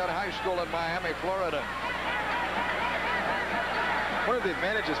Killian High School in Miami, Florida. One of the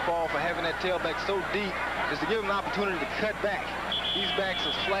advantages, Paul, for having that tailback so deep is to give him an opportunity to cut back. These backs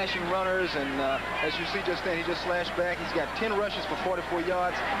are slashing runners, and as you see just then, he just slashed back. He's got 10 rushes for 44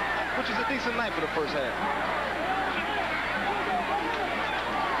 yards, which is a decent night for the first half.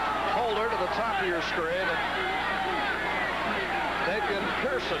 Holder to the top of your screen, and Davian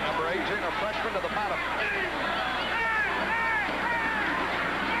Pearson, number 18, a freshman, to the bottom.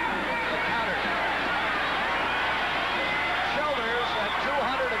 The counter. Shoulders at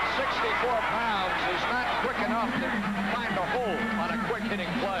 264 pounds is not quick enough to find a hole on a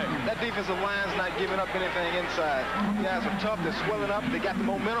quick-hitting play. That defensive line's not giving up anything inside. The guys are tough. They're swelling up. They got the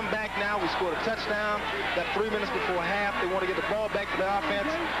momentum back now. We scored a touchdown. Got 3 minutes before half. They want to get the ball back to the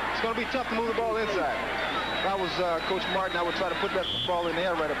offense. It's going to be tough to move the ball inside. If I was Coach Martin, I would try to put that ball in the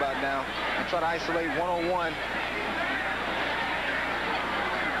air right about now and try to isolate one-on-one.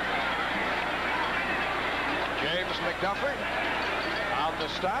 James McDuffie on the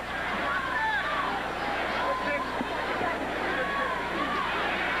stop.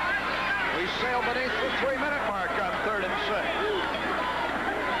 We sail beneath the 3-minute mark on 3rd and 6.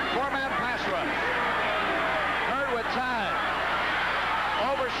 4-man pass rush. Hurd with time.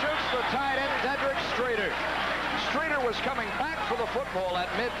 Overshoots the tight end, Dedrick Streeter. Streeter was coming back for the football at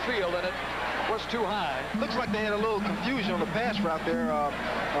midfield, and it was too high. Looks like they had a little confusion on the pass route there.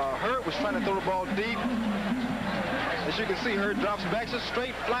 Hurd was trying to throw the ball deep. As you can see, Hurd drops back. It's a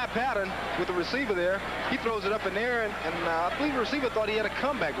straight fly pattern with the receiver there. He throws it up in the air, and I believe the receiver thought he had a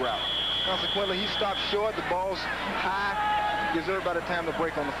comeback route. Consequently, he stopped short. The ball's high. Gives everybody time to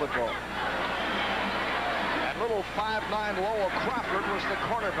break on the football. And little 5'9" Lowell Crawford was the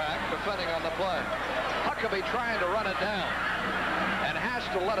cornerback defending on the play. Huckabee trying to run it down and has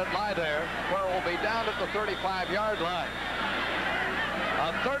to let it lie there where it will be down at the 35-yard line.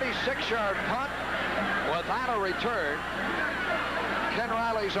 A 36-yard punt without a return. Ken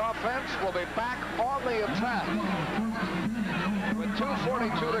Riley's offense will be back on the attack with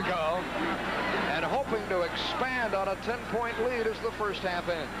 2:42 to go and hoping to expand on a 10-point lead as the first half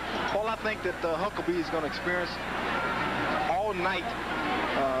ends. Well, I think that Huckabee is going to experience all night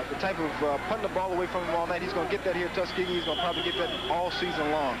the type of punting the ball away from him all night. He's going to get that here at Tuskegee. He's going to probably get that all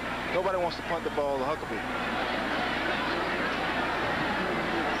season long. Nobody wants to punt the ball to Huckabee.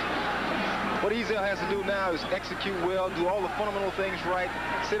 What Ezel has to do now is execute well, do all the fundamental things right,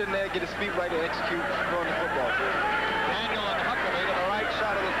 sit in there, get his feet right, and execute throwing the football. Daniel and Huckabee to the right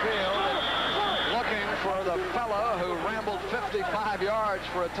side of the field, looking for the fella who rambled 55 yards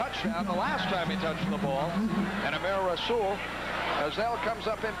for a touchdown the last time he touched the ball, and Amir Rasul. Ezel comes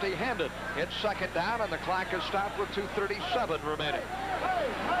up empty-handed. It's second down, and the clock is stopped with 2:37 remaining.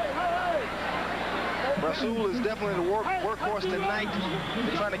 Rasul is definitely the workhorse tonight.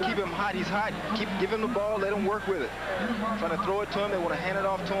 They're trying to keep him hot. He's hot. Give him the ball. Let him work with it. Trying to throw it to him. They want to hand it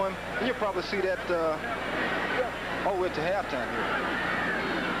off to him. And you'll probably see that all the way to halftime here.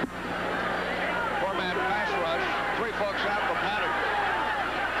 4-man pass rush. 3 folks out the pattern.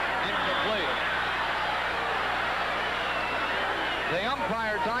 Incomplete. The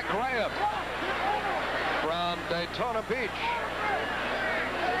umpire, Doc Graham, from Daytona Beach.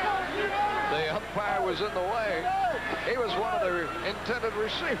 The umpire was in the way. He was one of the intended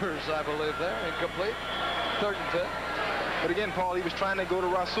receivers, I believe, there. Incomplete. 3rd and 10. But again, Paul, he was trying to go to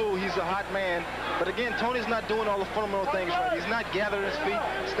Rasul. He's a hot man. But again, Tony's not doing all the fundamental things right. He's not gathering his feet,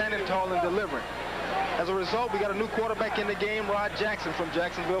 standing tall, and delivering. As a result, we got a new quarterback in the game, Rod Jackson from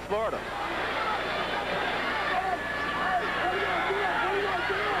Jacksonville, Florida.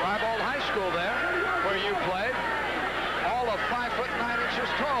 Ribold High School there, where you played. All of 5 foot 9 inches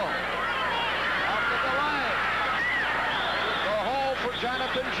tall. Off to the line. The hole for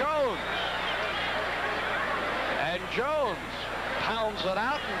Jonathan Jones. And Jones pounds it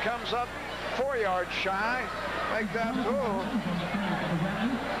out and comes up 4 yards shy. Make that move.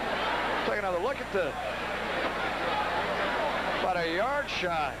 Take another look at this. About a yard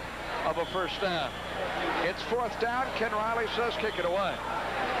shy of a first down. It's 4th down. Ken Riley says kick it away.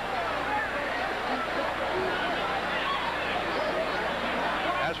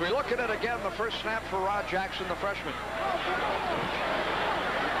 As we look at it again, the first snap for Rod Jackson, the freshman.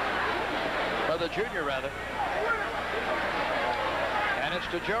 Or the junior, rather. And it's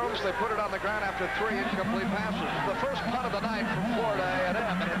to Jones. They put it on the ground after 3 incomplete passes. The first punt of the night from Florida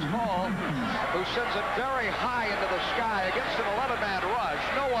A&M, and it's Hall, who sends it very high into the sky against an 11-man rush.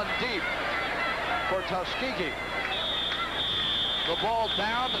 No one deep for Tuskegee. The ball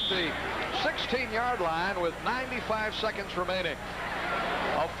down at the 16-yard line with 95 seconds remaining.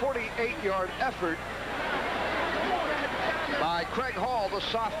 A 48-yard effort by Craig Hall, the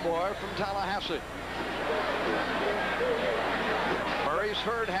sophomore from Tallahassee. Maurice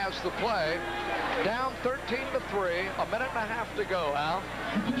Hurd has the play. Down 13-3, a minute and a half to go, Al.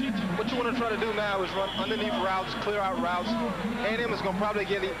 What you want to try to do now is run underneath routes, clear out routes. A&M is going to probably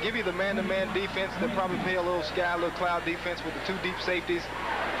give you the man-to-man defense. They'll probably play a little sky, a little cloud defense with the 2 deep safeties.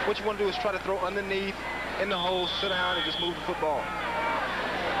 What you want to do is try to throw underneath, in the hole, sit down, and just move the football.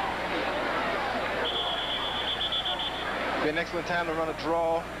 Be an excellent time to run a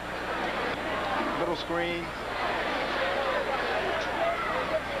draw, middle screen.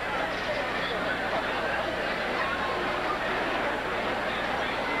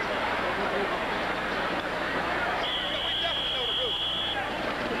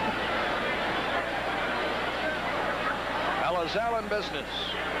 Al in business,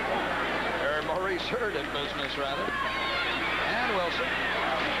 or Maurice Hurd in business, rather. And Wilson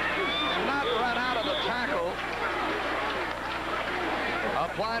not run out of the tackle.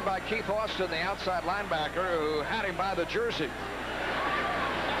 Applied by Keith Austin, the outside linebacker, who had him by the jersey.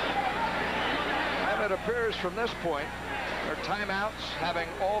 And it appears from this point, their timeouts having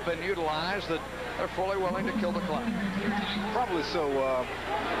all been utilized, that they're fully willing to kill the clock. Probably so.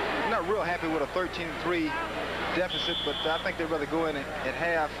 I'm not real happy with a 13-3 deficit, but I think they'd rather go in at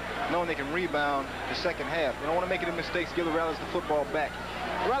half, knowing they can rebound the second half. They don't want to make any mistakes, give the Rattlers the football back.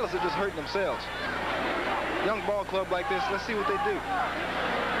 The Rattlers are just hurting themselves. Young ball club like this, let's see what they do.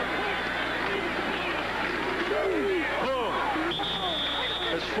 Boom.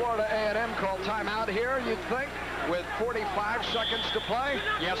 Does Florida A&M call timeout here, you'd think, with 45 seconds to play?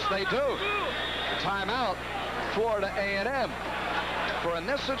 Yes, they do. Timeout, Florida A&M. For in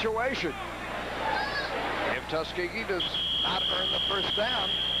this situation, if Tuskegee does not earn the first down,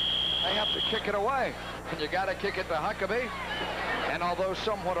 they have to kick it away. And you got to kick it to Huckabee. And although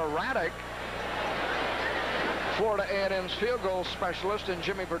somewhat erratic, Florida A&M's field goal specialist in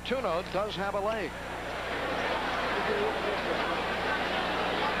Jimmy Bertuno does have a leg.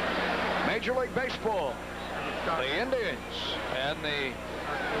 Major League Baseball, the Indians and the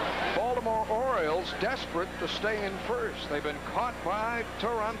Baltimore Orioles desperate to stay in first. They've been caught by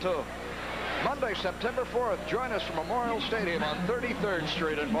Toronto. Monday, September 4th, join us from Memorial Stadium on 33rd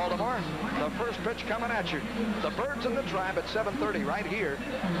Street in Baltimore. The first pitch coming at you. The Birds and the Tribe at 7:30 right here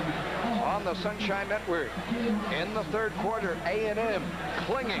on the Sunshine Network. In the third quarter, A&M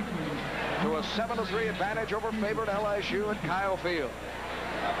clinging to a 7-3 advantage over favored LSU at Kyle Field.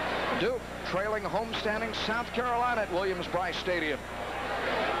 Duke trailing homestanding South Carolina at Williams-Brice Stadium.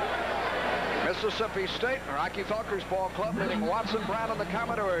 Mississippi State, Rocky Falkers Ball Club, leading Watson Brown and the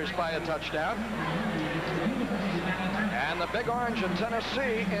Commodores by a touchdown. And the Big Orange in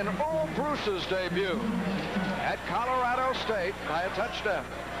Tennessee in Earl Bruce's debut at Colorado State by a touchdown.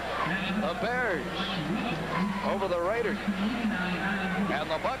 The Bears over the Raiders. And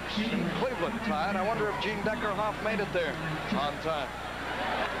the Bucks in Cleveland tied. I wonder if Gene Deckerhoff made it there on time.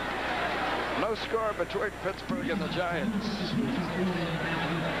 No score between Pittsburgh and the Giants.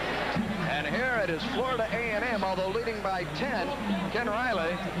 And here it is Florida A&M, although leading by 10. Ken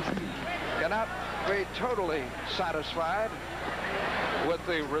Riley cannot be totally satisfied with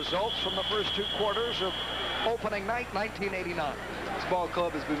the results from the first 2 quarters of opening night 1989. This ball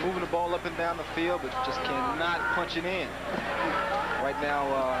club has been moving the ball up and down the field, but just cannot punch it in. Right now,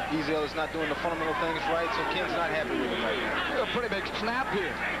 Ezel is not doing the fundamental things right, so Ken's not happy with him right now. A pretty big snap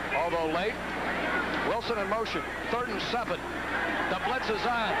here, although late. Wilson in motion, 3rd and 7. The blitz is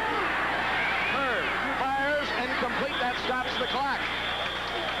on. Bird fires, incomplete. That stops the clock.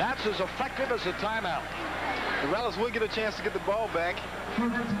 That's as effective as a timeout. The Rattlers will get a chance to get the ball back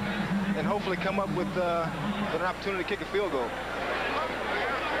and hopefully come up with an opportunity to kick a field goal.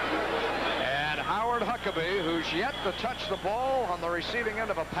 And Howard Huckabee, who's yet to touch the ball on the receiving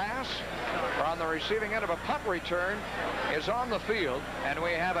end of a pass or on the receiving end of a punt return, is on the field. And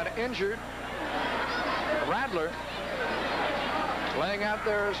we have an injured Rattler laying out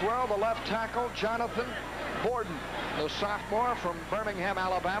there as well, the left tackle, Jonathan Borden, the sophomore from Birmingham,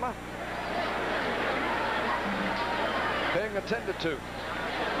 Alabama, being attended to.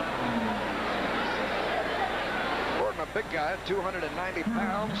 Borden, a big guy, 290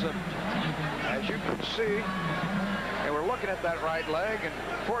 pounds, and as you can see, they were looking at that right leg, and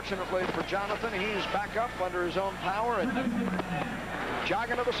fortunately for Jonathan, he's back up under his own power and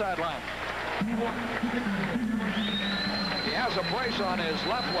jogging to the sideline. He has a brace on his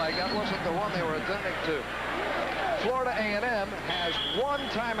left leg. That wasn't the one they were attending to. Florida A&M has 1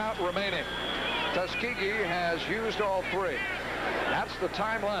 timeout remaining. Tuskegee has used all 3. That's the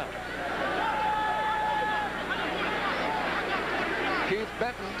time left. Keith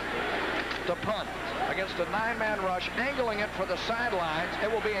Benton to punt against a 9-man rush, angling it for the sidelines. It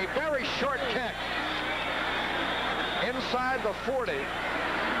will be a very short kick. Inside the 40.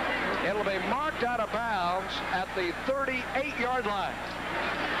 It'll be marked out of bounds at the 38-yard line.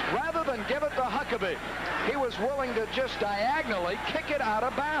 Rather than give it to Huckabee, he was willing to just diagonally kick it out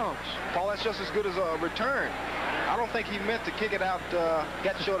of bounds. Paul, that's just as good as a return. I don't think he meant to kick it out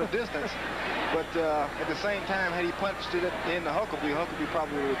that short a distance. But at the same time, had he punched it in the Huckabee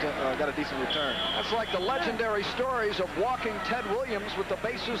probably would have got a decent return. That's like the legendary stories of walking Ted Williams with the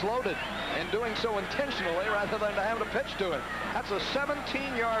bases loaded and doing so intentionally rather than to have to pitch to it. That's a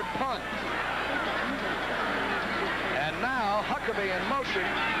 17-yard punt. And now Huckabee in motion,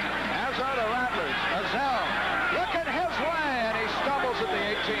 as are the Rattlers. Azell looking his way, and he stumbles at the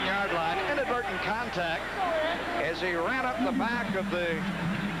 18-yard line. Inadvertent contact as he ran up the back of the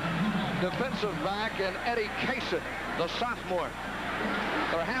defensive back, and Eddie Kaysen, the sophomore.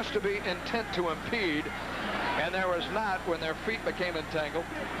 There has to be intent to impede, and there was not when their feet became entangled.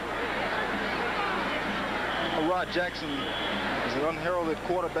 Rod Jackson is an unheralded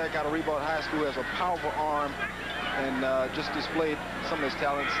quarterback out of Ribault High School, has a powerful arm, and just displayed some of his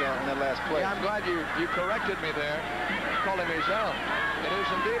talents in that last play. Yeah, I'm glad you corrected me there. Called him Ezel. It is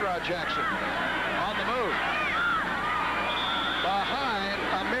indeed Rod Jackson on the move. Behind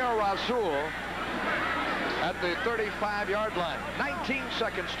Amir Rasul at the 35-yard line. 19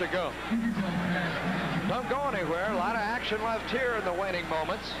 seconds to go. Don't go anywhere. A lot of action left here in the waning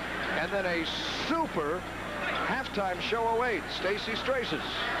moments. And then a super halftime show awaits. Stacy Straces,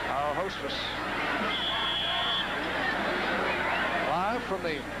 our hostess. Live from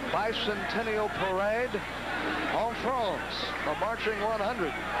the Bicentennial Parade en France, the Marching 100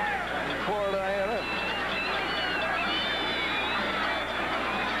 in Florida A&M.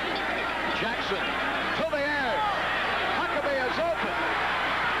 Jackson to the air. Huckabee is open.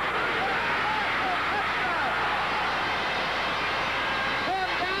 Tim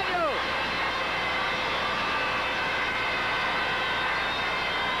Daniels.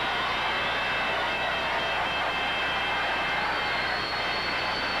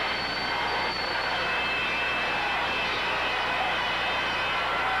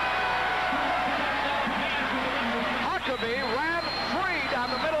 Huckabee ran free down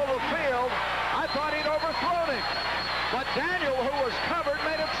the middle of the field. I thought he'd overthrown him. But Daniel, who was covered,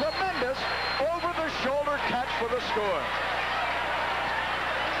 made a tremendous over-the-shoulder catch for the score.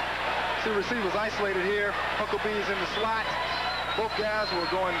 See, receivers isolated here. Huckabee's in the slot. Both guys were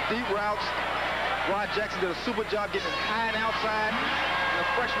going deep routes. Rod Jackson did a super job getting it high and outside. And the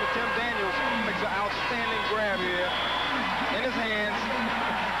freshman Tim Daniels makes an outstanding grab here. In his hands.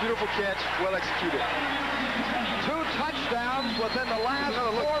 Beautiful catch. Well executed. 2 touchdowns within the last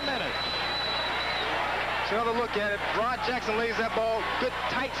 4 minutes. So another look at it. Rod Jackson lays that ball. Good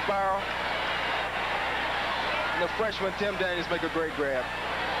tight spiral. And the freshman Tim Daniels make a great grab.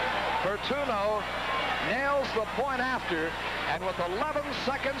 Bertuno nails the point after, and with 11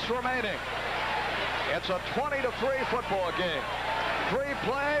 seconds remaining, it's a 20-3 football game. 3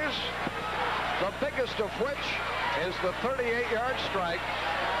 plays, the biggest of which is the 38-yard strike.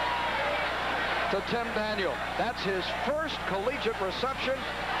 to Tim Daniel. That's his first collegiate reception.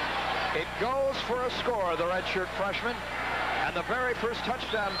 It goes for a score, the redshirt freshman. And the very first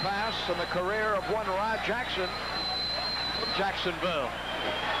touchdown pass in the career of one Rod Jackson from Jacksonville.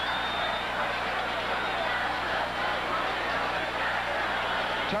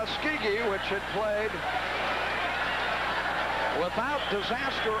 Tuskegee, which had played without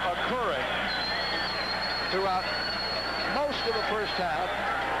disaster occurring throughout most of the first half,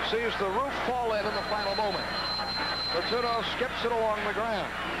 sees the roof fall in the final moment. Fortuno skips it along the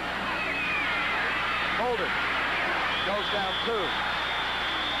ground. Holden goes down 2.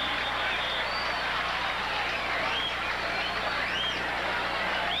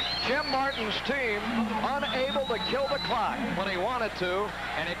 Jim Martin's team unable to kill the clock when he wanted to,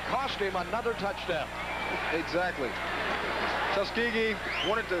 and it cost him another touchdown. Exactly. Tuskegee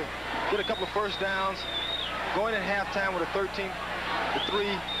wanted to get a couple of first downs, going at halftime with a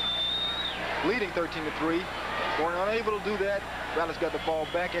 13-3, leading 13-3. Going unable to do that. Rattlers got the ball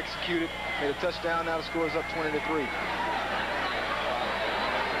back, executed, made a touchdown. Now the score is up 20-3.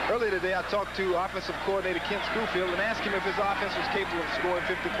 Earlier today, I talked to offensive coordinator Kent Schofield and asked him if his offense was capable of scoring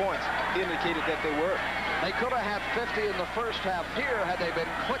 50 points. He indicated that they were. They could have had 50 in the first half here had they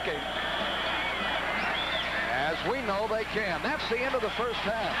been clicking. As we know, they can. That's the end of the first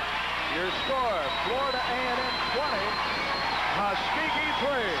half. Your score, Florida A&M 20, Tuskegee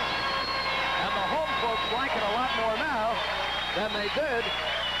 3. And the home folks like it a lot more now than they did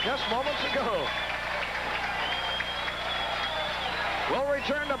just moments ago. We'll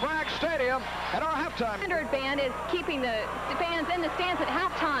return to Bragg Stadium at our halftime. The band is keeping the fans in the stands at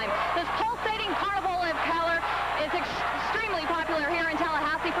halftime. This pulsating carnival of color is extremely popular here in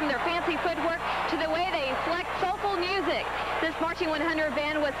Tallahassee, from their fancy footwork to the way they select soulful music. This Marching 100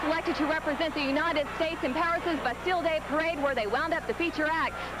 band was selected to represent the United States in Paris's Bastille Day Parade, where they wound up the feature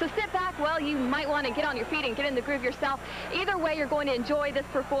act. So sit back. Well, you might want to get on your feet and get in the groove yourself. Either way, you're going to enjoy this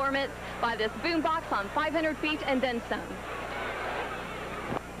performance by this boombox on 500 feet and then some.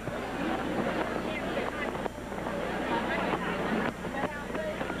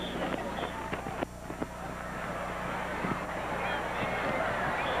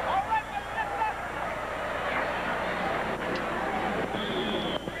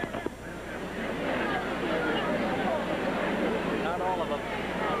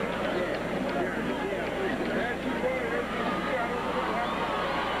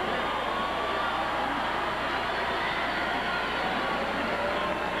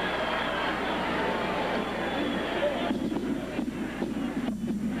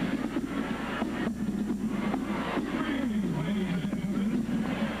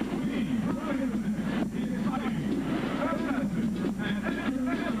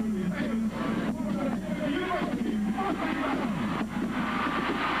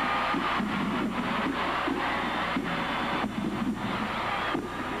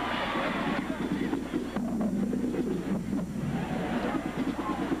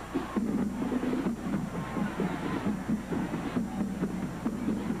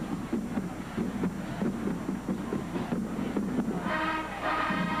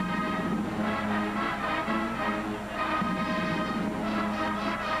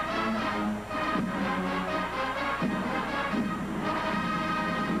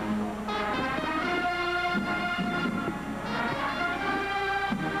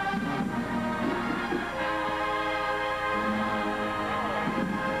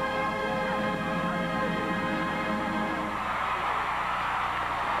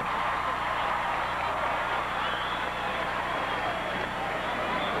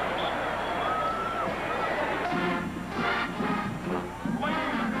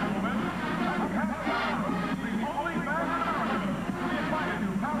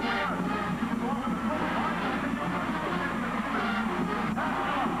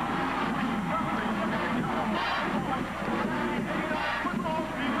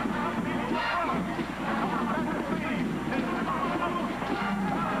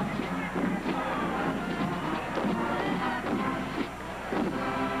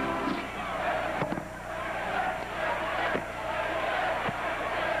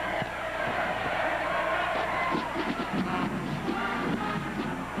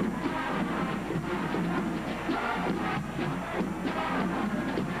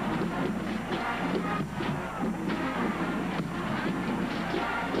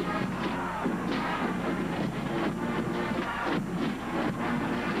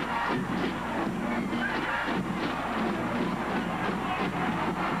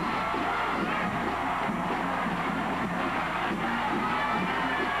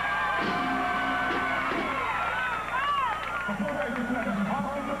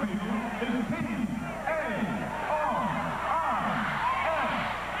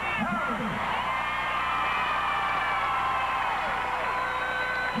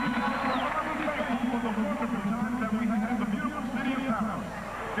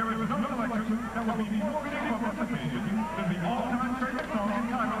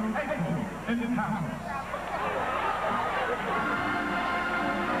 in house.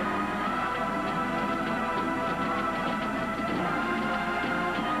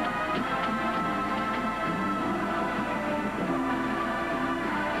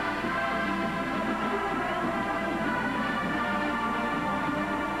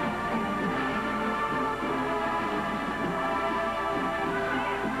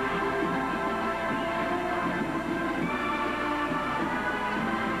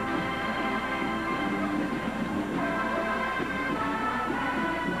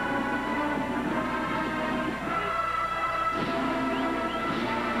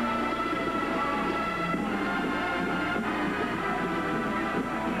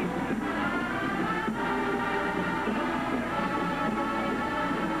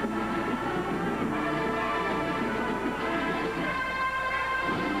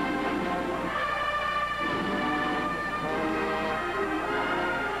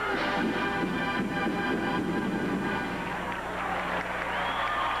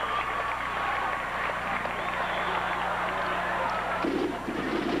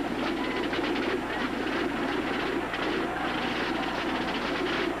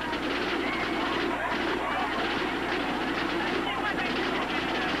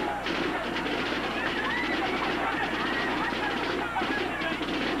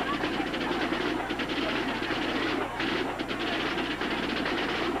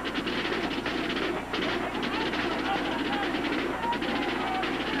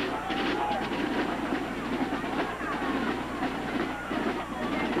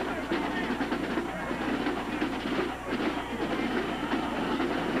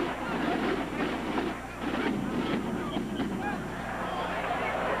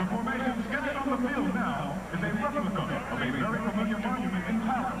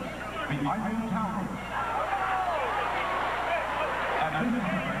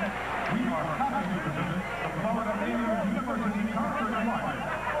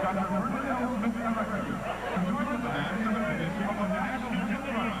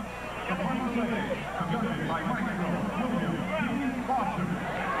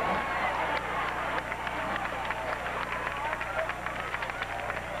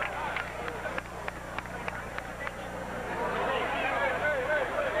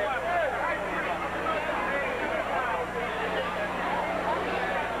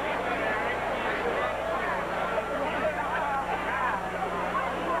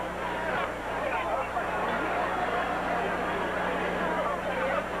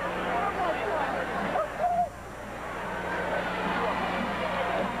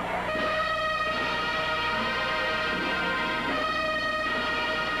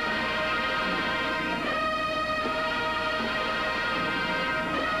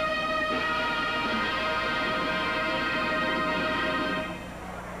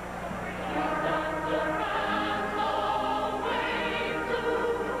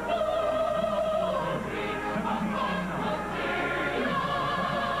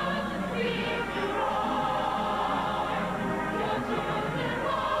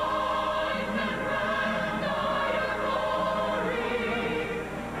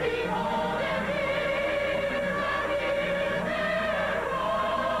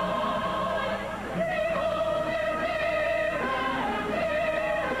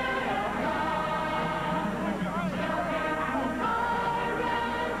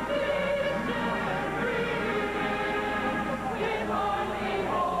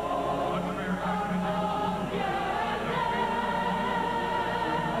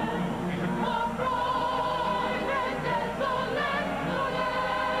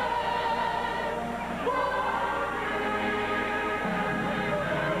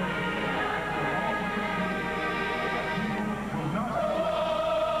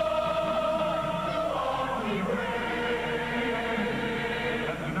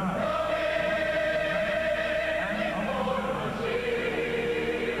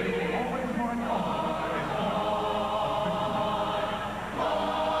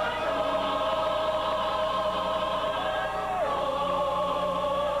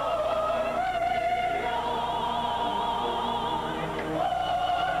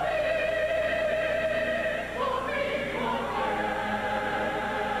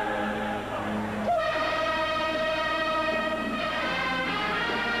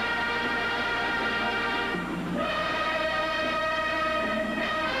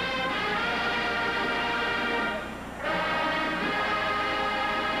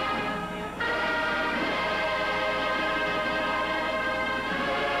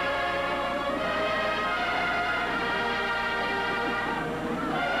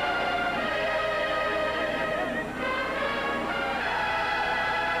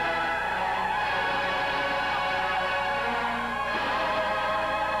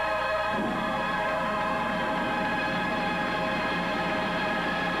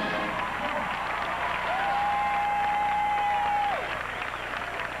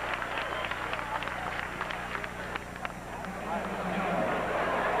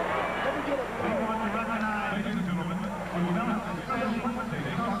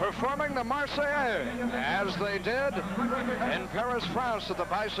 the Marseillaise, as they did in Paris, France at the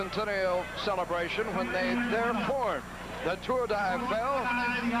bicentennial celebration when they there formed the Tour d'Eiffel,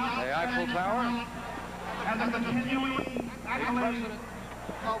 the Eiffel Tower.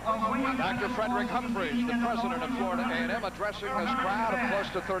 Dr. Frederick Humphreys, the president of Florida A&M, addressing this crowd of close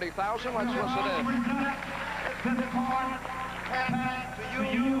to 30,000. Let's listen in. To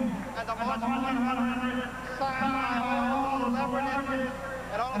you and the March 100 signed by all celebrities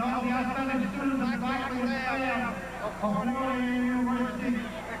and all the outstanding students like myself of Florida A&M University,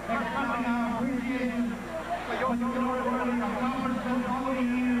 expressing our appreciation for your accomplishments over the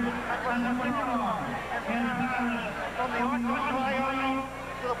years, and from the Arch of Triumph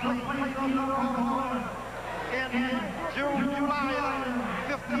to the place of Oklahoma in July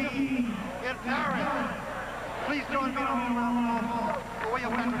 15 in Paris. Please join me for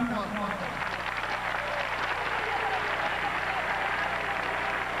William Patrick.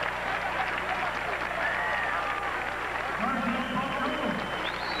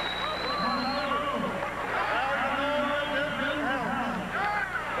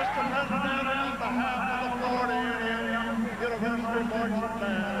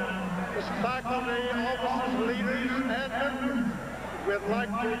 Faculty, officers, leaders, and members, we'd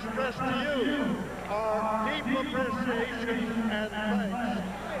like to express to you our deep appreciation and thanks.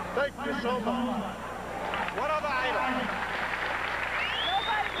 Thank you so much. One other item.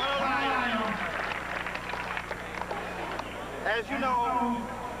 One other item. As you know,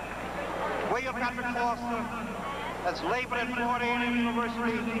 William Patrick Foster has labored at Florida A&M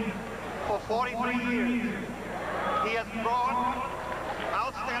University for 43 years. He has brought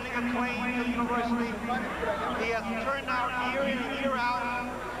outstanding acclaim to the university. He has turned out year in and year out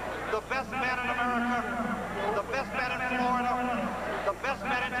the best man in America, the best man in Florida, the best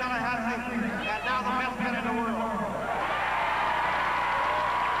man in Tallahassee, and now the best man in the world.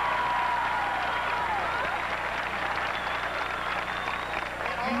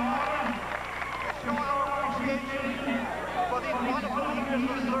 In order to show our appreciation for these wonderful years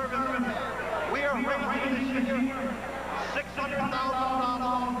of service, we are raising this year $600,000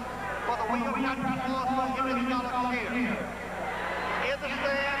 for the William Patrick Foster $1 million chair. In the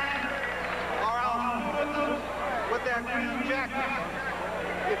stand are our students with their green jackets.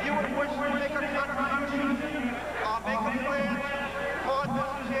 If you would wish to make a contribution or make a pledge toward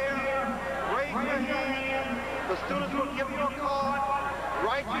this chair, raise your hand. The students will give you a card.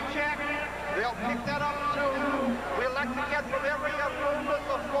 Write your check. They'll pick that up too. We'd like to get from every alumnus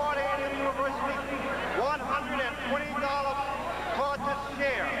of Florida A&M University $120 toward this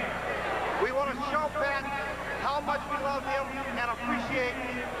chair. We want to show Pat how much we love him and appreciate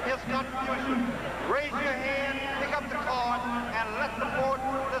his contribution. Raise your hand, pick up the card, and let's support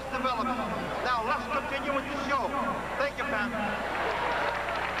this development. Now let's continue with the show. Thank you, Pat.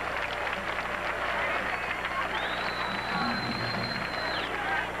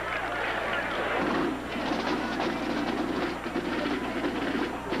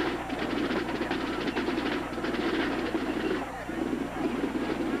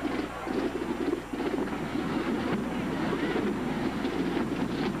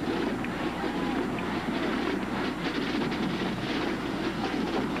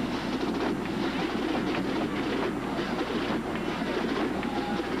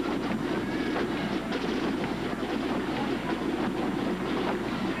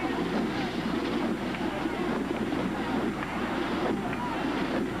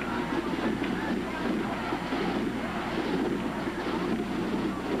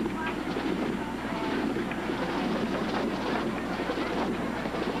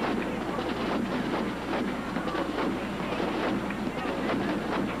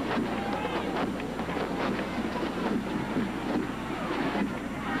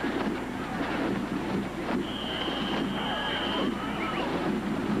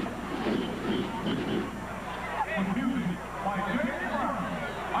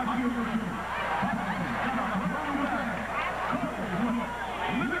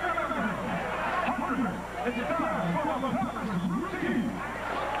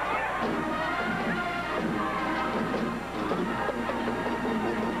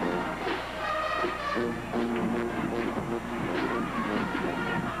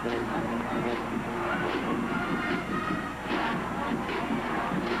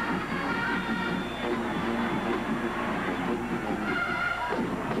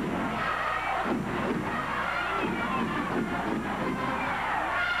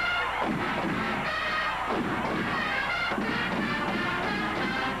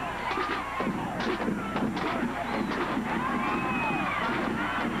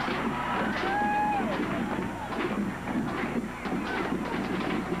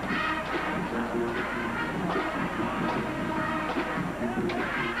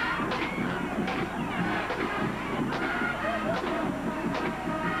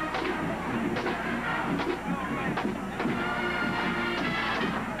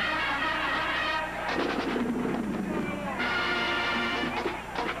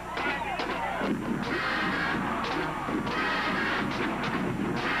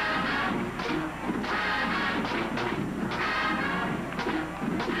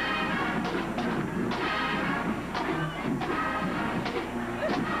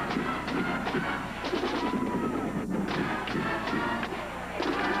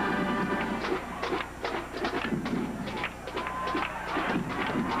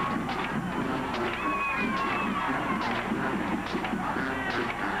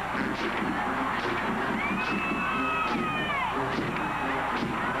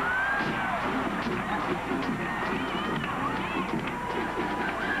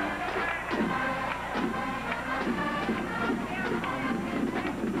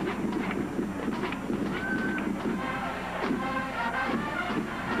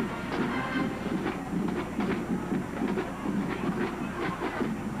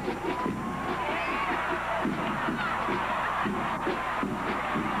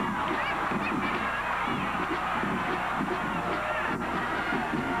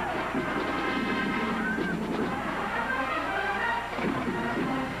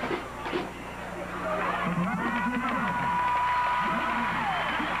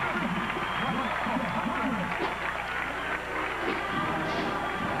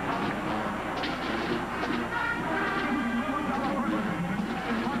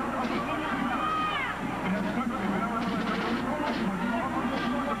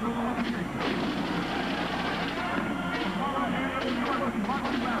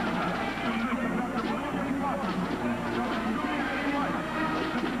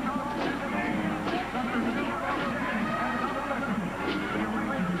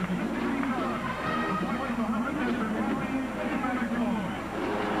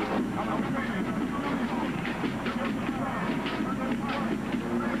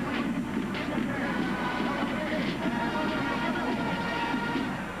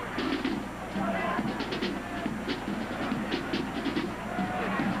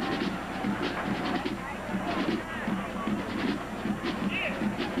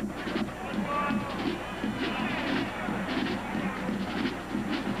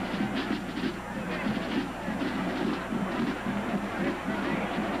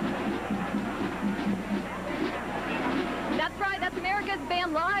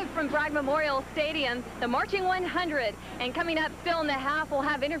 Memorial Stadium, the Marching 100. And coming up still in the half, we'll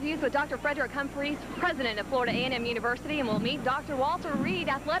have interviews with Dr. Frederick Humphreys, president of Florida A&M University, and we'll meet Dr. Walter Reed,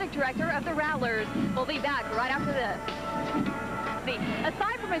 athletic director of the Rattlers. We'll be back right after this.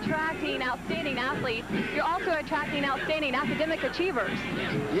 Aside from attracting outstanding athletes, you're also attracting outstanding academic achievers.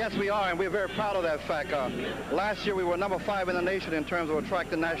 Yes, we are, and we're very proud of that fact. Last year, we were number 5 in the nation in terms of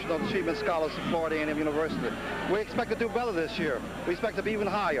attracting National Achievement Scholars to Florida A&M University. We expect to do better this year. We expect to be even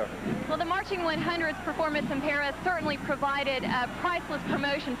higher. Well, the Marching 100's performance in Paris certainly provided a priceless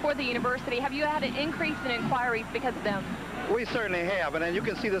promotion for the university. Have you had an increase in inquiries because of them? We certainly have, and then you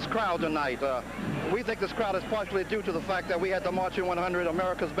can see this crowd tonight. We think this crowd is partially due to the fact that we had the Marching 100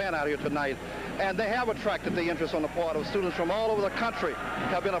 America's Band out here tonight, and they have attracted the interest on the part of students from all over the country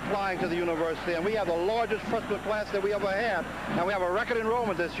have been applying to the university, and we have the largest freshman class that we ever had, and we have a record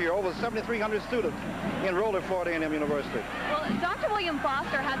enrollment this year, over 7,300 students enrolled at Florida A&M University. Well, Dr. William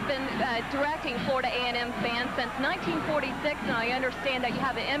Foster has been directing Florida A&M fans since 1946, and I understand that you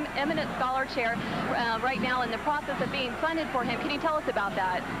have an eminent scholar chair right now in the process of being funded for him. Can you tell us about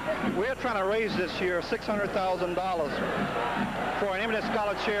that? We're trying to raise this year $600,000 for an eminent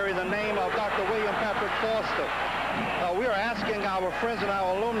scholar chair in the name of Dr. William Patrick Foster. We are asking our friends and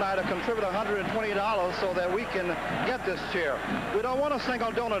our alumni to contribute $120 so that we can get this chair. We don't want a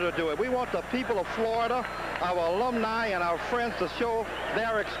single donor to do it. We want the people of Florida, our alumni, and our friends to show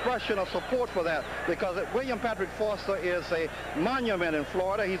their expression of support for that, because William Patrick Foster is a monument in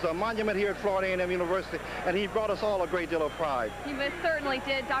Florida. He's a monument here at Florida A&M University, and he brought us all a great deal of pride. You most certainly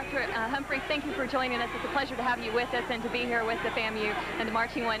did. Dr. Humphreys, thank you for joining us. It's a pleasure to have you with us and to be here with the FAMU and the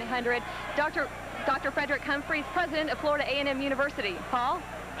Marching 100. Dr. Frederick Humphreys, president of Florida A&M University. Paul?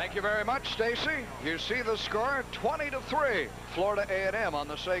 Thank you very much, Stacy. You see the score, 20-3. Florida A&M on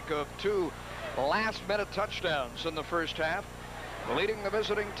the sake of 2 last-minute touchdowns in the first half, leading the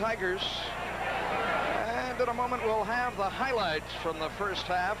visiting Tigers. And in a moment, we'll have the highlights from the first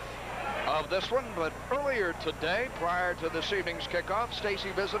half of this one. But earlier today, prior to this evening's kickoff, Stacy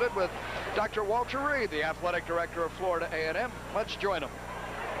visited with Dr. Walter Reed, the athletic director of Florida A&M. Let's join him.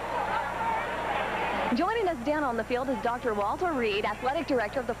 Joining us down on the field is Dr. Walter Reed, athletic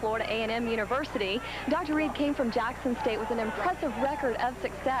director of the Florida A&M University. Dr. Reed came from Jackson State with an impressive record of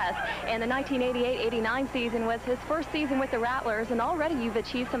success, and the 1988-89 season was his first season with the Rattlers, and already you've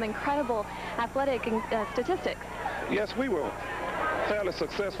achieved some incredible athletic statistics. Yes, we were fairly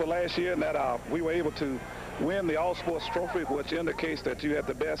successful last year in that we were able to win the All-Sports Trophy, which indicates that you had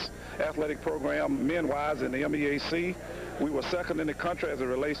the best athletic program men-wise in the MEAC. We were second in the country as it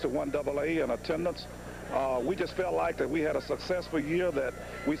relates to 1AA in attendance. We just felt like that we had a successful year, that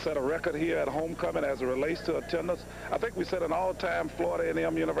we set a record here at homecoming as it relates to attendance. I think we set an all-time Florida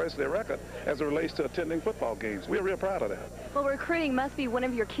A&M University record as it relates to attending football games. We're real proud of that. Well, recruiting must be one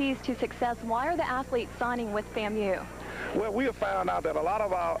of your keys to success. Why are the athletes signing with FAMU? Well, we have found out that a lot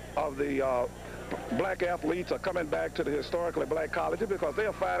of the black athletes are coming back to the historically black colleges because they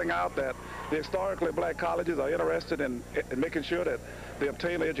are finding out that the historically black colleges are interested in making sure that they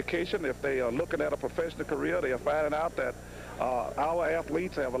obtain an education. If they are looking at a professional career, they are finding out that our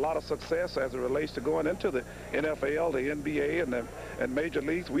athletes have a lot of success as it relates to going into the NFL, the NBA, and major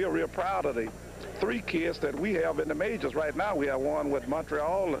leagues. We are real proud of the 3 kids that we have in the majors right now. We have one with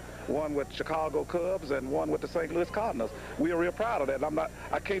Montreal, one with Chicago Cubs, and one with the St. Louis Cardinals. We are real proud of that.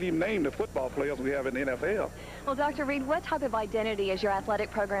 I can't even name the football players we have in the NFL. Well, Dr. Reed, what type of identity is your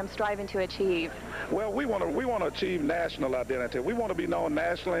athletic program striving to achieve? Well, we want to achieve national identity. We want to be known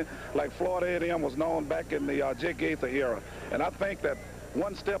nationally like Florida A&M was known back in the Jake Gaither era. And I think that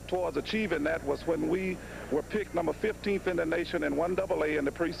one step towards achieving that was when we were picked number 15th in the nation in 1AA in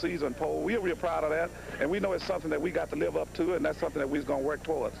the preseason poll. We're real proud of that, and we know it's something that we got to live up to, and that's something that we're going to work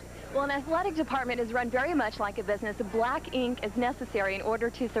towards. Well, an athletic department is run very much like a business. Black ink is necessary in order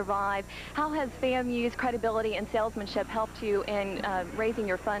to survive. How has FAMU's credibility and salesmanship helped you in raising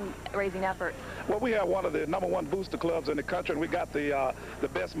your fundraising efforts? Well, we have one of the #1 booster clubs in the country, and we got the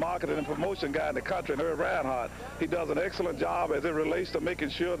best marketing and promotion guy in the country, Herb Reinhardt. He does an excellent job as it relates to making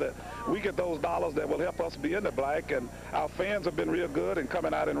sure that we get those dollars that will help us be in the black, and our fans have been real good and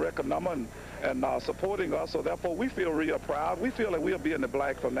coming out in record number and supporting us, so therefore we feel real proud. We feel that we'll be in the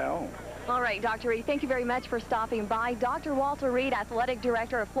black from now on. All right, Dr. Reed, thank you very much for stopping by. Dr. Walter Reed, Athletic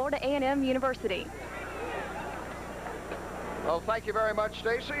Director of Florida A&M University. Well, thank you very much,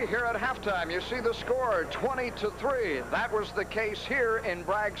 Stacy. Here at halftime, you see the score, 20-3. That was the case here in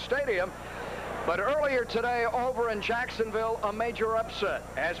Bragg Stadium. But earlier today, over in Jacksonville, a major upset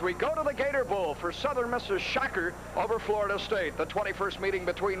as we go to the Gator Bowl for Southern Miss's shocker over Florida State. The 21st meeting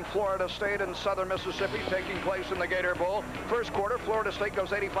between Florida State and Southern Mississippi taking place in the Gator Bowl. First quarter, Florida State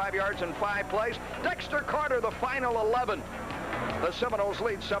goes 85 yards in 5 plays. Dexter Carter, the final 11. The Seminoles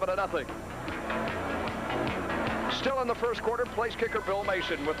lead 7-0. Still in the first quarter, place kicker Bill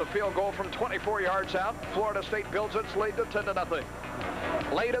Mason with the field goal from 24 yards out. Florida State builds its lead to 10-0.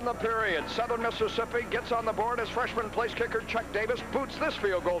 Late in the period, Southern Mississippi gets on the board as freshman place kicker Chuck Davis boots this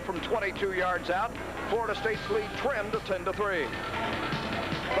field goal from 22 yards out. Florida State's lead trimmed to 10-3.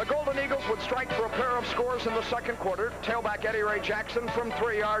 The Golden Eagles would strike for a pair of scores in the second quarter. Tailback Eddie Ray Jackson from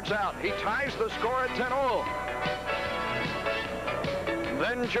 3 yards out. He ties the score at 10-0.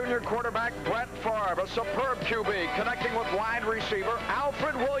 Then junior quarterback Brett Favre, a superb QB, connecting with wide receiver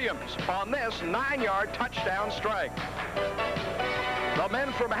Alfred Williams on this 9-yard touchdown strike. The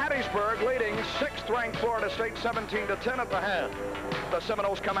men from Hattiesburg leading 6th-ranked Florida State 17-10 at the half. The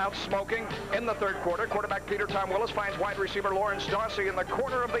Seminoles come out smoking in the third quarter. Quarterback Peter Tom Willis finds wide receiver Lawrence Dawsey in the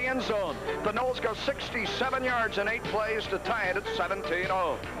corner of the end zone. The Noles go 67 yards in 8 plays to tie it at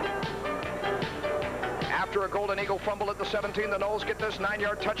 17-0. After a Golden Eagle fumble at the 17, the Noles get this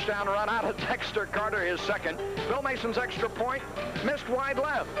 9-yard touchdown run out of Dexter Carter, his second. Bill Mason's extra point missed wide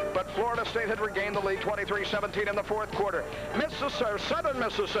left, but Florida State had regained the lead 23-17 in the fourth quarter. Southern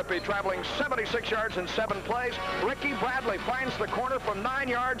Mississippi traveling 76 yards in 7 plays. Ricky Bradley finds the corner from 9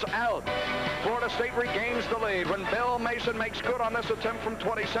 yards out. Florida State regains the lead when Bill Mason makes good on this attempt from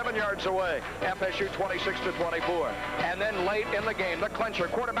 27 yards away. FSU 26-24. And then late in the game, the clincher,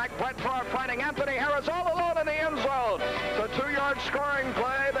 quarterback Brett Favre finding Anthony Harris all alone in the end zone. The 2-yard scoring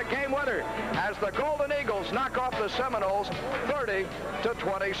play, the game winner, as the Golden Eagles knock off the Seminoles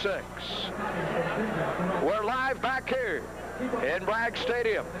 30-26. We're live back here in Bragg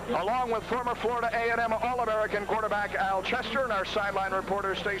Stadium, along with former Florida A&M All-American quarterback Al Chester and our sideline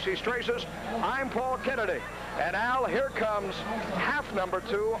reporter Stacy Straces. I'm Paul Kennedy. And Al, here comes half number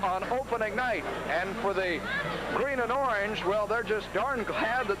 2 on opening night. And for the green and orange, well, they're just darn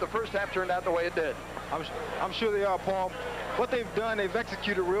glad that the first half turned out the way it did. I'm sure they are, Paul. What they've done, they've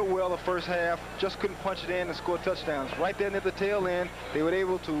executed real well the first half, just couldn't punch it in and score touchdowns. Right there near the tail end, they were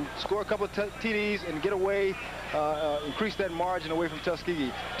able to score a couple of TDs and get away, increase that margin away from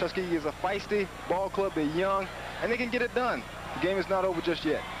Tuskegee. Tuskegee is a feisty ball club, they're young, and they can get it done. The game is not over just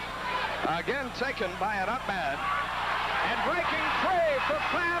yet. Again taken by an up man. And breaking free for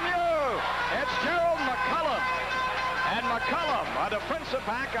FAMU. It's Gerald McCullum. And McCullum, a defensive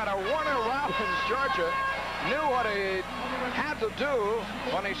back out of Warner Robins, Georgia, knew what he had to do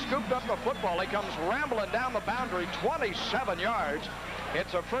when he scooped up the football. He comes rambling down the boundary 27 yards.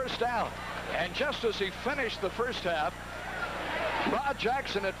 It's a first down. And just as he finished the first half, Rod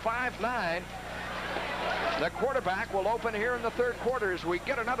Jackson at 5'9", the quarterback will open here in the third quarter as we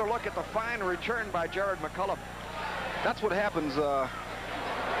get another look at the fine return by Jared McCullum. That's what happens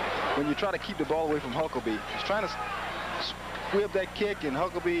when you try to keep the ball away from Huckabee. He's trying to squib that kick, and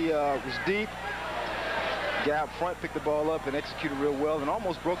Huckabee was deep. Guy up front picked the ball up and executed real well and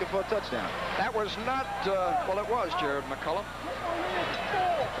almost broke it for a touchdown. That was not, well, it was Jared McCullum.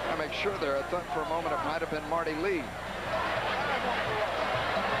 I make sure there. I thought for a moment it might have been Marty Lee.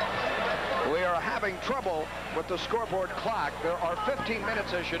 We are having trouble with the scoreboard clock. There are 15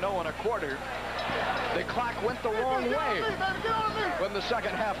 minutes, as you know, in a quarter. The clock went the wrong way when the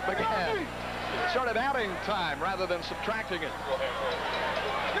second half began. sort of adding time rather than subtracting it.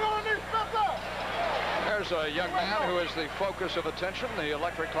 There's a young man who is the focus of attention, the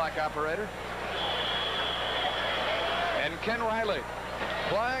electric clock operator. And Ken Riley,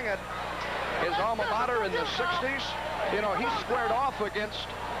 playing at his alma mater in the 60s. You know, he squared off against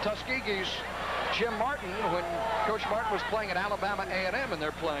Tuskegee's Jim Martin when Coach Martin was playing at Alabama A&M in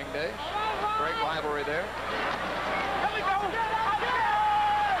their playing days. Great rivalry there.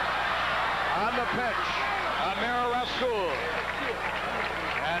 On the pitch, Amir Rasul.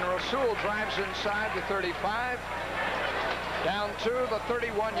 And Rasul drives inside the 35, down to the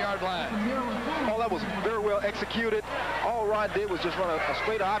 31-yard line. Oh, that was very well executed. All Rod did was just run a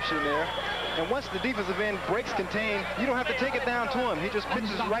straight option there. And once the defensive end breaks contain, you don't have to take it down to him. He just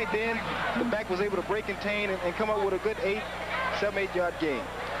pitches right then. The back was able to break contain and come up with a good 7, 8-yard gain.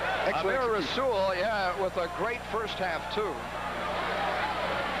 Amir Rasul, yeah, with a great first half, too.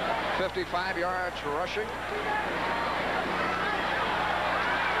 55 yards rushing.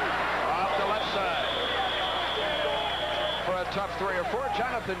 Off the left side. For a tough 3 or 4,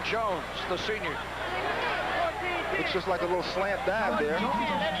 Jonathan Jones, the senior. It's just like a little slant dive there.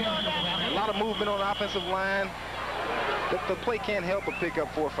 A lot of movement on the offensive line. The play can't help but pick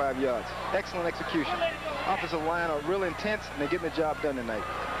up 4 or 5 yards. Excellent execution. Offensive line are real intense, and they're getting the job done tonight.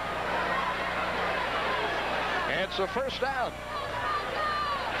 It's a first down.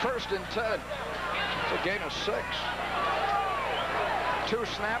 1st and 10. It's a gain of 6. 2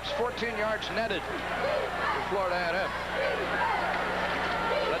 snaps, 14 yards netted for Florida A&M.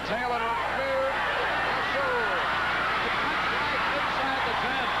 The tail and Rasul inside the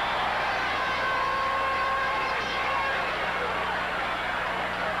 10.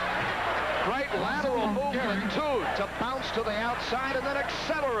 Great lateral movement, too, to bounce to the outside and then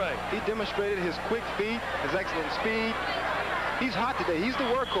accelerate. He demonstrated his quick feet, his excellent speed. He's hot today. He's the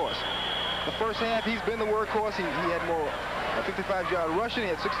workhorse. The first half, he's been the workhorse. He had more 55-yard rushing.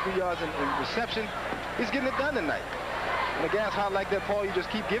 He had 63 yards in reception. He's getting it done tonight. When a guy's hot like that, Paul, you just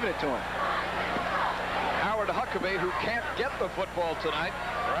keep giving it to him. Howard Huckabee, who can't get the football tonight,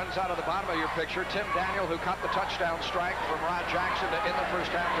 runs out of the bottom of your picture. Tim Daniel, who caught the touchdown strike from Rod Jackson in the first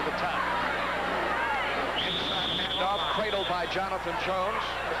half to the top. Inside handoff, cradled by Jonathan Jones.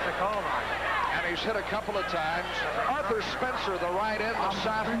 And he's hit a couple of times. Arthur Spencer, the right end, the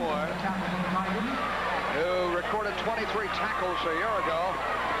sophomore, who recorded 23 tackles a year ago,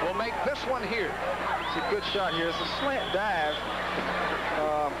 will make this one here. It's a good shot here. It's a slant dive.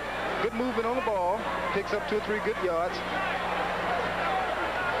 Good movement on the ball. Picks up 2 or 3 good yards.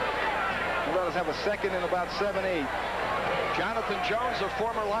 The Rattlers have a second and about 7, 8. Jonathan Jones, a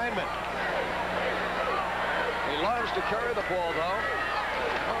former lineman. He loves to carry the ball, though.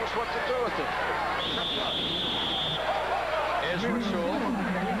 Knows what to do with it. Is Rasul.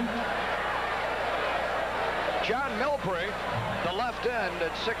 John Milbury, the left end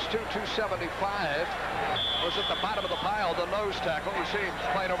at 6'2", 275, was at the bottom of the pile, the nose tackle. You see him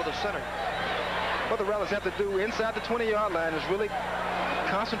playing over the center. What the Rattlers have to do inside the 20-yard line is really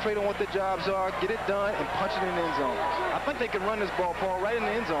concentrate on what their jobs are, get it done, and punch it in the end zone. I think they can run this ball, Paul, right in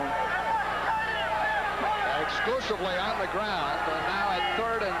the end zone. Exclusively on the ground, and now at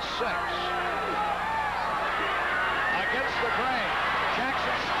 3rd and 6. Against the grain.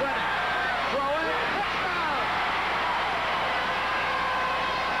 Jackson sprinting. Throwing. Touchdown!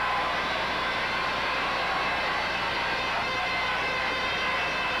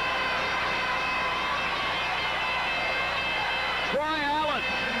 Troy Allen,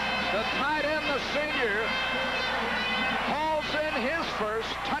 the tight end, the senior, hauls in his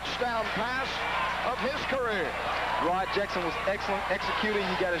first touchdown pass of his career. Rod Jackson was excellent executing.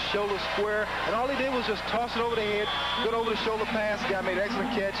 He got his shoulder square, and all he did was just toss it over the head. Good over-the-shoulder pass. The guy made an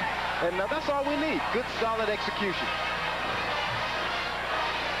excellent catch, and that's all we need. Good, solid execution.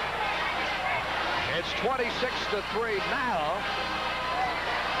 It's 26-3 now,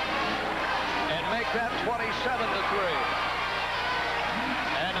 and make that 27-3.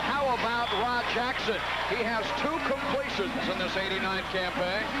 And how about Rod Jackson? He has 2 completions in this 89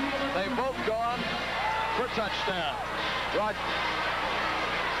 campaign. They've both gone for touchdown. Rod,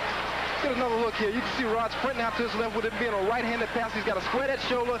 get another look here. You can see Rod sprinting out to his left with it being a right-handed pass. He's got to square that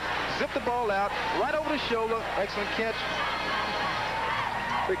shoulder, zip the ball out, right over the shoulder. Excellent catch.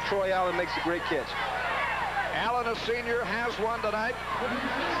 Big Troy Allen makes a great catch. Allen, a senior, has one tonight,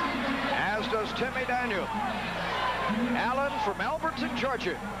 as does Timmy Daniel. Allen from Alberton,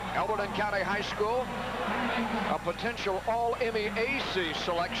 Georgia. Alberton County High School, a potential All-MEAC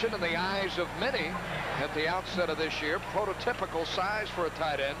selection in the eyes of many at the outset of this year. Prototypical size for a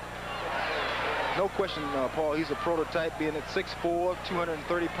tight end. No question, Paul, he's a prototype, being at 6'4",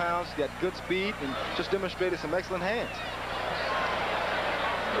 230 pounds. He's got good speed and just demonstrated some excellent hands.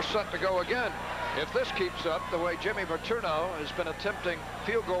 They're set to go again. If this keeps up the way Jimmy Paterno has been attempting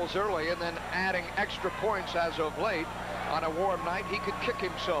field goals early and then adding extra points as of late, on a warm night, he could kick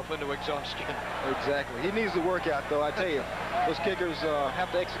himself into exhaustion. Exactly. He needs to work out, though. I tell you, those kickers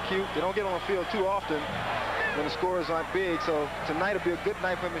have to execute. They don't get on the field too often when the scores aren't big, so tonight will be a good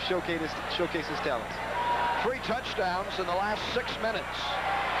night for him to showcase his talents. 3 touchdowns in the last 6 minutes.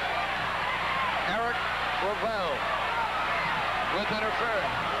 Eric Ravel with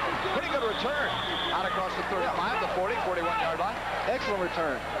interference. Pretty good return out across the 35, the 40, 41-yard line. Excellent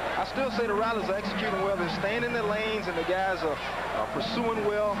return. I still say the Rattlers are executing well. They're staying in their lanes, and the guys are pursuing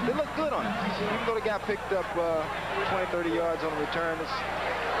well. They look good on it. Even though the guy picked up 20, 30 yards on the return, it's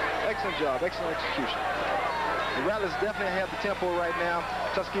excellent job, excellent execution. The Rattlers definitely have the tempo right now.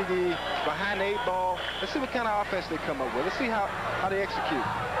 Tuskegee behind the 8 ball. Let's see what kind of offense they come up with. Let's see how they execute.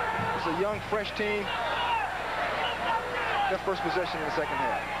 It's a young, fresh team. Their first possession in the second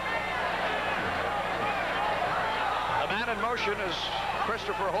half. The man in motion is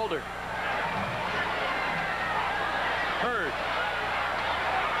Christopher Holder. Hurd.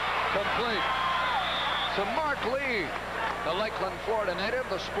 Complete to Mark Lee, the Lakeland, Florida native,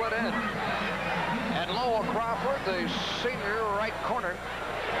 the split end. And Lowell Crawford, the senior right corner,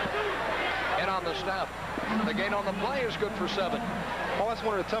 in on the snap. The gain on the play is good for 7. Well, that's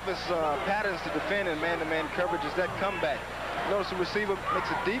one of the toughest patterns to defend in man-to-man coverage is that comeback. Notice the receiver makes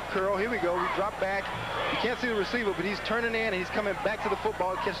a deep curl. Here we go. We drop back. You can't see the receiver, but he's turning in and he's coming back to the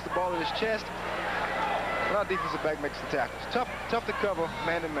football. He catches the ball in his chest. And our defensive back makes the tackles. Tough to cover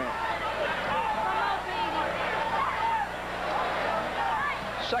man-to-man.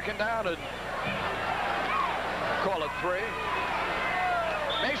 Second down and call it 3.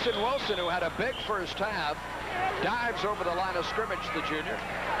 Mason Wilson, who had a big first half, dives over the line of scrimmage, the junior.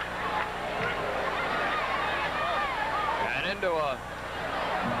 And into a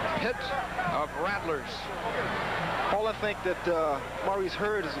pit of Rattlers. Paul, I think that Maurice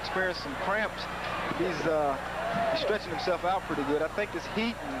Hurd has experienced some cramps. He's stretching himself out pretty good. I think this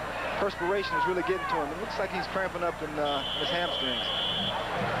heat and perspiration is really getting to him. It looks like he's cramping up in his hamstrings.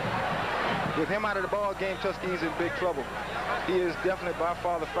 With him out of the ball game, Tuskegee's in big trouble. He is definitely by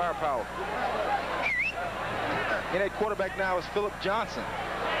far the firepower. And at quarterback now is Philip Johnson.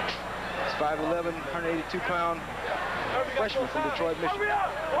 He's 5'11", 182-pound freshman from Detroit, Michigan.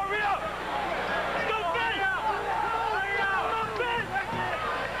 Hurry up!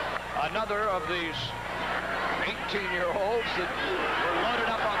 Another of these 18-year-olds that were loaded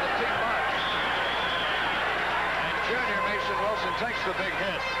up on the team bus. And junior Mason Wilson takes the big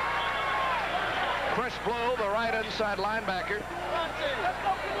hit. Chris Blue, the right inside linebacker,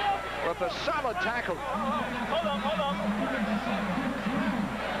 with a solid tackle.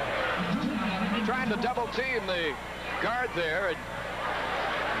 Trying to double team the guard there, and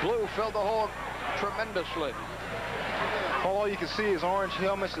Blue filled the hole tremendously. All you can see is orange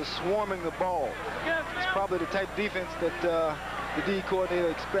helmets is swarming the ball. It's probably the type of defense that the D coordinator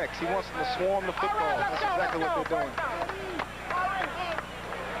expects. He wants them to swarm the football. That's exactly what they're doing.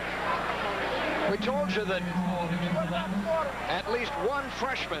 We told you that at least one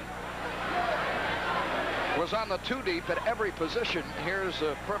freshman was on the 2 deep at every position. Here's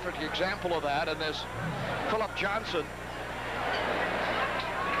a perfect example of that in this Philip Johnson.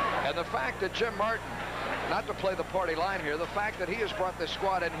 And the fact that Jim Martin, not to play the party line here, the fact that he has brought this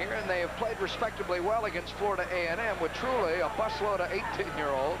squad in here and they have played respectably well against Florida A&M with truly a busload of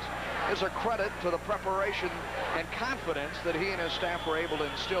 18-year-olds is a credit to the preparation and confidence that he and his staff were able to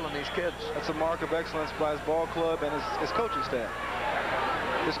instill in these kids. That's a mark of excellence by his ball club and his coaching staff.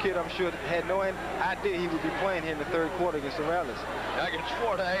 This kid, I'm sure, had no idea he would be playing here in the 3rd quarter against the Rattlers. Against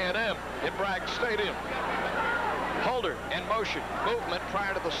Florida A&M in Bragg Stadium. Holder in motion. Movement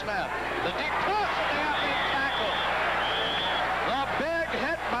prior to the snap. The deep toss and the out-end tackle. The big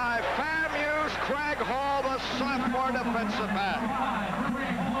hit by FAMU's Craig Hall, the sophomore defensive back.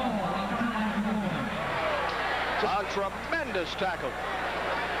 A tremendous tackle.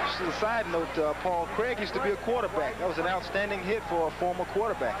 Just as a side note, Paul, Craig used to be a quarterback. That was an outstanding hit for a former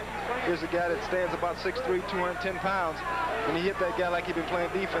quarterback. Here's a guy that stands about 6'3", 210 pounds, and he hit that guy like he'd been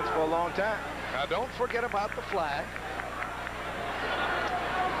playing defense for a long time. Now, don't forget about the flag.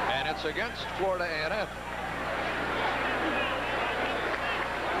 And it's against Florida A&M.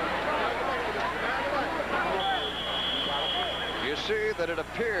 You see that it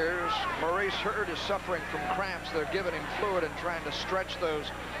appears Maurice Hurd is suffering from cramps. They're giving him fluid and trying to stretch those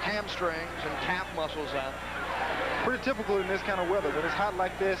hamstrings and calf muscles out. pretty typical in this kind of weather. When it's hot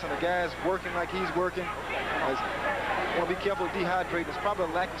like this and the guy's working like he's working, want to be careful of dehydrating. There's probably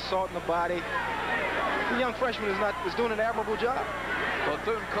a lack of salt in the body. The young freshman is doing an admirable job.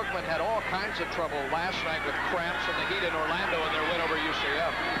 Bethune-Cookman had all kinds of trouble last night with cramps in the heat in Orlando in their win over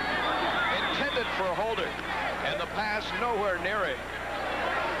UCF. Intended for Holder, and the pass nowhere near it.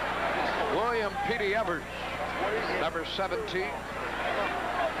 William Petey Evers, number 17.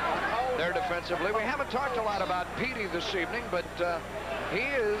 There defensively. We haven't talked a lot about Petey this evening, but he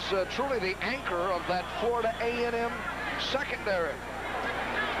is truly the anchor of that Florida A&M secondary.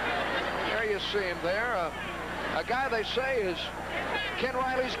 There you see him there. A guy they say is Ken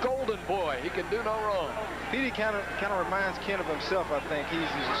Riley's golden boy. He can do no wrong. Petey kind of reminds Ken of himself, I think. He's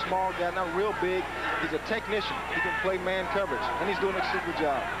a small guy, not real big. He's a technician. He can play man coverage, and he's doing a super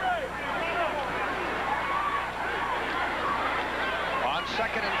job. On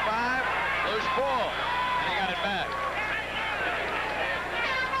 2nd and 5, loose ball, and he got it back.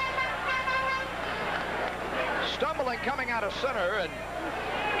 Stumbling coming out of center, and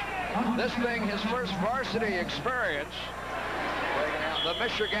this being his first varsity experience, the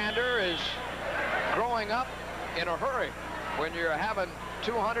Michigander is growing up in a hurry when you're having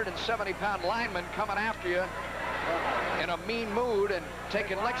 270-pound linemen coming after you in a mean mood and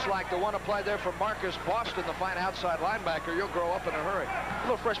taking licks like the one applied there from Marcus Boston, the fine outside linebacker. You'll grow up in a hurry.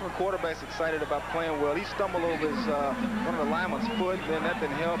 Little freshman quarterback's excited about playing well. He stumbled over his one of the lineman's foot, and that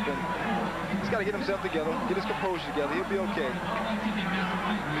didn't help, and he's got to get himself together, get his composure together. He'll be okay.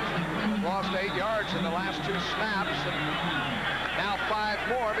 Lost 8 yards in the last 2 snaps, and now 5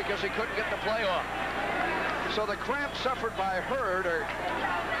 more because he couldn't get the play off. So the cramps suffered by Hurd are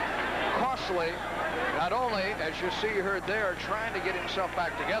costly. Not only, as you see Hurd there, trying to get himself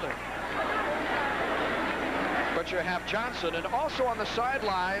back together, but you have Johnson, and also on the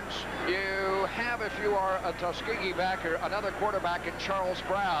sidelines you have, if you are a Tuskegee backer, another quarterback in Charles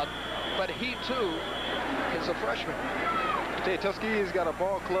Brown, but he too is a freshman. Tuskegee's got a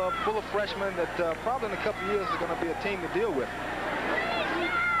ball club full of freshmen that probably in a couple years is going to be a team to deal with.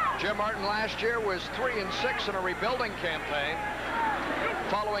 Jim Martin last year was 3-6 in a rebuilding campaign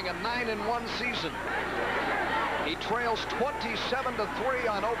following a 9-1 season. He trails 27-3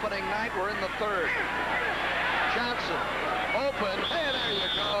 on opening night. We're in the 3rd. Johnson open, and there you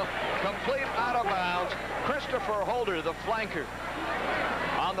go, complete out of bounds. Christopher Holder, the flanker,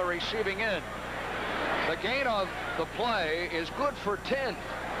 on the receiving end. The gain of the play is good for 10,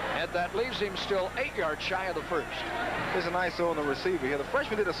 and that leaves him still 8 yards shy of the first. There's an ISO on the receiver here. The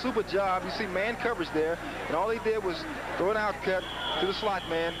freshman did a super job. You see man coverage there, and all he did was throw an outcut to the slot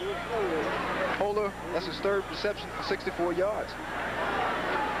man. Holder, that's his 3rd reception for 64 yards.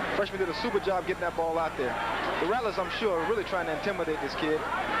 Freshman did a super job getting that ball out there. The Rattlers, I'm sure, are really trying to intimidate this kid,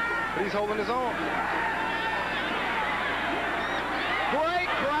 but he's holding his own. Great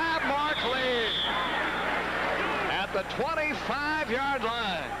grab, Mark Lee, at the 25-yard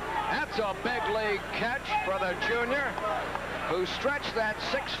line. That's a big league catch for the junior, who stretched that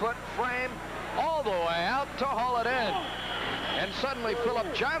 6-foot frame all the way out to haul it in. And suddenly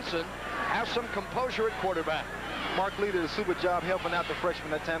Philip Johnson has some composure at quarterback. Mark Lee did a super job helping out the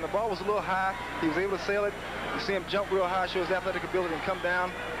freshman that time. The ball was a little high. He was able to sail it. You see him jump real high, show his athletic ability, and come down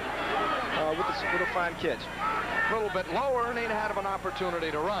with a fine catch. A little bit lower, and he'd have an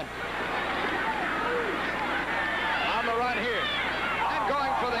opportunity to run. On the run here. And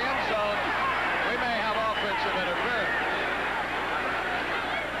going for the end zone. We may have offensive interference.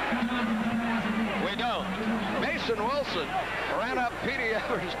 We don't. Mason Wilson ran up Petey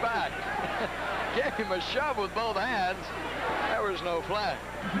Evers' back. Gave him a shove with both hands. There was no flag.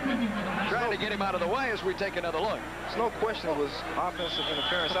 Trying to get him out of the way as we take another look. There's no question it was offensive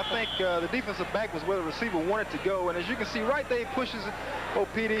interference. I think the defensive back was where the receiver wanted to go, and as you can see right there, he pushes it. Oh,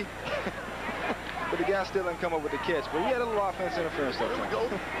 Petey. But the guy still didn't come up with the catch. But he had a little offensive interference that time.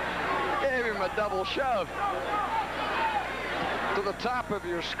 Gave him a double shove. To the top of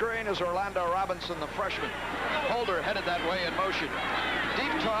your screen is Orlando Robinson, the freshman. Holder headed that way in motion.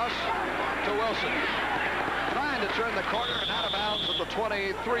 Deep toss to Wilson. Trying to turn the corner and out of bounds at the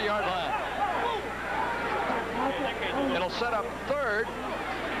 23-yard line. It'll set up 3rd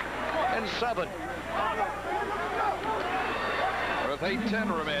and 7. With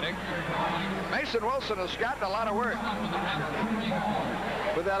 8:10 remaining. Mason Wilson has gotten a lot of work.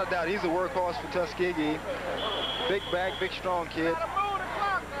 Without a doubt, he's a workhorse for Tuskegee. Big back, big strong kid.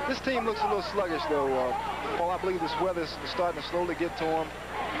 This team looks a little sluggish, though. Paul, I believe this weather's starting to slowly get to him.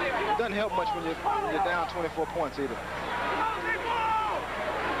 It doesn't help much when you're down 24 points either.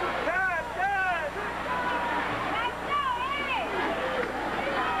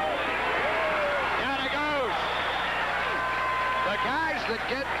 Down it goes. 2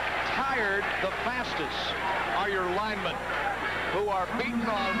 get tired the fastest are your linemen, who are beaten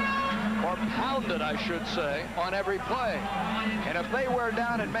on, or pounded, I should say, on every play. And if they wear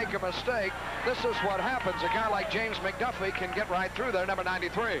down and make a mistake, this is what happens. A guy like James McDuffie can get right through there, number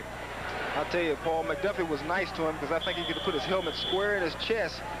 93. I'll tell you, Paul, McDuffie was nice to him because I think he could have put his helmet square in his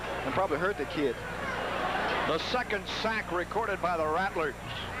chest and probably hurt the kid. The second sack recorded by the Rattlers.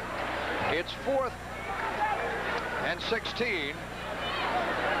 It's 4th and 16.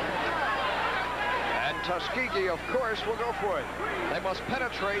 And Tuskegee, of course, will go for it. They must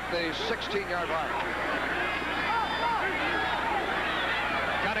penetrate the 16-yard line.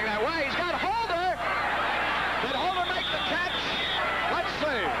 Cutting that way. He's got Holder. Did Holder make the catch? Let's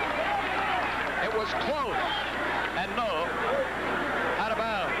see. It was close. And no. Out of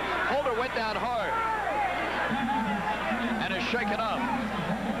bounds. Holder went down hard. And is shaken up.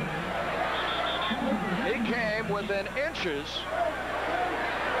 He came within inches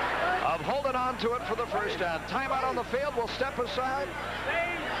of holding on to it for the first down. Timeout on the field. Will step aside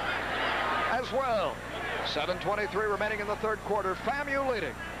as well. 7:23 remaining in the third quarter. FAMU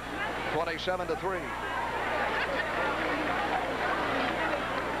leading 27-3.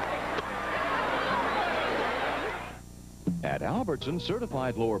 At Albertsons,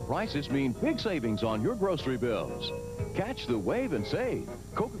 certified lower prices mean big savings on your grocery bills. Catch the wave and save.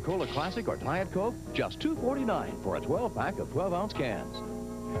 Coca-Cola Classic or Diet Coke, just $2.49 for a 12-pack of 12-ounce cans.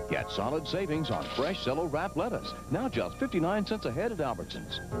 Get solid savings on fresh Cello wrapped lettuce, now just 59 cents a head at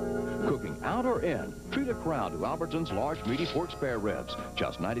Albertsons. Cooking out or in, treat a crowd to Albertsons large meaty pork spare ribs,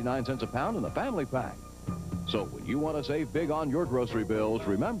 just 99 cents a pound in the family pack. So when you want to save big on your grocery bills,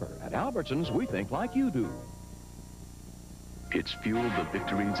 remember, at Albertsons, we think like you do. It's fueled the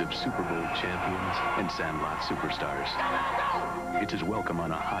victories of Super Bowl champions and Sandlot superstars. It's as welcome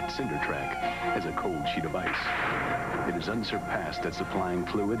on a hot cinder track as a cold sheet of ice. It is unsurpassed at supplying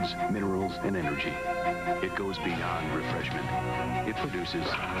fluids, minerals, and energy. It goes beyond refreshment. It produces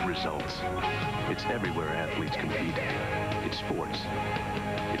results. It's everywhere athletes compete. It's sports.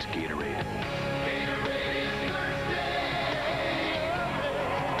 It's Gatorade.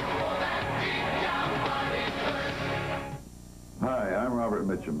 Hi, I'm Robert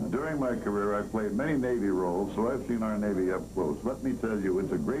Mitchum. During my career, I've played many Navy roles, so I've seen our Navy up close. Let me tell you,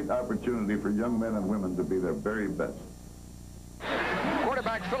 it's a great opportunity for young men and women to be their very best.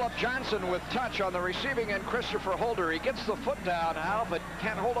 Quarterback Philip Johnson with touch on the receiving end. Christopher Holder. He gets the foot down now, but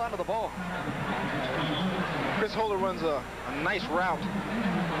can't hold on to the ball. Chris Holder runs a nice route.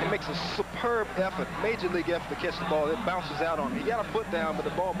 He makes a superb effort, major league effort to catch the ball. It bounces out on him. He got a foot down, but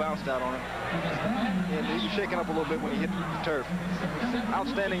the ball bounced out on him. And he was shaking up a little bit when he hit the turf.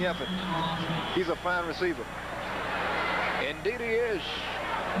 Outstanding effort. He's a fine receiver. Indeed he is.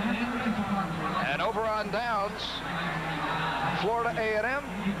 And over on downs, Florida A&M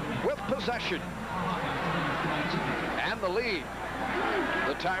with possession. And the lead.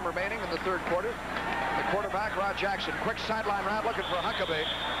 The time remaining in the third quarter. The quarterback, Rod Jackson. Quick sideline route looking for Huckabee.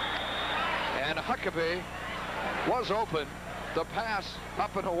 And Huckabee was open. The pass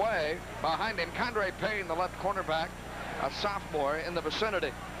up and away. Behind him, Condre Payne, the left cornerback, a sophomore in the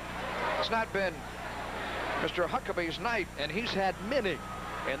vicinity. It's not been Mr. Huckabee's night, and he's had many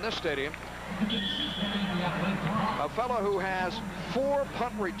in this stadium. A fellow who has 4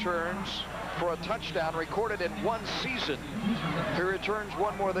 punt returns for a touchdown recorded in one season. He returns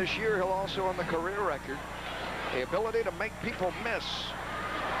one more this year. He'll also on the career record. The ability to make people miss.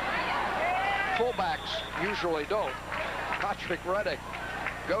 Fullbacks usually don't. Patrick Reddick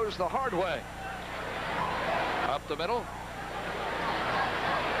goes the hard way. Up the middle.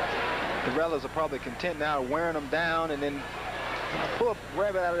 The Rattlers are probably content now wearing them down and then pull up,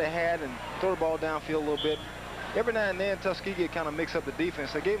 grab it out of their hat and throw the ball downfield a little bit. Every now and then, Tuskegee kind of mix up the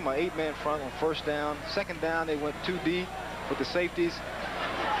defense. They gave them an 8-man front on first down. Second down, they went 2 deep with the safeties.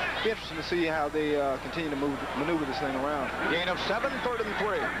 It'll be interesting to see how they continue to maneuver this thing around. Gain of 7, 3rd and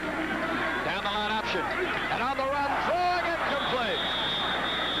 3. Down the line option. And on the run, throwing it complete.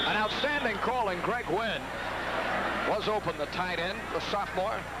 An outstanding call, and Greg Wynn was open, the tight end, the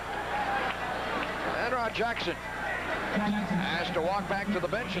sophomore. And Rod Jackson has to walk back to the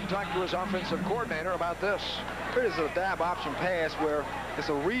bench and talk to his offensive coordinator about this. Here is a dive option pass where it's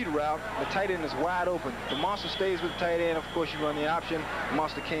a read route. The tight end is wide open. The monster stays with the tight end. Of course, you run the option. The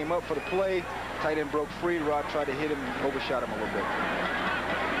monster came up for the play. Tight end broke free. Rod tried to hit him and overshot him a little bit.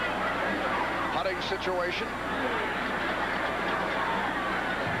 Putting situation.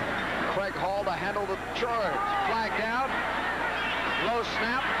 Craig Hall to handle the charge. Flag down. Low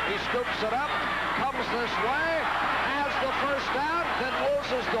snap. He scoops it up. Comes this way. Has the first down. Then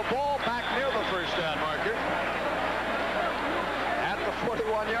loses the ball back near the first down marker. At the 41.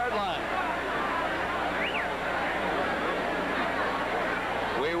 41-yard line.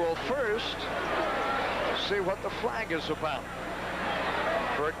 We will first see what the flag is about.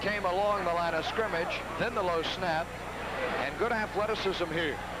 For it came along the line of scrimmage, then the low snap, and good athleticism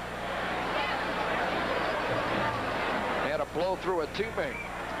here. They had to blow through a teammate.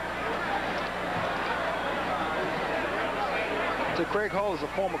 So Craig Hall is a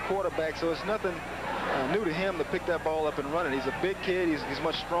former quarterback, so it's nothing new to him to pick that ball up and run it. He's a big kid. He's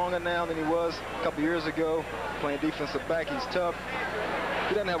much stronger now than he was a couple years ago, playing defensive back. He's tough.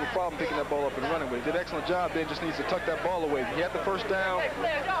 He doesn't have a problem picking that ball up and running with it. He did an excellent job then, just needs to tuck that ball away. He had the first down,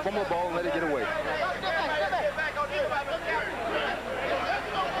 fumble the ball, and let it get away.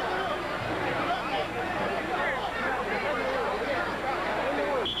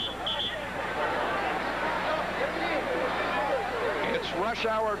 It's rush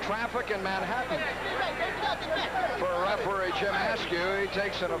hour traffic in Manhattan. For referee Jim Askew, he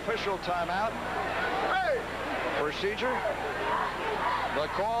takes an official timeout. Procedure. The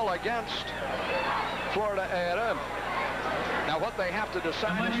call against Florida A&M. Now what they have to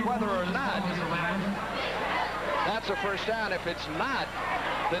decide is whether or not that's a first down. If it's not,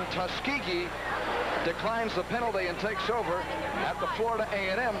 then Tuskegee declines the penalty and takes over at the Florida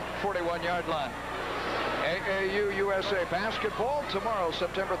A&M 41-yard line. AAU USA basketball tomorrow,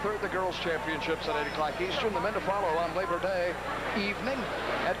 September 3rd, the girls' championships at 8 o'clock Eastern. The men to follow on Labor Day evening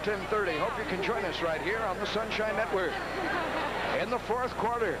at 10:30. Hope you can join us right here on the Sunshine Network. In the fourth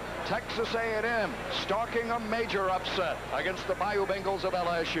quarter, Texas A&M stalking a major upset against the Bayou Bengals of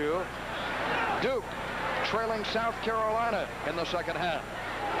LSU. Duke trailing South Carolina in the second half.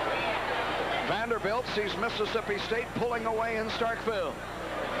 Vanderbilt sees Mississippi State pulling away in Starkville.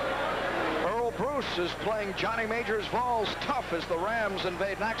 Earl Bruce is playing Johnny Majors Vols tough as the Rams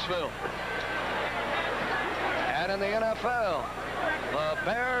invade Knoxville. And in the NFL, the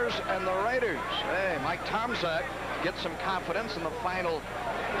Bears and the Raiders. Hey, Mike Tomczak gets some confidence in the final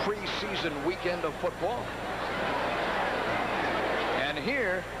preseason weekend of football. And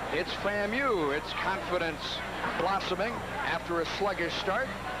here, it's FAMU. Its confidence blossoming after a sluggish start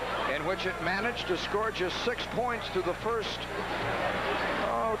in which it managed to score just 6 points through the first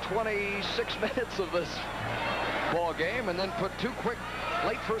 26 minutes of this ball game, and then put 2 quick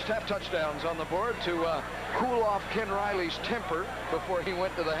late first half touchdowns on the board to cool off Ken Riley's temper before he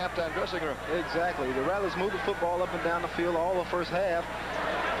went to the halftime dressing room. Exactly. The Rattlers moved the football up and down the field all the first half.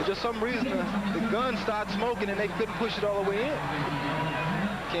 For just some reason, the gun started smoking and they couldn't push it all the way in.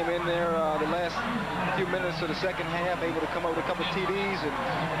 Came in there the last few minutes of the second half, able to come up with a couple of TDs and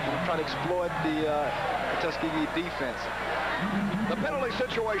try to exploit the Tuskegee defense. The penalty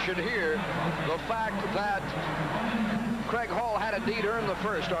situation here, the fact that Craig Hall had indeed earned the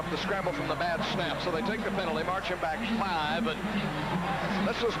first off the scramble from the bad snap, so they take the penalty, march him back 5, and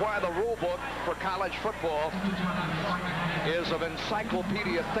this is why the rule book for college football is of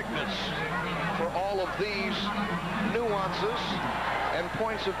encyclopedia thickness for all of these nuances and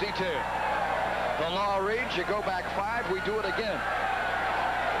points of detail. The law reads, you go back 5, we do it again.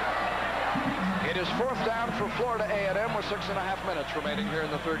 It is fourth down for Florida A&M with 6.5 minutes remaining here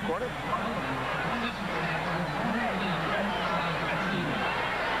in the third quarter.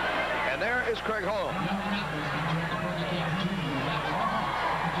 And there is Craig Hall.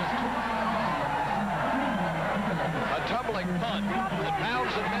 A tumbling punt that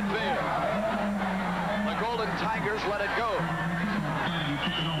bounds in midfield. The Golden Tigers let it go. And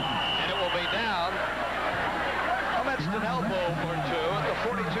it will be down amidst an elbow or two at the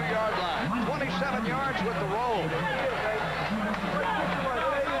 42-yard line. 27 yards with the roll.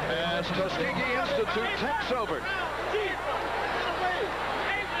 As Tuskegee Institute takes over.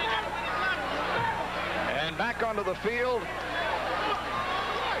 And back onto the field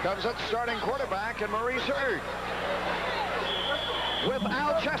comes its starting quarterback and Maurice Hurd. With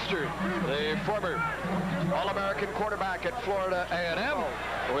Al Chester, the former All-American quarterback at Florida A&M.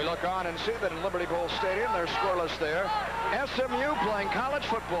 We look on and see that in Liberty Bowl Stadium, they're scoreless there. SMU playing college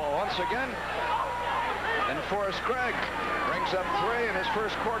football once again. And Forrest Gregg brings up 3 in his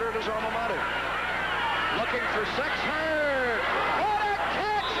first quarter at his alma mater. Looking for 6, Hurd. What a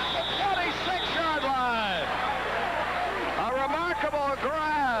catch at the 26-yard line. A remarkable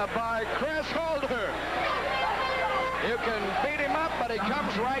grab by Chris Holder. You can beat him up, but he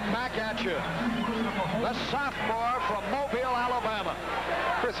comes right back at you. The sophomore from Mobile, Alabama.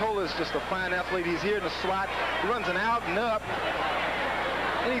 Chris Holder is just a fine athlete. He's here in the slot. He runs an out and up,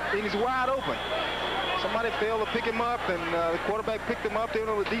 and he's wide open. Somebody failed to pick him up, and the quarterback picked him up. They don't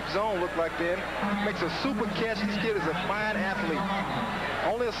know what the deep zone looked like then. Makes a super catch. This kid is a fine athlete.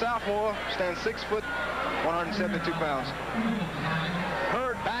 Only a sophomore, stands 6 foot, 172 pounds. Hurd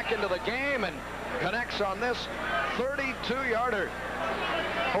back into the game and connects on this 32-yarder.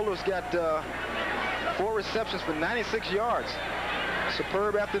 Holder's got 4 receptions for 96 yards.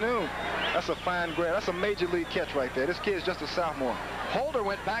 Superb afternoon. That's a fine grab. That's a major league catch right there. This kid's just a sophomore. Holder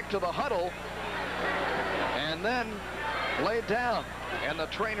went back to the huddle and then laid down, and the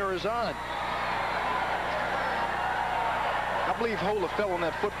trainer is on. I believe Holder fell on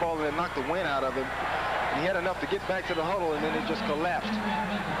that football and it knocked the wind out of him. He had enough to get back to the huddle, and then it just collapsed.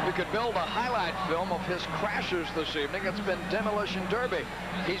 You could build a highlight film of his crashes this evening. It's been demolition derby.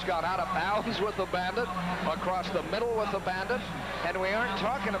 He's gone out of bounds with the bandit, across the middle with the bandit, and we aren't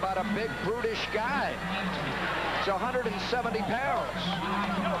talking about a big, brutish guy. It's 170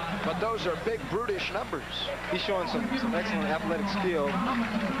 pounds, but those are big, brutish numbers. He's showing some excellent athletic skill,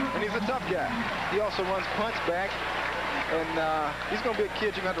 and he's a tough guy. He also runs punts back. And he's going to be a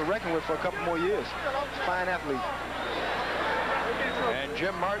kid you're going to have to reckon with for a couple more years. Fine athlete. And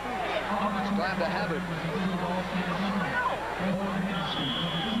Jim Martin is glad to have him.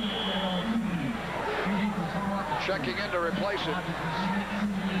 Checking in to replace him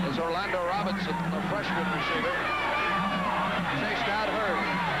is Orlando Robinson, the freshman receiver. Chased out Hurd.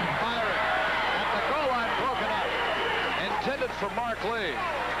 Firing. At the goal line, broken up. Intended for Mark Lee.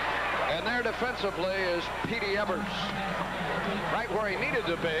 And there defensively is Petey Evers. Right where he needed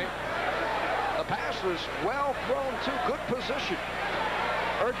to be. The pass was well thrown to good position.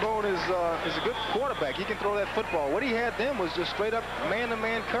 Erdbone is a good quarterback. He can throw that football. What he had then was just straight up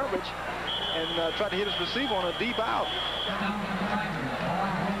man-to-man coverage and tried to hit his receiver on a deep out.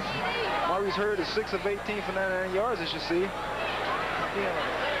 Maurice Hurd is 6 of 18 for 99 yards, as you see.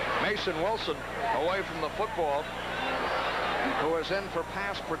 Mason Wilson away from the football, who is in for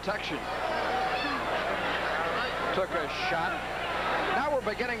pass protection. Took a shot. Now we're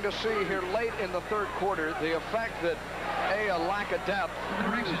beginning to see here late in the third quarter the effect that a lack of depth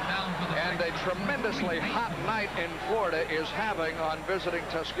and a tremendously hot night in Florida is having on visiting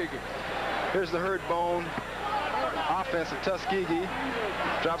Tuskegee. Here's the Herdbone offense of Tuskegee.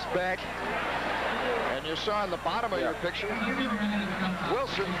 Drops back. And you saw in the bottom of your picture,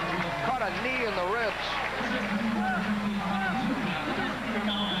 Wilson caught a knee in the ribs.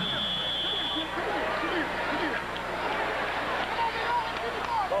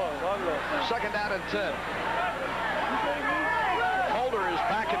 Second down and 10. Holder is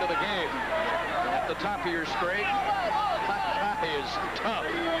back into the game. At the top of your screen. That guy is tough.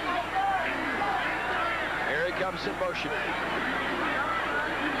 Here he comes in motion.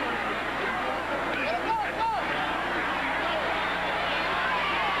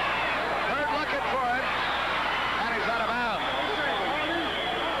 Hurd looking for him. And he's out of bounds.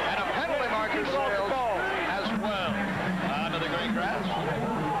 And a penalty marker sails as well. Onto the green grass.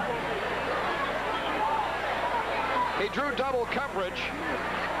 He drew double coverage.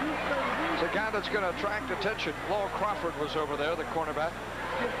 It's a guy that's going to attract attention. Lowell Crawford was over there, the cornerback.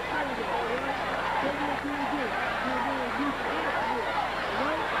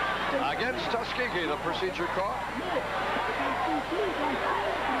 Against Tuskegee, the procedure call.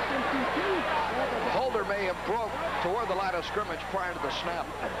 Holder may have broke toward the line of scrimmage prior to the snap.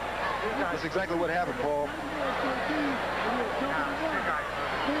 That's exactly what happened, Paul.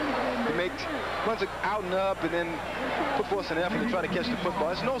 He runs it out and up and then put forth an effort to try to catch the football.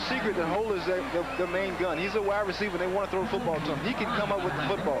 It's no secret that Holder's the main gun. He's a wide receiver. They want to throw the football to him. He can come up with the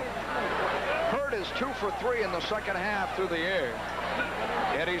football. Hurd is 2 for 3 in the second half through the air.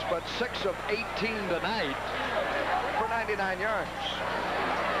 And he's but 6 of 18 tonight for 99 yards.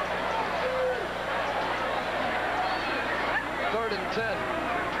 Third and 10.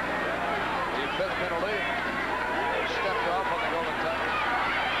 The fifth penalty. Stepped off on the Golden Tigers.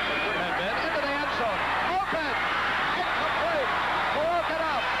 Into the end zone. Open. Incomplete. Broken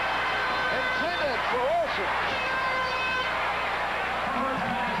up. Intended for Olsen.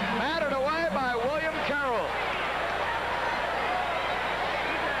 Batted away by William Carroll.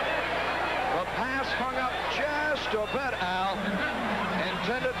 The pass hung up just a bit, Al.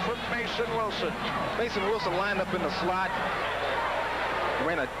 Intended for Mason Wilson. Mason Wilson lined up in the slot.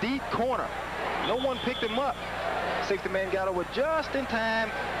 Ran a deep corner. No one picked him up. Safety man got over just in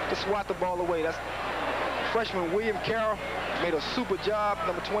time to swat the ball away. That's freshman William Carroll. Made a super job.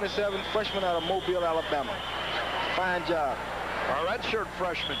 Number 27, freshman out of Mobile, Alabama. Fine job. A redshirt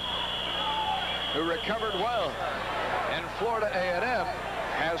freshman who recovered well. And Florida A&M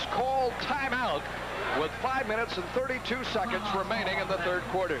has called timeout with 5 minutes and 32 seconds remaining in the third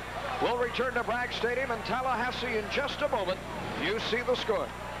quarter. We'll return to Bragg Stadium in Tallahassee in just a moment. You see the score.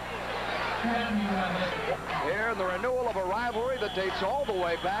 Here in the renewal of a rivalry that dates all the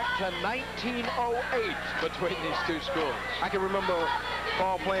way back to 1908 between these two schools. I can remember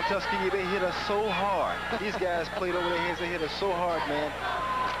fall playing Tuskegee, they hit us so hard. These guys played over their heads. They hit us so hard, man.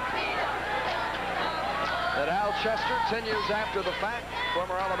 That Al Chester, 10 years after the fact,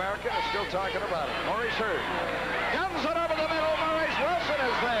 former All-American, is still talking about it. Maurice Hurd guns it over the middle. Maurice Wilson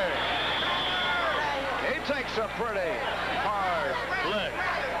is there. He takes a pretty hard lick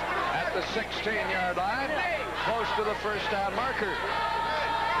at the 16-yard line, close to the first down marker.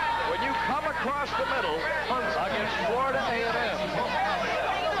 When you come across the middle against Florida A&M,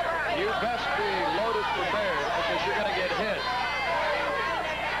 you best be loaded for bear because you're going to get hit.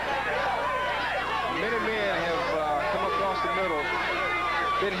 Many men have come across the middle,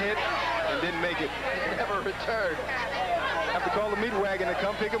 been hit, and didn't make it. Never returned. Have to call the meat wagon to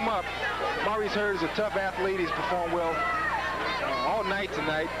come pick him up. Maurice Hurd is a tough athlete. He's performed well all night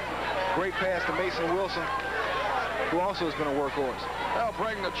tonight. Great pass to Mason Wilson, who also has been a workhorse. They'll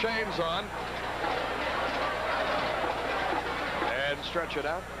bring the chains on and stretch it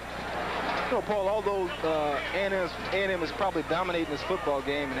out. You know, Paul, although A&M is probably dominating this football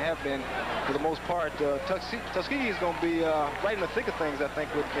game and have been for the most part, Tuskegee is going to be right in the thick of things, I think,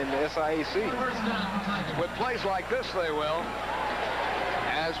 in the SIAC. With plays like this, they will.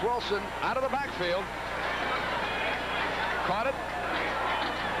 As Wilson out of the backfield, caught it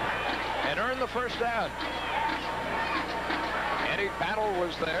and earned the first down. Eddie Battle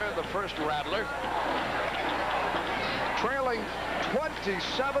was there, the first Rattler, trailing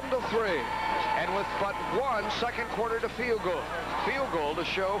 27-3, and with but one second quarter to field goal to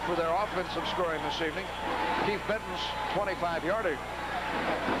show for their offensive scoring this evening. Keith Benton's 25-yarder.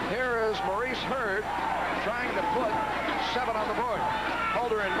 Here is Maurice Hurd trying to put 7 on the board.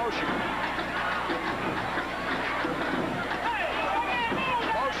 Holder in motion.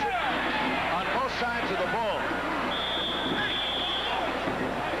 Motion on both sides of the ball.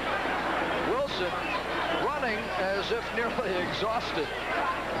 Wilson running as if nearly exhausted.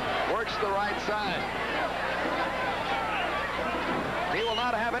 Works the right side. He will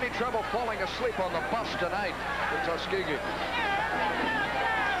not have any trouble falling asleep on the bus tonight for Tuskegee.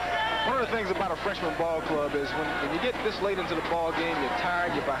 One of the things about a freshman ball club is when you get this late into the ball game, you're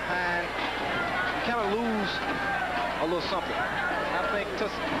tired, you're behind, you kind of lose a little something. I think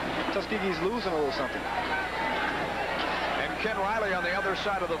Tuskegee's losing a little something. And Ken Riley on the other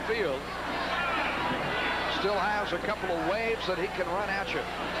side of the field still has a couple of waves that he can run at you.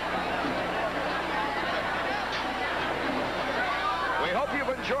 We hope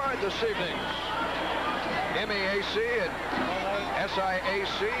you've enjoyed this evening's MEAC and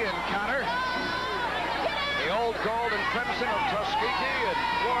SIAC encounter. The old gold and crimson of Tuskegee and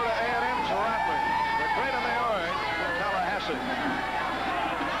Florida A&M's Rattlers. The great and the orange from Tallahassee.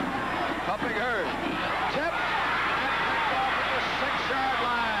 Pumping Hurd. Tip. And picked off at the 6-yard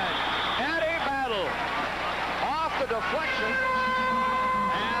line. Eddie Battle. Off the deflection.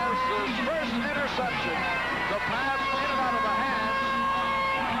 As his first interception. The pass in and out of the hands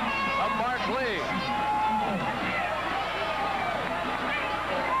of Mark Lee.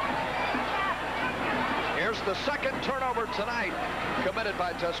 Here's the second turnover tonight committed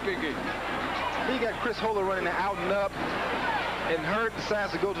by Tuskegee. You got Chris Holler running the out and up, and Hurd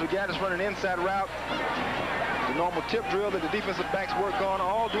decides to go to the guy that's running the inside route. The normal tip drill that the defensive backs work on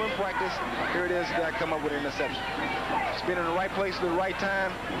all during practice. Here it is, the guy come up with an interception. It's been in the right place at the right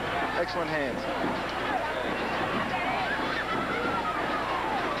time. Excellent hands.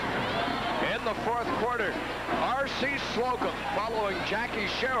 In the fourth quarter, R.C. Slocum, following Jackie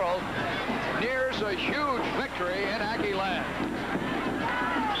Sherrill, nears a huge victory in Aggie land.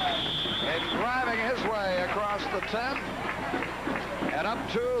 And driving his way across the 10 and up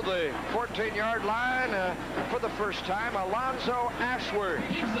to the 14-yard line for the first time, Alonzo Ashworth,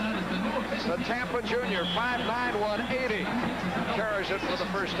 the Tampa junior, 5'9", 180, carries it for the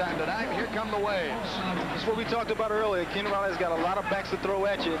first time tonight. Here come the waves. That's what we talked about earlier. Ken Riley's got a lot of backs to throw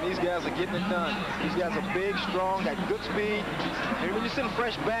at you, and these guys are getting it done. These guys are big, strong, got good speed. And when you send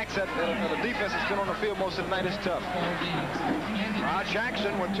fresh backs at a defense that's been on the field most of the night, it's tough. Rod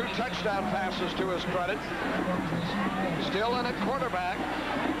Jackson with 2 touchdown passes to his credit. Still in at quarterback.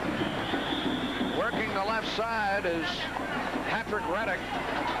 Working the left side is Patrick Reddick.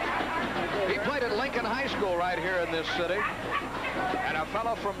 He played at Lincoln High School right here in this city. And a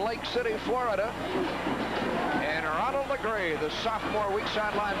fellow from Lake City, Florida. And Ronald LeGray, the sophomore weak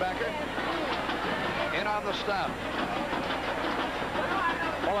side linebacker, in on the stop.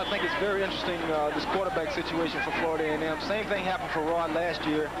 Well, I think it's very interesting, this quarterback situation for Florida A&M. Same thing happened for Rod last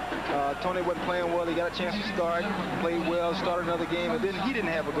year. Tony wasn't playing well. He got a chance to start, played well, started another game, and then he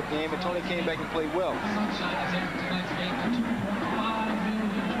didn't have a good game, and Tony came back and played well.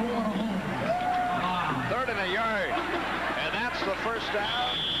 3rd and a yard. And that's the first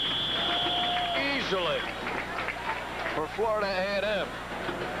down easily for Florida A&M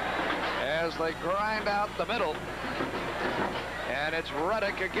as they grind out the middle. And it's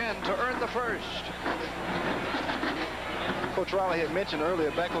Reddick again to earn the first. Coach Riley had mentioned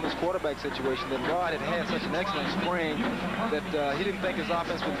earlier back on this quarterback situation that Rod had such an excellent spring that he didn't think his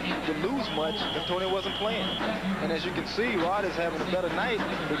offense would lose much if Tony wasn't playing. And as you can see, Rod is having a better night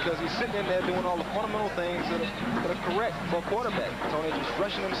because he's sitting in there doing all the fundamental things that are correct for a quarterback. Tony just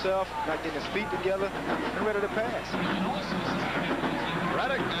rushing himself, not getting his feet together, and ready to pass.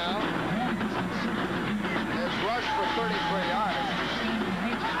 Reddick now has rushed for 33 yards.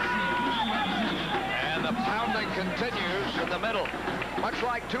 And the pounding continues in the middle, much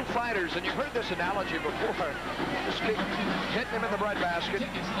like two fighters. And you've heard this analogy before. Just keep hitting him in the breadbasket,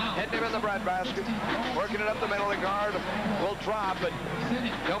 hitting him in the breadbasket, working it up the middle. The guard will drop, but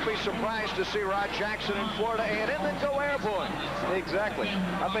don't be surprised to see Rod Jackson in Florida A&M then go airborne. Exactly.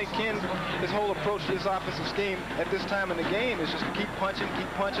 I think Ken, his whole approach to this offensive scheme at this time in the game is just to keep punching,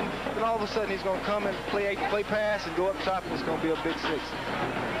 and all of a sudden he's going to come and play pass and go up top, and it's going to be a big 6.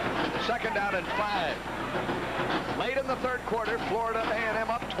 Second down and 5. Late in the third quarter, Florida A&M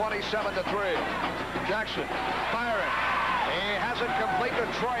up 27-3. Jackson firing. He has it complete to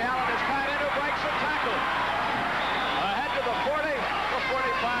Troy Allen. His tight end who breaks the tackle. Ahead to the 40, the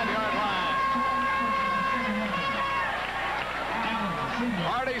 45-yard line.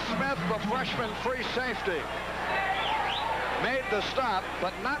 Artie Smith, the freshman free safety, made the stop,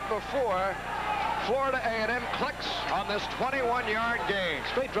 but not before Florida A&M clicks on this 21-yard gain.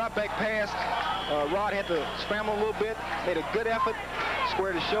 Straight drop back pass. Rod had to scramble a little bit, made a good effort,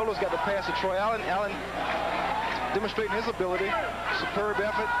 squared his shoulders, got the pass to Troy Allen. Allen demonstrating his ability, superb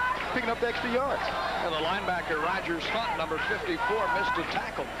effort, picking up the extra yards. And the linebacker, Rogers Hunt, number 54, missed a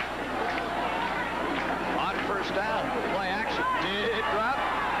tackle. On first down, play action, did drop,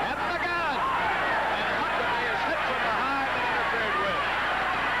 at the gun. And Huckabee is hit from behind and interfered with.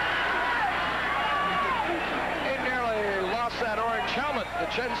 He nearly lost that orange helmet.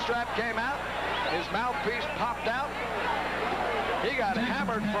 The chin strap came out. His mouthpiece popped out. He got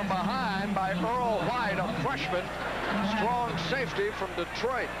hammered from behind by Earl White, a freshman, strong safety from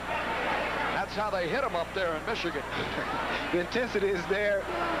Detroit. That's how they hit him up there in Michigan. The intensity is there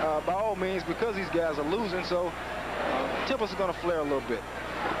by all means because these guys are losing, so tempers are going to flare a little bit.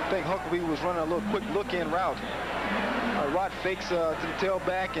 I think Huckabee was running a little quick look-in route. Rod fakes to the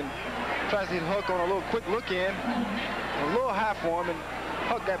tailback and tries to hit Huck on a little quick look-in. A little high for him, and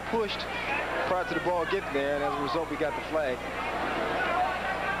Huck got pushed prior to the ball getting there, and as a result, we got the flag.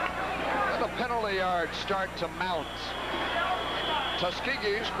 The penalty yards start to mount.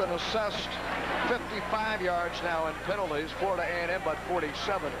 Tuskegee's been assessed 55 yards now in penalties. Florida A&M but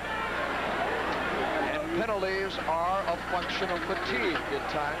 47. And penalties are a function of fatigue at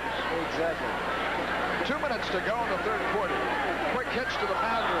times. Exactly. 2 minutes to go in the third quarter. Quick hitch to the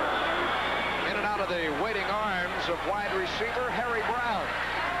boundary. In and out of the waiting arms of wide receiver Harry Brown,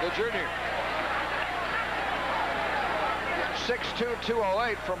 the junior. 6'2",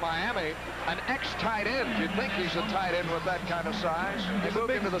 208 from Miami. An ex-tight end. You'd think he's a tight end with that kind of size. He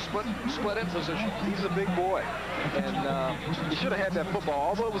moved into the split end position. He's a big boy. And he should have had that football.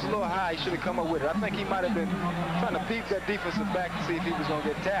 Although it was a little high, he should have come up with it. I think he might have been trying to peep that defensive back to see if he was going to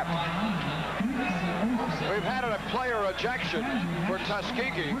get tapped. We've had a player ejection for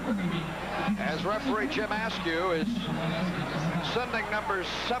Tuskegee as referee Jim Askew is sending number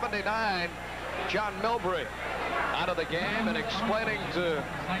 79, John Milbury, out of the game and explaining to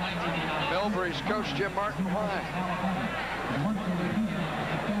Milbury's coach Jim Martin why.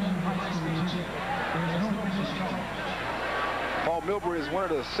 Paul Milbury is one of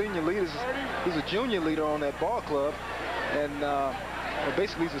the senior leaders. He's a junior leader on that ball club, and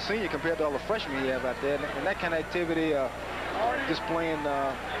basically he's a senior compared to all the freshmen he have out there. And that kind of activity, displaying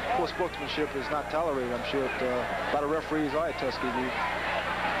poor sportsmanship, is not tolerated, I'm sure, by the referees or at Tuskegee.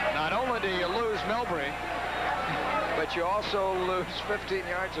 Not only do you lose Milbury, but you also lose 15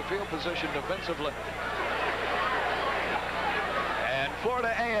 yards of field position defensively. And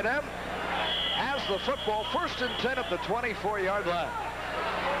Florida A&M has the football, 1st and 10 at the 24-yard line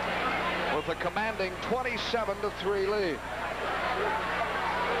with a commanding 27-3 lead.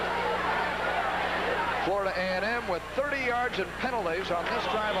 Florida A&M with 30 yards in penalties on this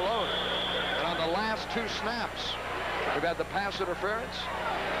drive alone. And on the last 2 snaps, we've had the pass interference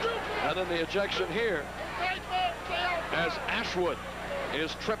and then the ejection here as Ashwood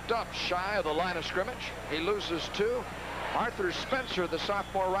is tripped up shy of the line of scrimmage. He loses 2. Arthur Spencer, the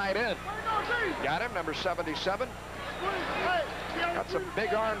sophomore right end. Got him, number 77. Got some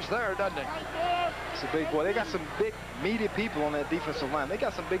big arms there, doesn't he? That's a big boy. They got some big, meaty people on that defensive line. They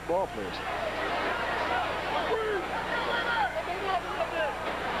got some big ball players.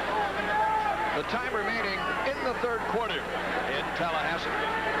 The time remaining in the third quarter in Tallahassee.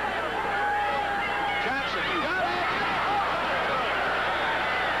 Johnson got it!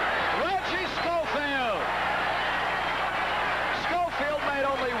 Reggie Schofield! Schofield made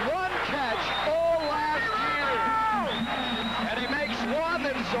only one catch all last year. And he makes one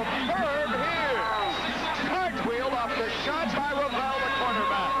that's superb here. Cartwheeled off the shot by Ravel, the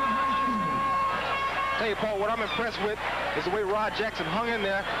cornerback. Hey, Paul, what I'm impressed with is the way Rod Jackson hung in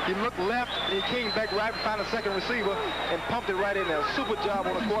there. He looked left, and he came back right and found a second receiver and pumped it right in there. Super job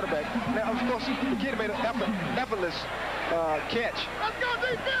on the quarterback. Now, of course, the kid made an effortless catch. Let's go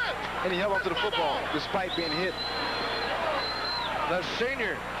defense! And he held on to the football despite being hit. The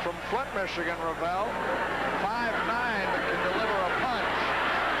senior from Flint, Michigan, Ravel, 5'9", but can deliver a punch.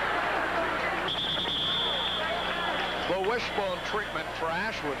 The wishbone treatment for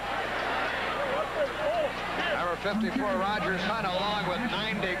Ashwood. Number 54, Rogers Hunt, along with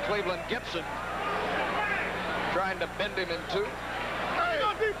 90, Cleveland Gibson, trying to bend him in two. Hey,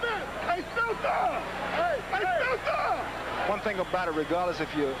 on defense! Hey, Snowstorm! Hey, Snowstorm! One thing about it, regardless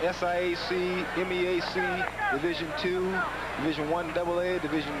if you're SIAC, MEAC, Division II, Division I AA,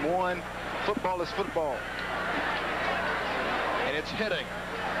 Division I, football is football. And it's hitting,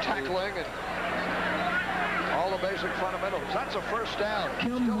 tackling, and all the basic fundamentals. That's a first down.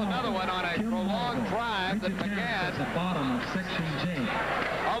 Still another one on a prolonged drive that began the bottom of section J.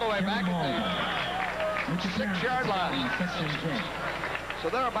 all the way back at the 6-yard line. So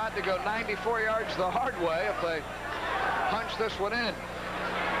they're about to go 94 yards the hard way if they punch this one in.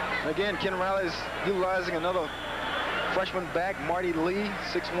 Again, Ken Riley's utilizing another freshman back, Marty Lee,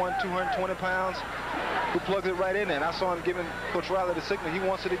 6'1", 220 pounds, who plugs it right in there. And I saw him giving Coach Riley the signal. He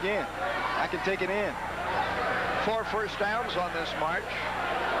wants it again. I can take it in. 4 first downs on this march,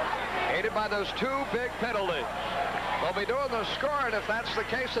 aided by those 2 big penalties. They'll be doing the scoring if that's the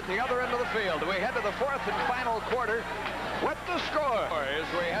case at the other end of the field. We head to the 4th and final quarter with the score. As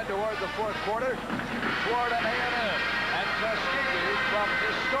we head toward the 4th quarter, Florida A&M and Tuskegee from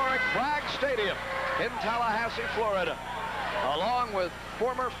historic Bragg Stadium in Tallahassee, Florida, along with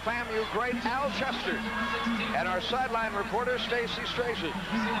former FAMU great Al Chester and our sideline reporter Stacy Strazen.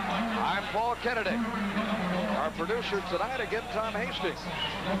 I'm Paul Kennedy. Our producer tonight, again, Tom Hastings.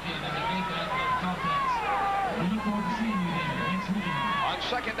 On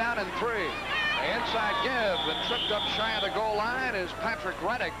 2nd down and 3, the inside give and tripped up shy of the goal line is Patrick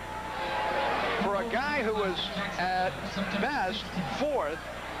Reddick. For a guy who was at best 4th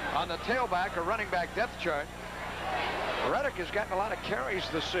on the tailback or running back depth chart, Reddick has gotten a lot of carries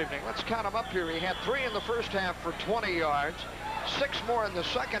this evening. Let's count them up here. He had 3 in the first half for 20 yards. 6 more in the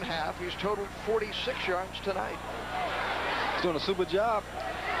second half. He's totaled 46 yards tonight. He's doing a super job.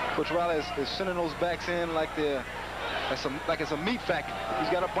 Coach Riley is sending those backs in like it's a meat factory. He's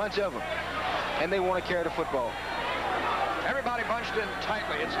got a bunch of them, and they want to carry the football. Everybody bunched in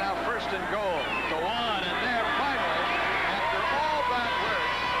tightly. It's now 1st and goal. The 1, and there finally, after all that work,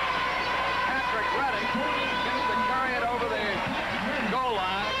 Patrick Reddick gets to carry it over the goal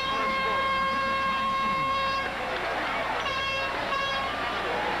line.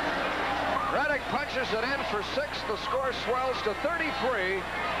 Reddick punches it in for 6. The score swells to 33-3.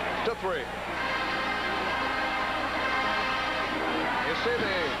 You see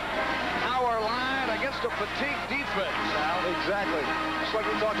the power line against a fatigued defense, Al. Exactly. Just like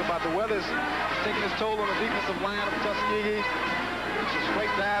we talked about, the weather's taking its toll on the defensive line of Tuskegee. It's a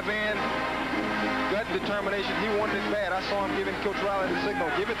straight dive in. Gut determination. He wanted it bad. I saw him giving Coach Riley the signal.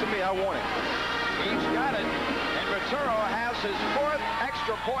 Give it to me. I want it. He's got it. Ventura has his 4th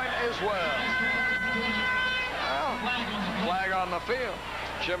extra point as well. Well, flag on the field.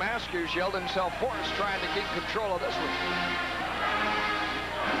 Jim Askews yelled himself hoarse trying to keep control of this one.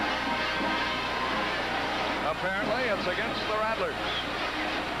 Apparently, it's against the Rattlers.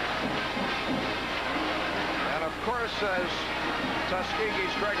 And of course, as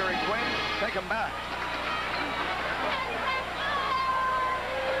Tuskegee's Gregory Quinn, take him back.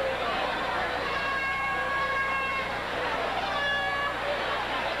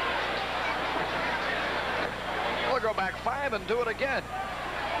 Go back 5 and do it again.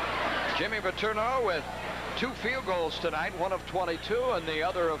 Jimmy Paterno with 2 field goals tonight, one of 22 and the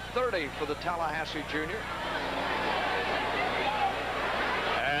other of 30 for the Tallahassee junior.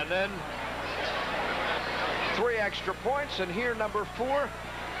 And then 3 extra points, and here number 4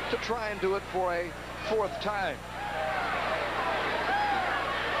 to try and do it for a 4th time.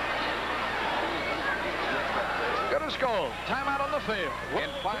 Good as gold. Timeout on the field in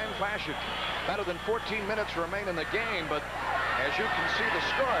fine fashion. Better than 14 minutes remain in the game, but as you can see the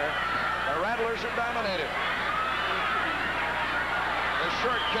score, the Rattlers are dominated. The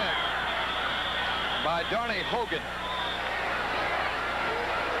short kick by Darnay Hogan.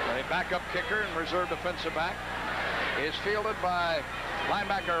 The backup kicker and reserve defensive back is fielded by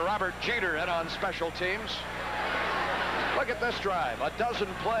linebacker Robert Jeter, and on special teams. Look at this drive. A dozen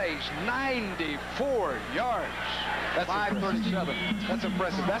plays, 94 yards. That's 537. That's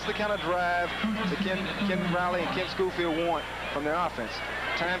impressive. That's the kind of drive that Ken Riley and Kent Schofield want from their offense.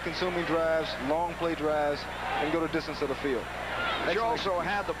 Time-consuming drives, long play drives, and go the distance of the field. You also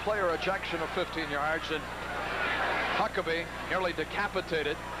had the player ejection of 15 yards, and Huckabee nearly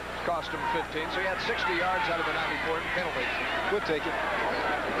decapitated. Cost him 15, so he had 60 yards out of the 94 penalties. We'll take it.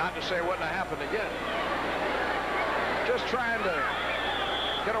 Not to say it wouldn't have happened again. Just trying to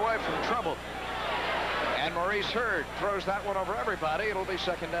get away from trouble. And Maurice Hurd throws that one over everybody. It'll be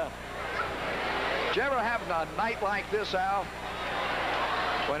second down. Did you ever have a night like this, Al,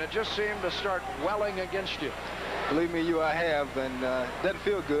 when it just seemed to start welling against you? Believe me, I have, and it doesn't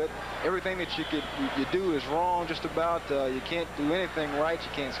feel good. Everything that you do is wrong just about. You can't do anything right.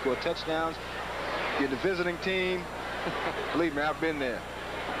 You can't score touchdowns. You're the visiting team. Believe me, I've been there.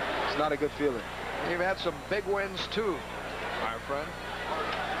 It's not a good feeling. You've had some big wins, too, my friend.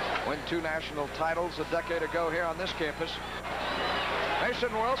 Won 2 national titles a decade ago here on this campus.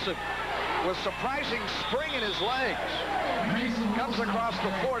 Mason Wilson with surprising spring in his legs. Comes across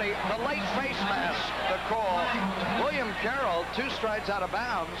the 40. The late face mask, the call. William Carroll, 2 strides out of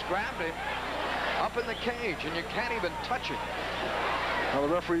bounds, grabbed him up in the cage, and you can't even touch it. Well,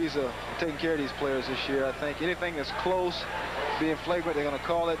 the referees are taking care of these players this year. I think anything that's close, being flagrant, they're going to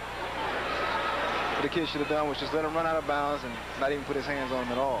call it. What the kid should have done was just let him run out of bounds and not even put his hands on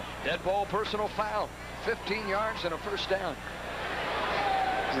him at all. Dead ball personal foul. 15 yards and a first down.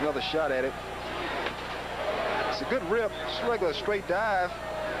 There's another shot at it. It's a good rip. It's a regular straight dive.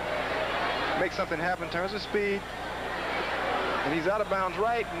 Makes something happen, turns his speed. And he's out of bounds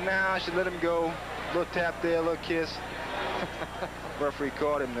right now. I should let him go. Little tap there, little kiss. Referee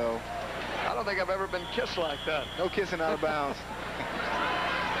caught him, though. I don't think I've ever been kissed like that. No kissing out of bounds.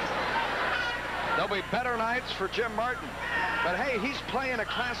 There'll be better nights for Jim Martin. But, hey, he's playing a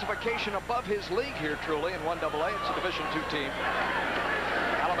classification above his league here, truly, in 1AA. It's a Division II team.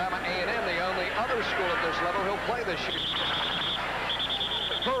 Alabama A&M, the only other school at this level he'll play this year.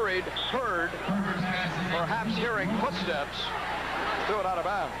 Hurd, perhaps hearing footsteps, threw it out of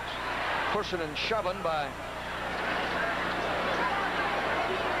bounds. Pushing and shoving by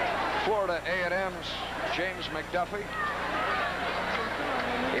Florida A&M's James McDuffie.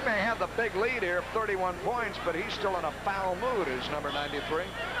 He may have the big lead here of 31 points, but he's still in a foul mood as number 93. I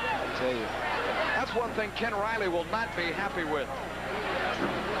tell you. That's one thing Ken Riley will not be happy with.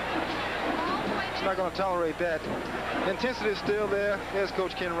 He's not going to tolerate that. The intensity is still there. There's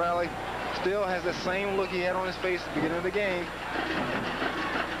Coach Ken Riley. Still has the same look he had on his face at the beginning of the game.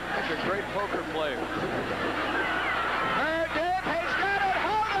 That's a great poker player. Hurd dip, he's got it,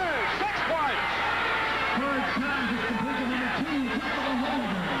 Holder, 6 points. Hurd tries to complete number 2,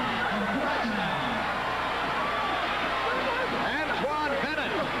 Holder. Antoine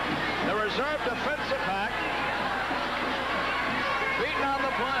Bennett, the reserve defensive back, beaten on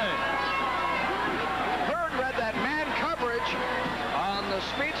the play. Hurd read that man coverage on the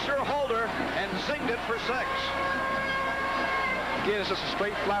speedster Holder and zinged it for 6. Again, it's just a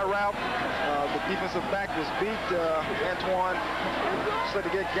straight fly route. The defensive back was beat. Antoine just let the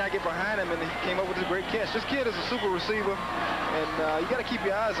guy get behind him, and he came up with a great catch. This kid is a super receiver, and you got to keep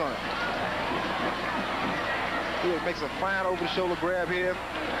your eyes on him. He makes a fine over-the-shoulder grab here,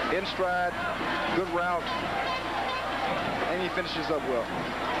 in stride, good route, and he finishes up well.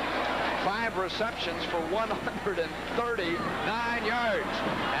 5 receptions for 139 yards,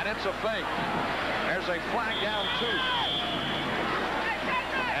 and it's a fake. There's a flag down 2.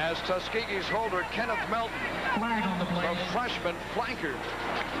 As Tuskegee's holder, Kenneth Melton, flag on the play. The freshman flanker.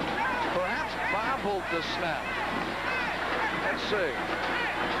 Perhaps bobbled the snap. Let's see.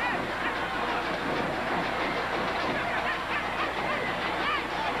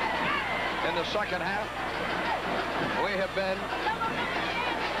 In the second half, we have been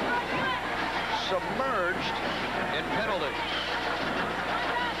submerged in penalties.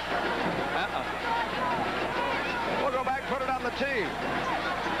 We'll go back, put it on the tee.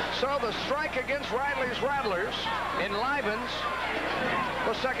 So the strike against Riley's Rattlers enlivens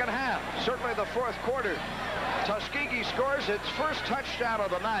the second half, certainly the fourth quarter. Tuskegee scores its first touchdown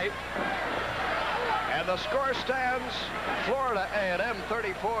of the night, and the score stands Florida A&M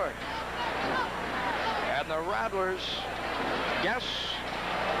 34. And the Rattlers, yes,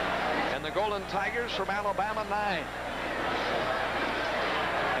 and the Golden Tigers from Alabama, 9.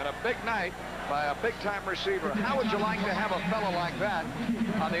 And a big night by a big-time receiver. How would you like to have a fellow like that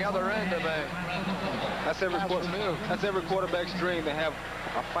on the other end of a... That's every quarterback's dream, to have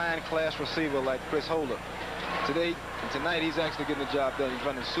a fine class receiver like Chris Holder. Tonight, he's actually getting the job done. He's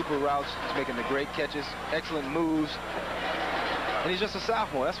running super routes. He's making the great catches, excellent moves. And he's just a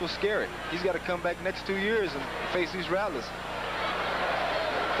sophomore. That's what's scary. He's got to come back next 2 years and face these Rattlers.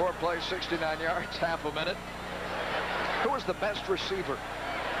 4 plays, 69 yards, half a minute. Who was the best receiver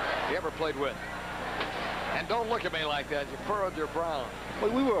you ever played with? And don't look at me like that. You furrowed your brow. Well,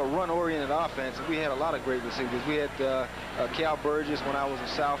 we were a run-oriented offense, and we had a lot of great receivers. We had Cal Burgess when I was a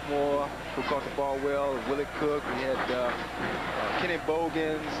sophomore, who caught the ball well, Willie Cook. We had Kenny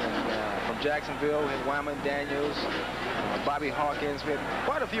Bogans, and from Jacksonville, we had Wyman Daniels, Bobby Hawkins. We had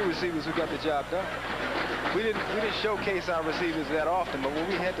quite a few receivers who got the job done. We didn't showcase our receivers that often, but when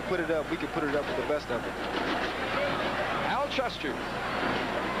we had to put it up, we could put it up with the best of them. Al Chester,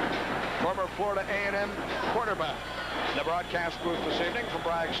 former Florida A&M quarterback. The broadcast booth this evening from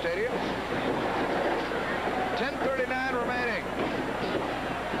Bragg Stadium. 10:39 remaining.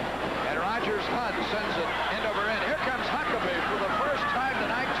 And Rogers Hunt sends it end over end. Here comes Huckabee for the first time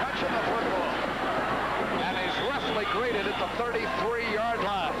tonight, touching the football. And he's roughly greeted at the 33-yard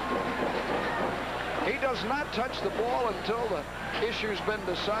line. He does not touch the ball until the issue's been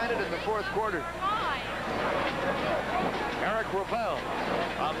decided in the fourth quarter. Eric Ravel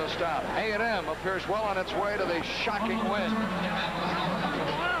on the stop. A&M appears well on its way to the shocking win.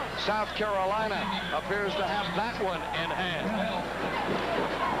 South Carolina appears to have that one in hand.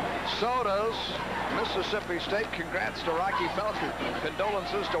 So does Mississippi State. Congrats to Rocky Felker.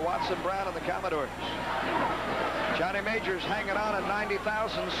 Condolences to Watson Brown and the Commodores. Johnny Majors hanging on at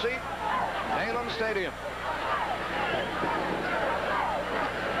 90,000 seat Neyland Stadium.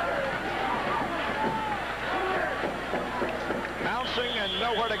 Bouncing and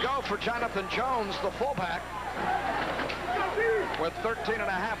nowhere to go for Jonathan Jones, the fullback, with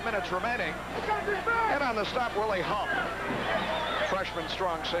 13.5 minutes remaining. And on the stop, Willie Hump, freshman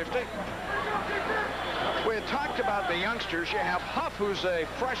strong safety. We had talked about the youngsters. You have Huff, who's a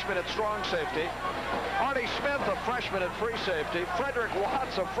freshman at strong safety. Artie Smith, a freshman at free safety. Frederick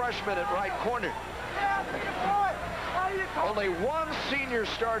Watts, a freshman at right corner. Only one senior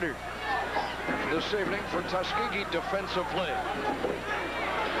starter this evening for Tuskegee defensively.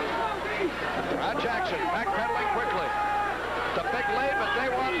 Rod Jackson backpedaling quickly. The big lead, but they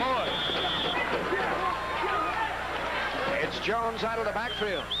want more. It's Jones out of the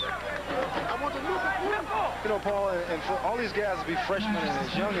backfield. You know, Paul, and for all these guys to be freshmen and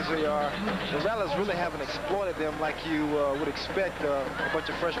as young as they are, the Rattlers really haven't exploited them like you would expect a bunch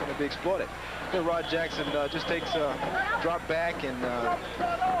of freshmen to be exploited. Then Rod Jackson just takes a drop back and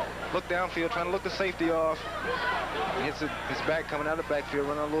look downfield, trying to look the safety off. He hits his back coming out of the backfield,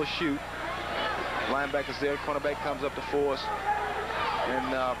 running a little shoot. Linebacker's there, cornerback comes up to force,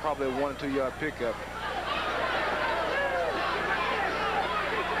 and probably a 1 or 2 yard pickup.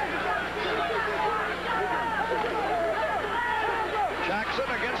 Jackson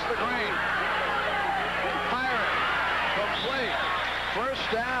against the grain. Firing. Complete.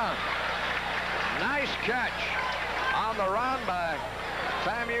 First down. Nice catch on the run by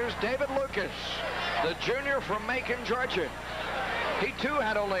FAMU's David Lucas, the junior from Macon, Georgia. He, too,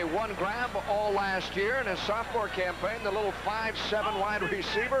 had only one grab all last year in his sophomore campaign. The little 5'7" wide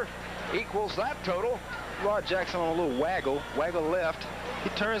receiver equals that total. Rod Jackson on a little waggle left. He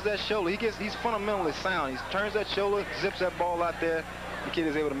turns that shoulder. He's fundamentally sound. He turns that shoulder, zips that ball out there. The kid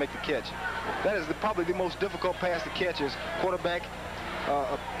is able to make the catch. That is probably the most difficult pass to catch is quarterback,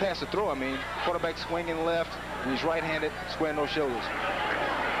 pass to throw, I mean. Quarterback swinging left, and he's right-handed, squaring those shoulders.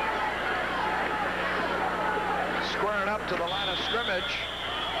 Squaring up to the line of scrimmage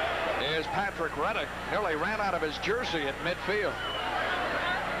is Patrick Reddick. Nearly ran out of his jersey at midfield.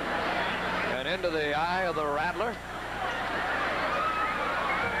 And into the eye of the Rattler.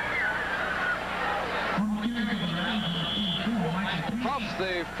 Huff,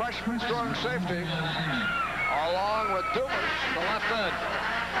 the freshman strong safety, along with Dumas, the left end,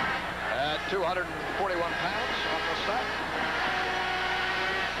 at 241 pounds on the stop.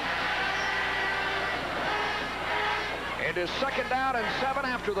 It is 2nd down and 7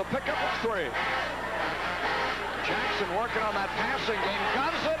 after the pickup of 3. Jackson working on that passing game.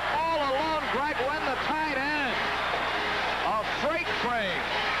 Guns it all alone. Greg Wynn, the tight end. A freight train.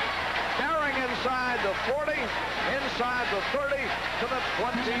 Bearing inside the 40, inside the 30, to the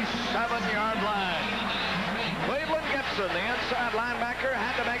 27-yard line. Cleveland Gibson, the inside linebacker,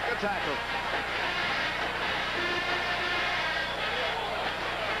 had to make the tackle.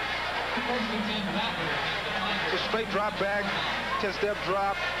 So straight drop back, 10-step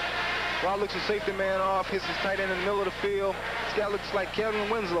drop. Rod looks his safety man off, hits his tight end in the middle of the field. This guy looks like Kevin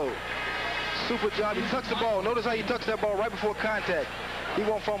Winslow. Super job. He tucks the ball. Notice how he tucks that ball right before contact. He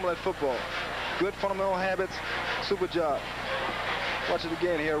won't fumble that football. Good fundamental habits. Super job. Watch it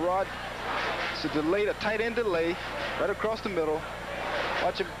again here, Rod. It's a delay, a tight end delay, right across the middle.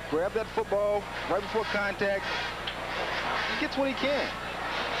 Watch him grab that football right before contact. He gets what he can.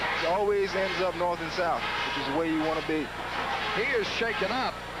 He always ends up north and south, which is the way you want to be. He is shaken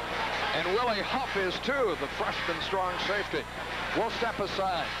up, and Willie Huff is too, the freshman strong safety. We'll step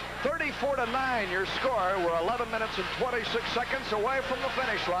aside. 34-9 your score. We're 11 minutes and 26 seconds away from the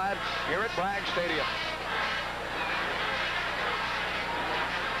finish line here at Bragg Stadium.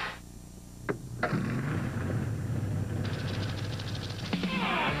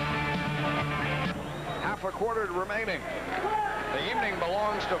 Half a quarter remaining. The evening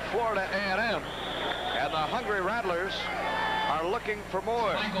belongs to Florida A&M, and the hungry Rattlers are looking for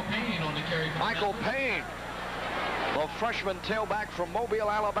more. Michael Payne on the carry. Michael Payne, the freshman tailback from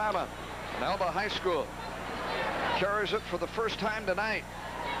Mobile, Alabama, and Alba High School, carries it for the first time tonight.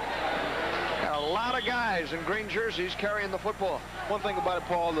 Got a lot of guys in green jerseys carrying the football. One thing about it,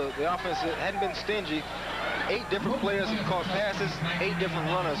 Paul, the offense hadn't been stingy. 8 different players have caught passes. 8 different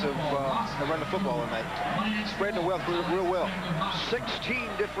runners have run the football tonight. Spreading the wealth real well. 16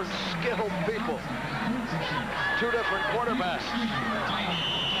 different skilled people. 2 different quarterbacks.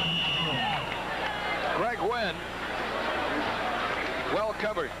 Greg Wynn, well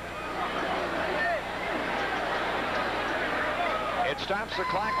covered. It stops the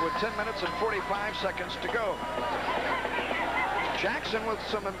clock with 10 minutes and 45 seconds to go. Jackson with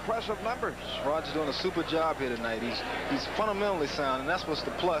some impressive numbers. Rod's doing a super job here tonight. He's fundamentally sound, and that's what's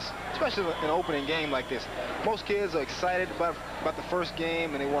the plus, especially in an opening game like this. Most kids are excited about the first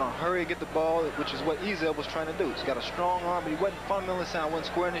game, and they want to hurry and get the ball, which is what Ezel was trying to do. He's got a strong arm, but he wasn't fundamentally sound,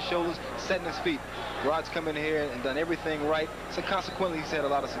 wasn't squaring his shoulders, setting his feet. Rod's come in here and done everything right, so consequently he's had a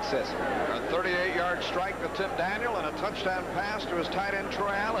lot of success. A 38-yard strike to Tim Daniel and a touchdown pass to his tight end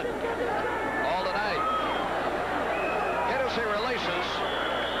Troy Allen. All tonight. As he releases,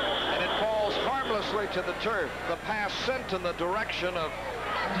 and it falls harmlessly to the turf. The pass sent in the direction of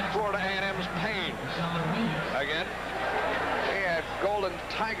Florida A&M's Payne. Again, he had Golden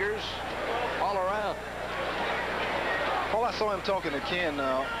Tigers all around. Paul, I saw him talking to Ken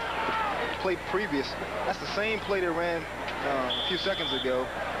play previous. That's the same play they ran a few seconds ago.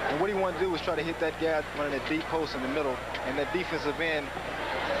 And what he wanted to do was try to hit that guy running that deep post in the middle, and that defensive end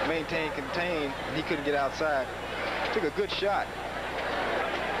maintain, contain, and he couldn't get outside. Took a good shot.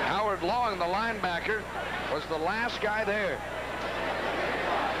 Howard Long, the linebacker, was the last guy there.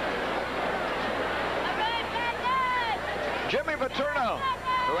 Jimmy Paterno,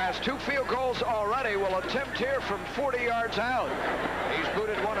 who has 2 field goals already, will attempt here from 40 yards out. He's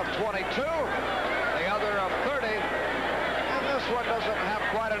booted one of 22, the other of 30, and this one doesn't have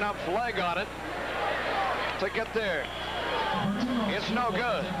quite enough leg on it to get there. It's no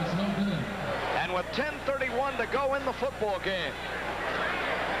good. And with 10:31 to go in the football game,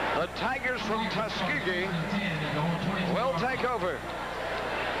 the Tigers from Tuskegee will take over.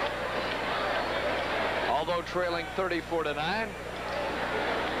 Although trailing 34-9, I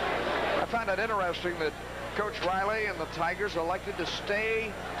find it interesting that Coach Riley and the Tigers elected to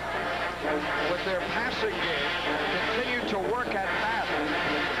stay with their passing game, continue to work at that,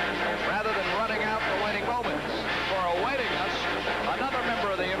 rather than running out the winning moments. For awaiting us, another member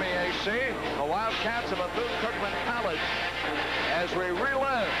of the MEAC, the Wildcats of Bethune-Cookman College, as we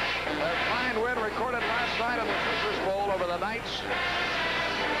relive their fine win recorded last night in the Citrus Bowl over the Knights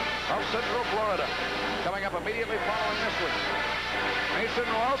of Central Florida. Coming up immediately following this one, Mason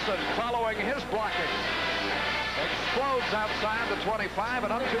Wilson, following his blocking, explodes outside the 25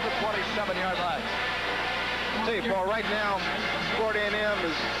 and up to the 27-yard line. I'll tell you, Paul, right now, Florida A&M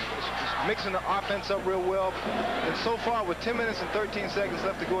is mixing the offense up real well. And so far, with 10 minutes and 13 seconds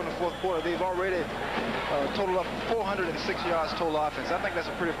left to go in the fourth quarter, they've already totaled up 406 yards total offense. I think that's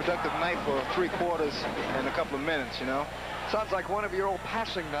a pretty productive night for 3 quarters and a couple of minutes, you know. Sounds like one of your old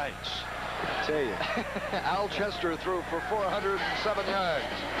passing nights. I tell you. Al Chester threw for 407 yards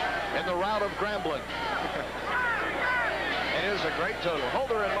in the rout of Grambling. It is a great total.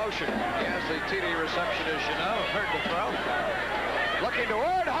 Holder in motion. He has the TD reception, as you know. Heard the throw. Looking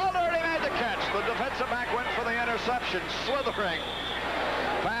toward Holder, and he made the catch. The defensive back went for the interception, slithering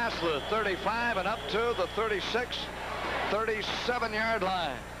past the 35 and up to the 36, 37-yard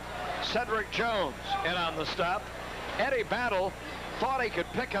line. Cedric Jones in on the stop. Eddie Battle thought he could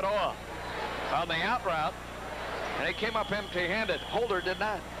pick it off on the out route. And he came up empty-handed. Holder did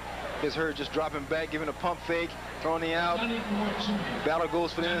not. Is Hurd just dropping back, giving a pump fake, throwing the out. Battle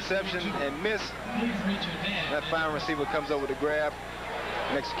goes for the interception and miss. That fine receiver comes up with a grab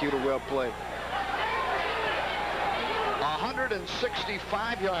and execute a well play.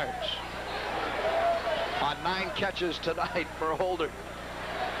 165 yards on 9 catches tonight for Holder.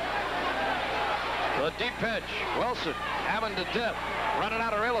 The deep pitch. Wilson having to dip, running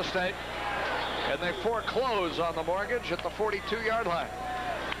out of real estate, and they foreclose on the mortgage at the 42-yard line.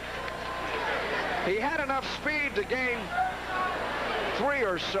 He had enough speed to gain 3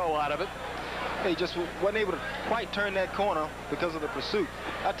 or so out of it. He just wasn't able to quite turn that corner because of the pursuit.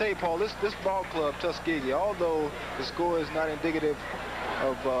 I tell you, Paul, this ball club, Tuskegee, although the score is not indicative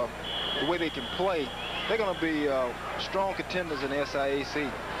of the way they can play, they're going to be strong contenders in the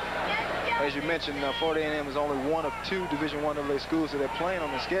SIAC. As you mentioned, Florida A&M is only one of 2 Division I AA schools that they're playing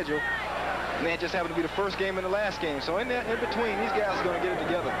on the schedule. And they just happened to be the first game and the last game. So in between, these guys are going to get it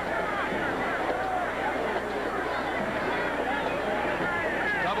together.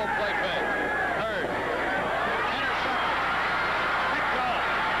 Double play fake. Hurd. Intercepted. Picked off.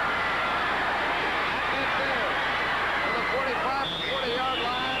 At midfield. To the 45-40-yard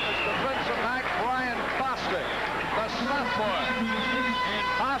line is defensive back Brian Bostic, the sophomore. And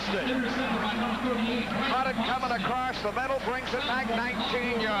Bostic. Caught it coming across the middle, brings it back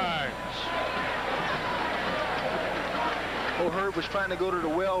 19 yards. Hurd was trying to go to the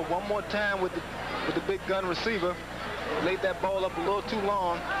well one more time with the big gun receiver. Laid that ball up a little too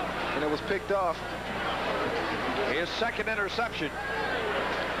long, and it was picked off. His second interception.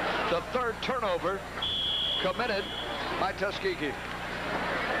 The 3rd turnover committed by Tuskegee.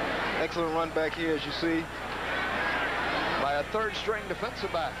 Excellent run back here, as you see. By a 3rd-string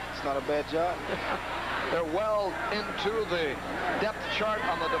defensive back. It's not a bad job. They're well into the depth chart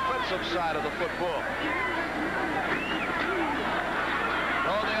on the defensive side of the football.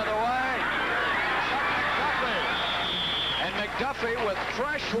 Go the other way. McDuffie. And McDuffie with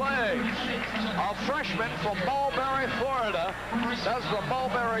fresh legs. A freshman from Mulberry, Florida, does the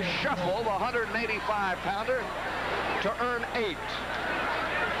Mulberry Shuffle, the 185-pounder, to earn 8.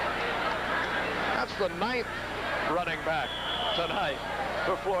 That's the 9th running back tonight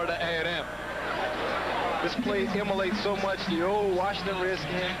for Florida A&M. This play emulates so much the old Washington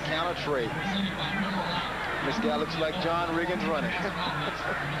Redskins counter trade. This guy looks like John Riggins running.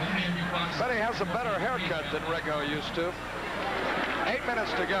 But he has a better haircut than Riggo used to. 8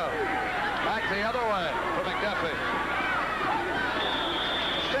 minutes to go. Back the other way for McDuffie.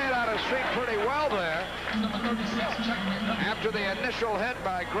 Stayed on his feet pretty well there. After the initial hit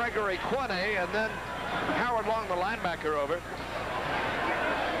by Gregory Quinney, and then Howard Long, the linebacker, over.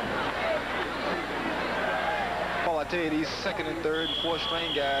 Paul, I tell you, these 2nd and 3rd and 4th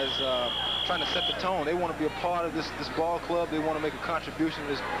string guys trying to set the tone. They want to be a part of this ball club. They want to make a contribution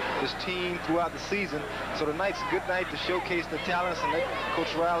to this team throughout the season. So tonight's a good night to showcase the talents and let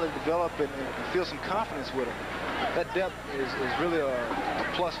Coach Riley develop and feel some confidence with them. That depth is really a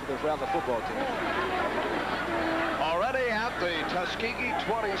plus for the Rattler football team. Already at the Tuskegee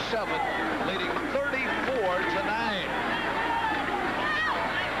 27, leading 34-9.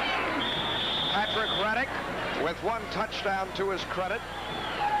 Patrick Reddick with 1 touchdown to his credit.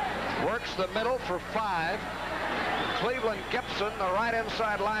 Works the middle for 5. Cleveland Gibson, the right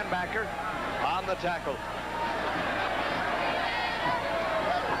inside linebacker, on the tackle.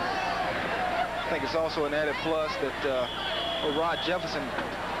 I think it's also an added plus that Rod Jackson,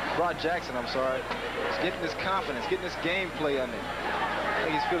 is getting his confidence, getting his gameplay under him. I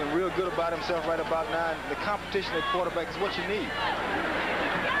think he's feeling real good about himself right about now. The competition at quarterback is what you need.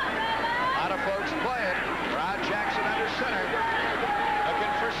 A lot of folks playing. Rod Jackson under center.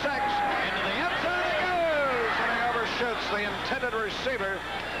 Looking for 6. Into the end zone he goes. And he overshoots the intended receiver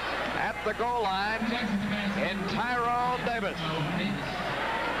at the goal line in Tyrone Davis.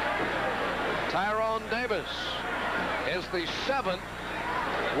 Tyrone Davis is the 7th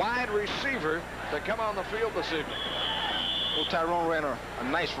wide receiver to come on the field this evening. Well, Tyrone ran a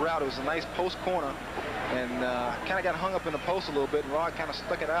nice route. It was a nice post corner, and kind of got hung up in the post a little bit, and Rod kind of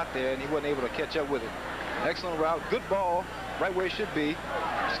stuck it out there, and he wasn't able to catch up with it. Excellent route, good ball, right where it should be.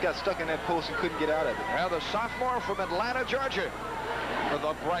 Just got stuck in that post and couldn't get out of it. Now the sophomore from Atlanta, Georgia, with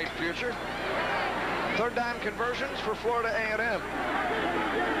a bright future. 3rd down conversions for Florida A&M.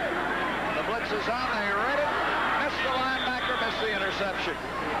 The blitz is on, they read it. Missed the linebacker, missed the interception.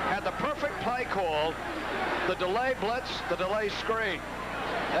 Had the perfect play call. The delay blitz, the delay screen.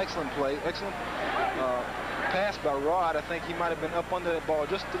 Excellent play, excellent pass by Rod. I think he might have been up under that ball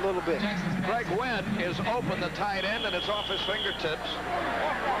just a little bit. Greg Wynn is open, the tight end, and it's off his fingertips.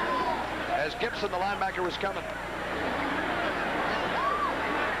 As Gibson, the linebacker, was coming.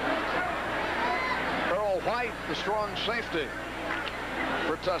 White, the strong safety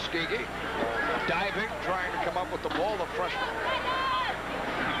for Tuskegee. Diving, trying to come up with the ball, the freshman.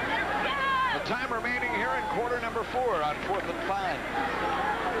 The time remaining here in quarter number 4 on 4th and 5.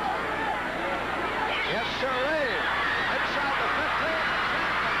 Yes, sirree. Inside the 50.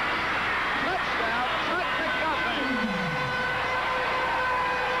 Touchdown, Trent McDuffie.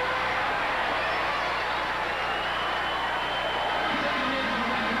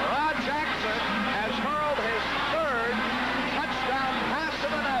 Rod Jackson has hurled his 3rd touchdown pass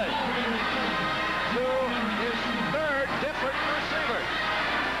of the night to his 3rd different receiver.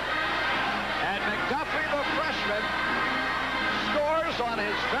 And McDuffie, the freshman, scores on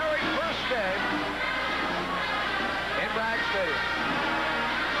his very first game in Bragg Stadium.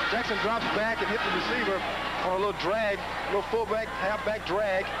 Jackson drops back and hit the receiver on a little drag, little fullback, halfback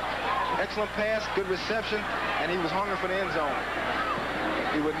drag. Excellent pass, good reception, and he was hungry for the end zone.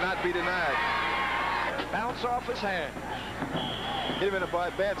 He would not be denied. Bounce off his hand. Hit him in a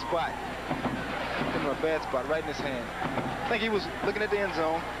bad spot. Hit him in a bad spot, right in his hand. I think he was looking at the end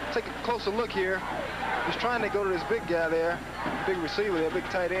zone. Take a closer look here. He's trying to go to this big guy there, big receiver there, big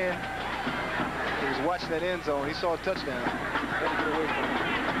tight end. He was watching that end zone. He saw a touchdown. Had to get away from him.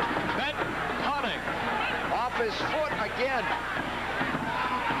 Hunting off his foot again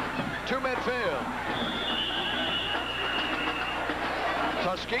to midfield.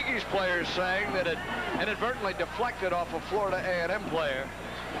 Tuskegee's players saying that it inadvertently deflected off a Florida A&M player.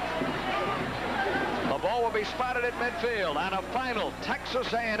 The ball will be spotted at midfield. And a final,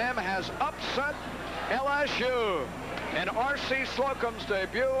 Texas A&M has upset LSU in R.C. Slocum's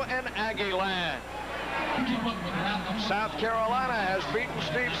debut in Aggie Land. South Carolina has beaten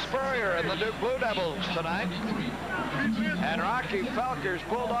Steve Spurrier and the Duke Blue Devils tonight. And Rocky Falkers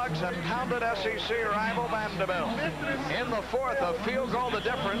Bulldogs have pounded SEC rival Vanderbilt. In the 4th, a field goal, the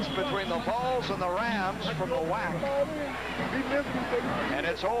difference between the Vols and the Rams from the WAC. And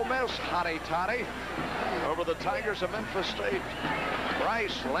it's Ole Miss, hotty toddy, over the Tigers of Memphis State.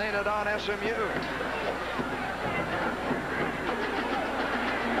 Rice laying it on SMU.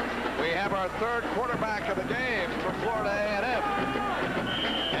 We have our 3rd quarterback of the game for Florida A&M.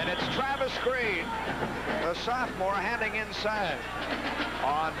 And it's Travis Green, the sophomore, handing inside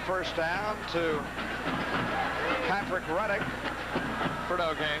on 1st down to Patrick Reddick for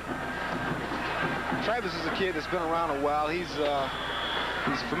no gain. Travis is a kid that's been around a while. He's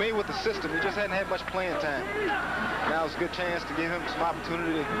familiar with the system. He just hadn't had much playing time. Now it's a good chance to give him some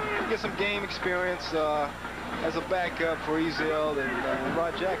opportunity to get some game experience as a backup for Ezel and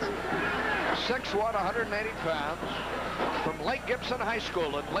Rod Jackson. 6'1", 180 pounds, from Lake Gibson High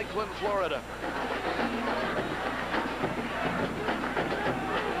School in Lakeland, Florida.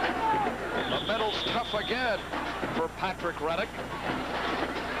 The middle's tough again for Patrick Reddick.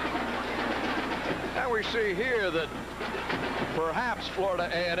 And we see here that perhaps Florida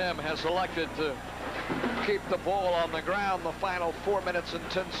A&M has elected to keep the ball on the ground the final 4 minutes and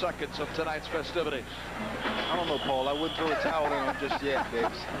 10 seconds of tonight's festivities. I don't know, Paul. I wouldn't throw a towel in on just yet,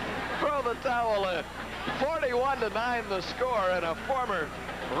 Davis. Throw the towel in. 41-9 the score, and a former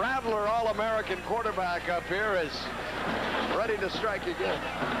Rattler All-American quarterback up here is ready to strike again.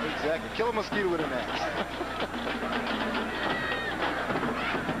 Exactly. Kill a mosquito with an axe.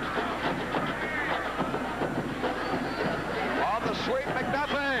 On the sweep,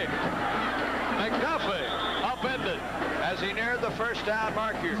 McDuffie. McDuffie upended as he neared the 1st down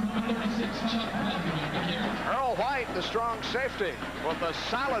marker. Earl White, the strong safety, with a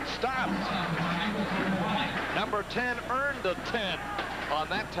solid stop. Number 10 earned a 10 on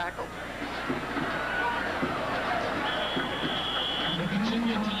that tackle.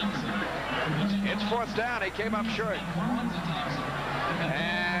 It's 4th down. He came up short.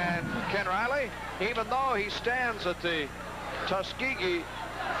 And Ken Riley, even though he stands at the Tuskegee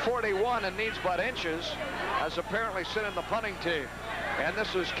 41 and needs but inches, has apparently sit in the punting team. And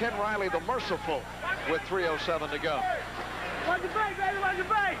this is Ken Riley, the merciful, with 3:07 to go. Watch your break, baby, watch your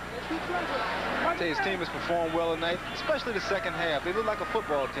break. I tell you, his team has performed well tonight, especially the second half. They look like a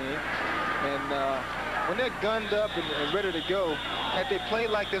football team. And when they're gunned up and ready to go, had they played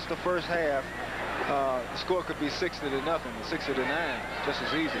like this the first half, the score could be 60-0 or 60-9, just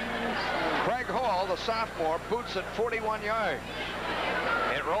as easy. Craig Hall, the sophomore, boots at 41 yards.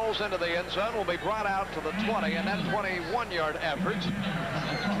 It rolls into the end zone, will be brought out to the 20, and then 21-yard effort.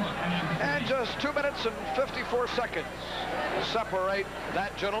 And just 2 minutes and 54 seconds separate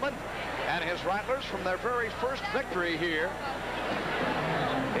that gentleman and his Rattlers from their very first victory here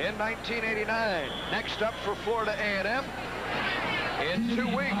in 1989. Next up for Florida A&M in 2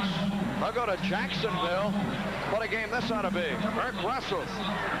 weeks. They'll go to Jacksonville What a game this ought to be. Bert Russell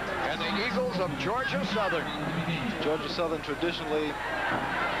and the Eagles of Georgia Southern. Georgia Southern traditionally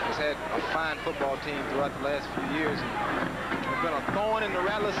has had a fine football team throughout the last few years. It's been a thorn in the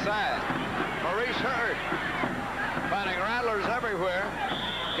Rattlers' side. Maurice Hurd finding Rattlers everywhere.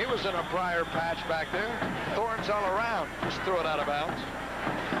 He was in a briar patch back there. Thorns all around. Just threw it out of bounds.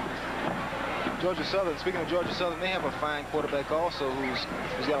 Georgia Southern, speaking of Georgia Southern, they have a fine quarterback also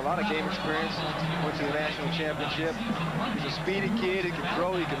who's got a lot of game experience, went to the national championship. He's a speedy kid, he can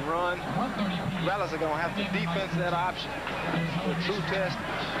throw, he can run. Rattlers are going to have to defense that option. The true test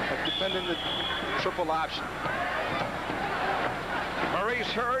of defending the triple option. Maurice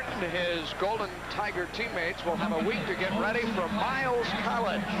Hurd and his Golden Tiger teammates will have a week to get ready for Miles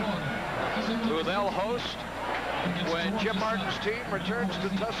College, who they'll host when Jim Martin's team returns to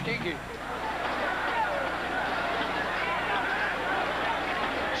Tuskegee.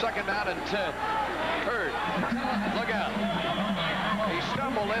 Second down and 10. Hurd, look out. He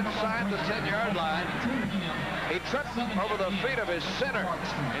stumbled inside the 10-yard line. He tripped over the feet of his center,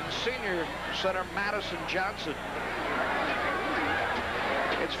 and senior center Madison Johnson.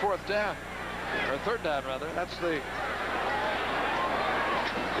 It's fourth down, or third down rather. That's the...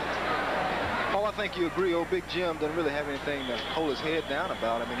 Oh, I think you agree. Old Big Jim doesn't really have anything to hold his head down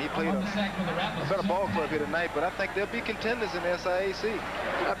about. I mean, he played a better ball club here tonight, but I think they'll be contenders in the SIAC.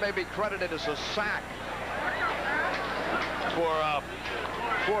 That may be credited as a sack for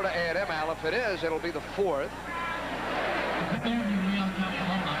Florida A&M, Al. If it is, it'll be the fourth.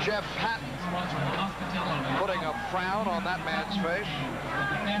 Jeff Patton putting a frown on that man's face.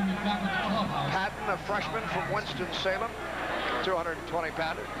 Patton, a freshman from Winston-Salem,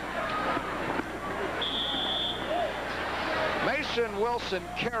 220-pounder. Mason Wilson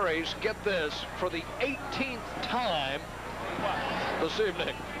carries, get this, for the 18th time this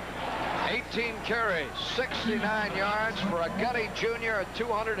evening. 18 carries, 69 yards for a Gutty Jr., a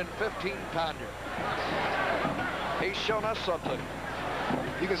 215-pounder. He's shown us something.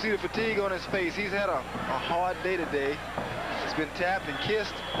 You can see the fatigue on his face. He's had a hard day today. He's been tapped and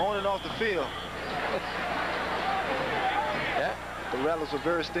kissed on and off the field. Yeah. The Rattlers were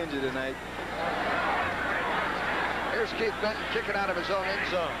very stingy tonight. Here's Keith Benton kicking out of his own end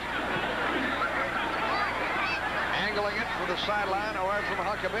zone. Angling it for the sideline away from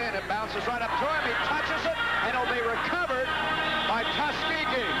Huckabee, and it bounces right up to him. He touches it, and it'll be recovered by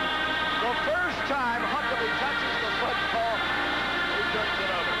Tuskegee. The first time Huckabee touches the football, he turns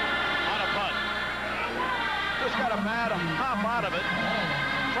it over on a punt. Just got a mad hop out of it.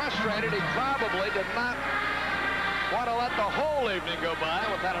 Frustrated, he probably did not want to let the whole evening go by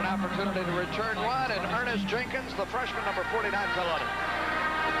without an opportunity to return one, and Ernest Jenkins, the freshman, number 49, fell on it.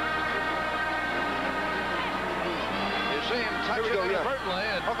 You see him touch it inadvertently.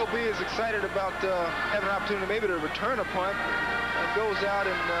 And Uncle B is excited about having an opportunity maybe to return a punt, and goes out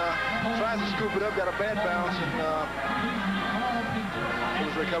and tries to scoop it up, got a bad bounce, and it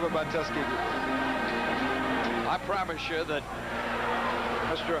was recovered by Tuskegee. I promise you that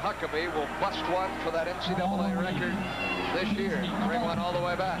Mr. Huckabee will bust one for that NCAA record this year. Bring one all the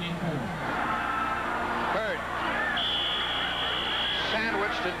way back. Hurd.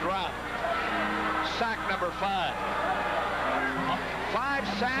 Sandwiched and dropped. Sack number 5. 5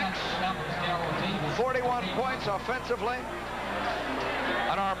 sacks, 41 points offensively.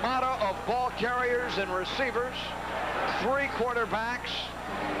 An armada of ball carriers and receivers, 3 quarterbacks,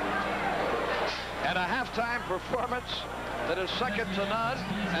 and a halftime performance that is second to none,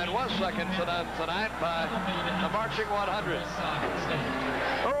 and was second to none tonight by the marching 100.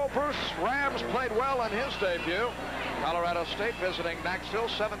 Earl Bruce Rams played well in his debut. Colorado State visiting Knoxville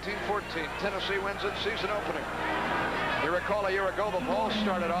 17-14. Tennessee wins its season opener. You recall a year ago, the Vols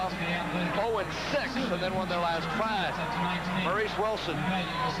started off 0-6 and then won their last 5. Maurice Wilson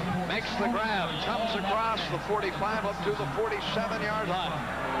makes the grab, comes across the 45 up to the 47-yard line.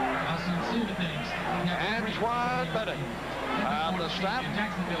 Antoine Bennett on the snap.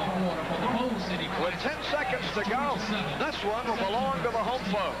 With 10 seconds to go, this one will belong to the home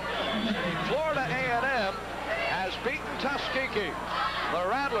foe. Florida A&M has beaten Tuskegee. The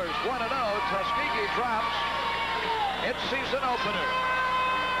Rattlers 1-0. Tuskegee drops its season opener.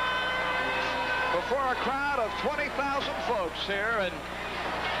 Before a crowd of 20,000 folks here in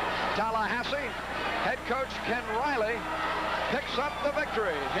Tallahassee, head coach Ken Riley picks up the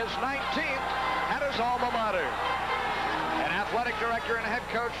victory, his 19th at his alma mater. And athletic director and head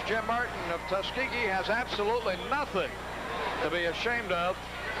coach Jim Martin of Tuskegee has absolutely nothing to be ashamed of,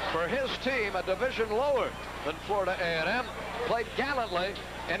 for his team, a division lower than Florida A&M, played gallantly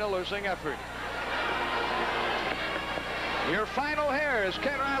in a losing effort. Your final here as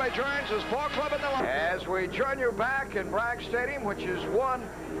Ken Riley joins his ball club in the line. As we join you back in Bragg Stadium, which is one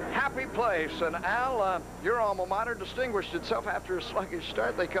happy place. And Al, your alma mater distinguished itself after a sluggish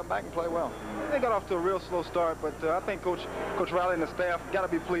start. They come back and play well. They got off to a real slow start, but I think Coach Riley and the staff got to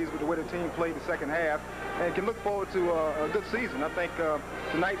be pleased with the way the team played the second half and can look forward to a good season. I think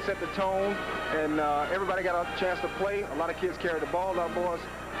tonight set the tone, and everybody got a chance to play. A lot of kids carried the ball. Our boys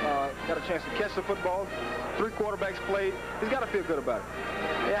got a chance to catch the football. 3 quarterbacks played. He's got to feel good about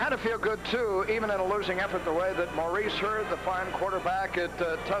it. He had to feel good, too, even in a losing effort, the way that Maurice Hurd, the fine quarterback at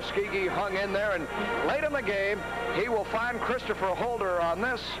Tuskegee, hung in there. And late in the game, he will find Christopher Holder on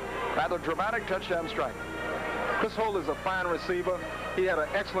this rather dramatic touchdown strike. Chris Holder is a fine receiver. He had an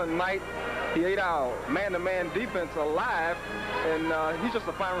excellent night. He ate our man-to-man defense alive, and he's just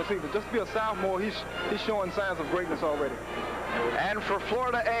a fine receiver. Just to be a sophomore, he's showing signs of greatness already. And for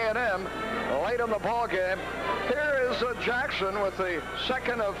Florida A&M, late in the ball game, here is Jackson with the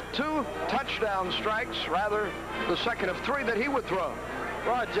second of 2 touchdown strikes, rather the second of 3 that he would throw.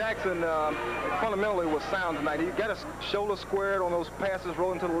 Rod Jackson fundamentally was sound tonight. He got his shoulder squared on those passes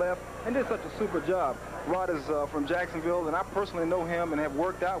rolling to the left and did such a super job. Rod is from Jacksonville, and I personally know him and have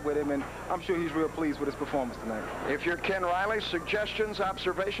worked out with him, and I'm sure he's real pleased with his performance tonight. If you're Ken Riley, suggestions,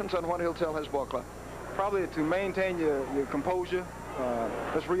 observations on what he'll tell his ball club? Probably to maintain your composure.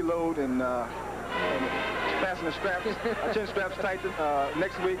 Let's reload and fasten the straps, chin straps tighten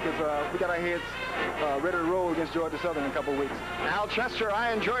next week, because we got our heads ready to roll against Georgia Southern in a couple of weeks. Al Chester,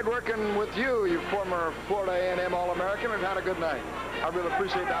 I enjoyed working with you, you former Florida A&M All-American. We've had a good night. I really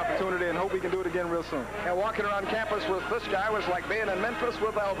appreciate the opportunity and hope we can do it again real soon. And walking around campus with this guy was like being in Memphis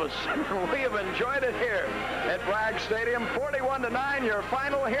with Elvis. We have enjoyed it here at Bragg Stadium. 41-9, your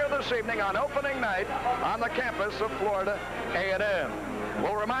final here this evening on opening night on the campus of Florida A&M.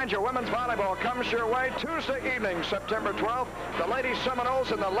 We'll remind you, women's volleyball comes your way Tuesday evening, September 12th. The Lady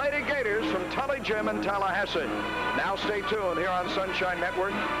Seminoles and the Lady Gators from Tully Gym in Tallahassee. Now stay tuned here on Sunshine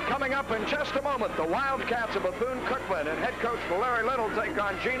Network. Coming up in just a moment, the Wildcats of Bethune-Cookman and head coach Larry Little take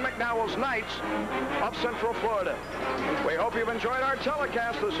on Gene McDowell's Knights of Central Florida. We hope you've enjoyed our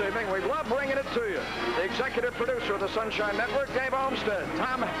telecast this evening. We love bringing it to you. The executive producer of the Sunshine Network, Dave Olmstead.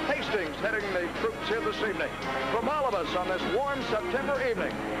 Tom Hastings heading the troops here this evening. From all of us on this warm September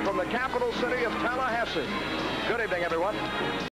evening from the capital city of Tallahassee. Good evening, everyone.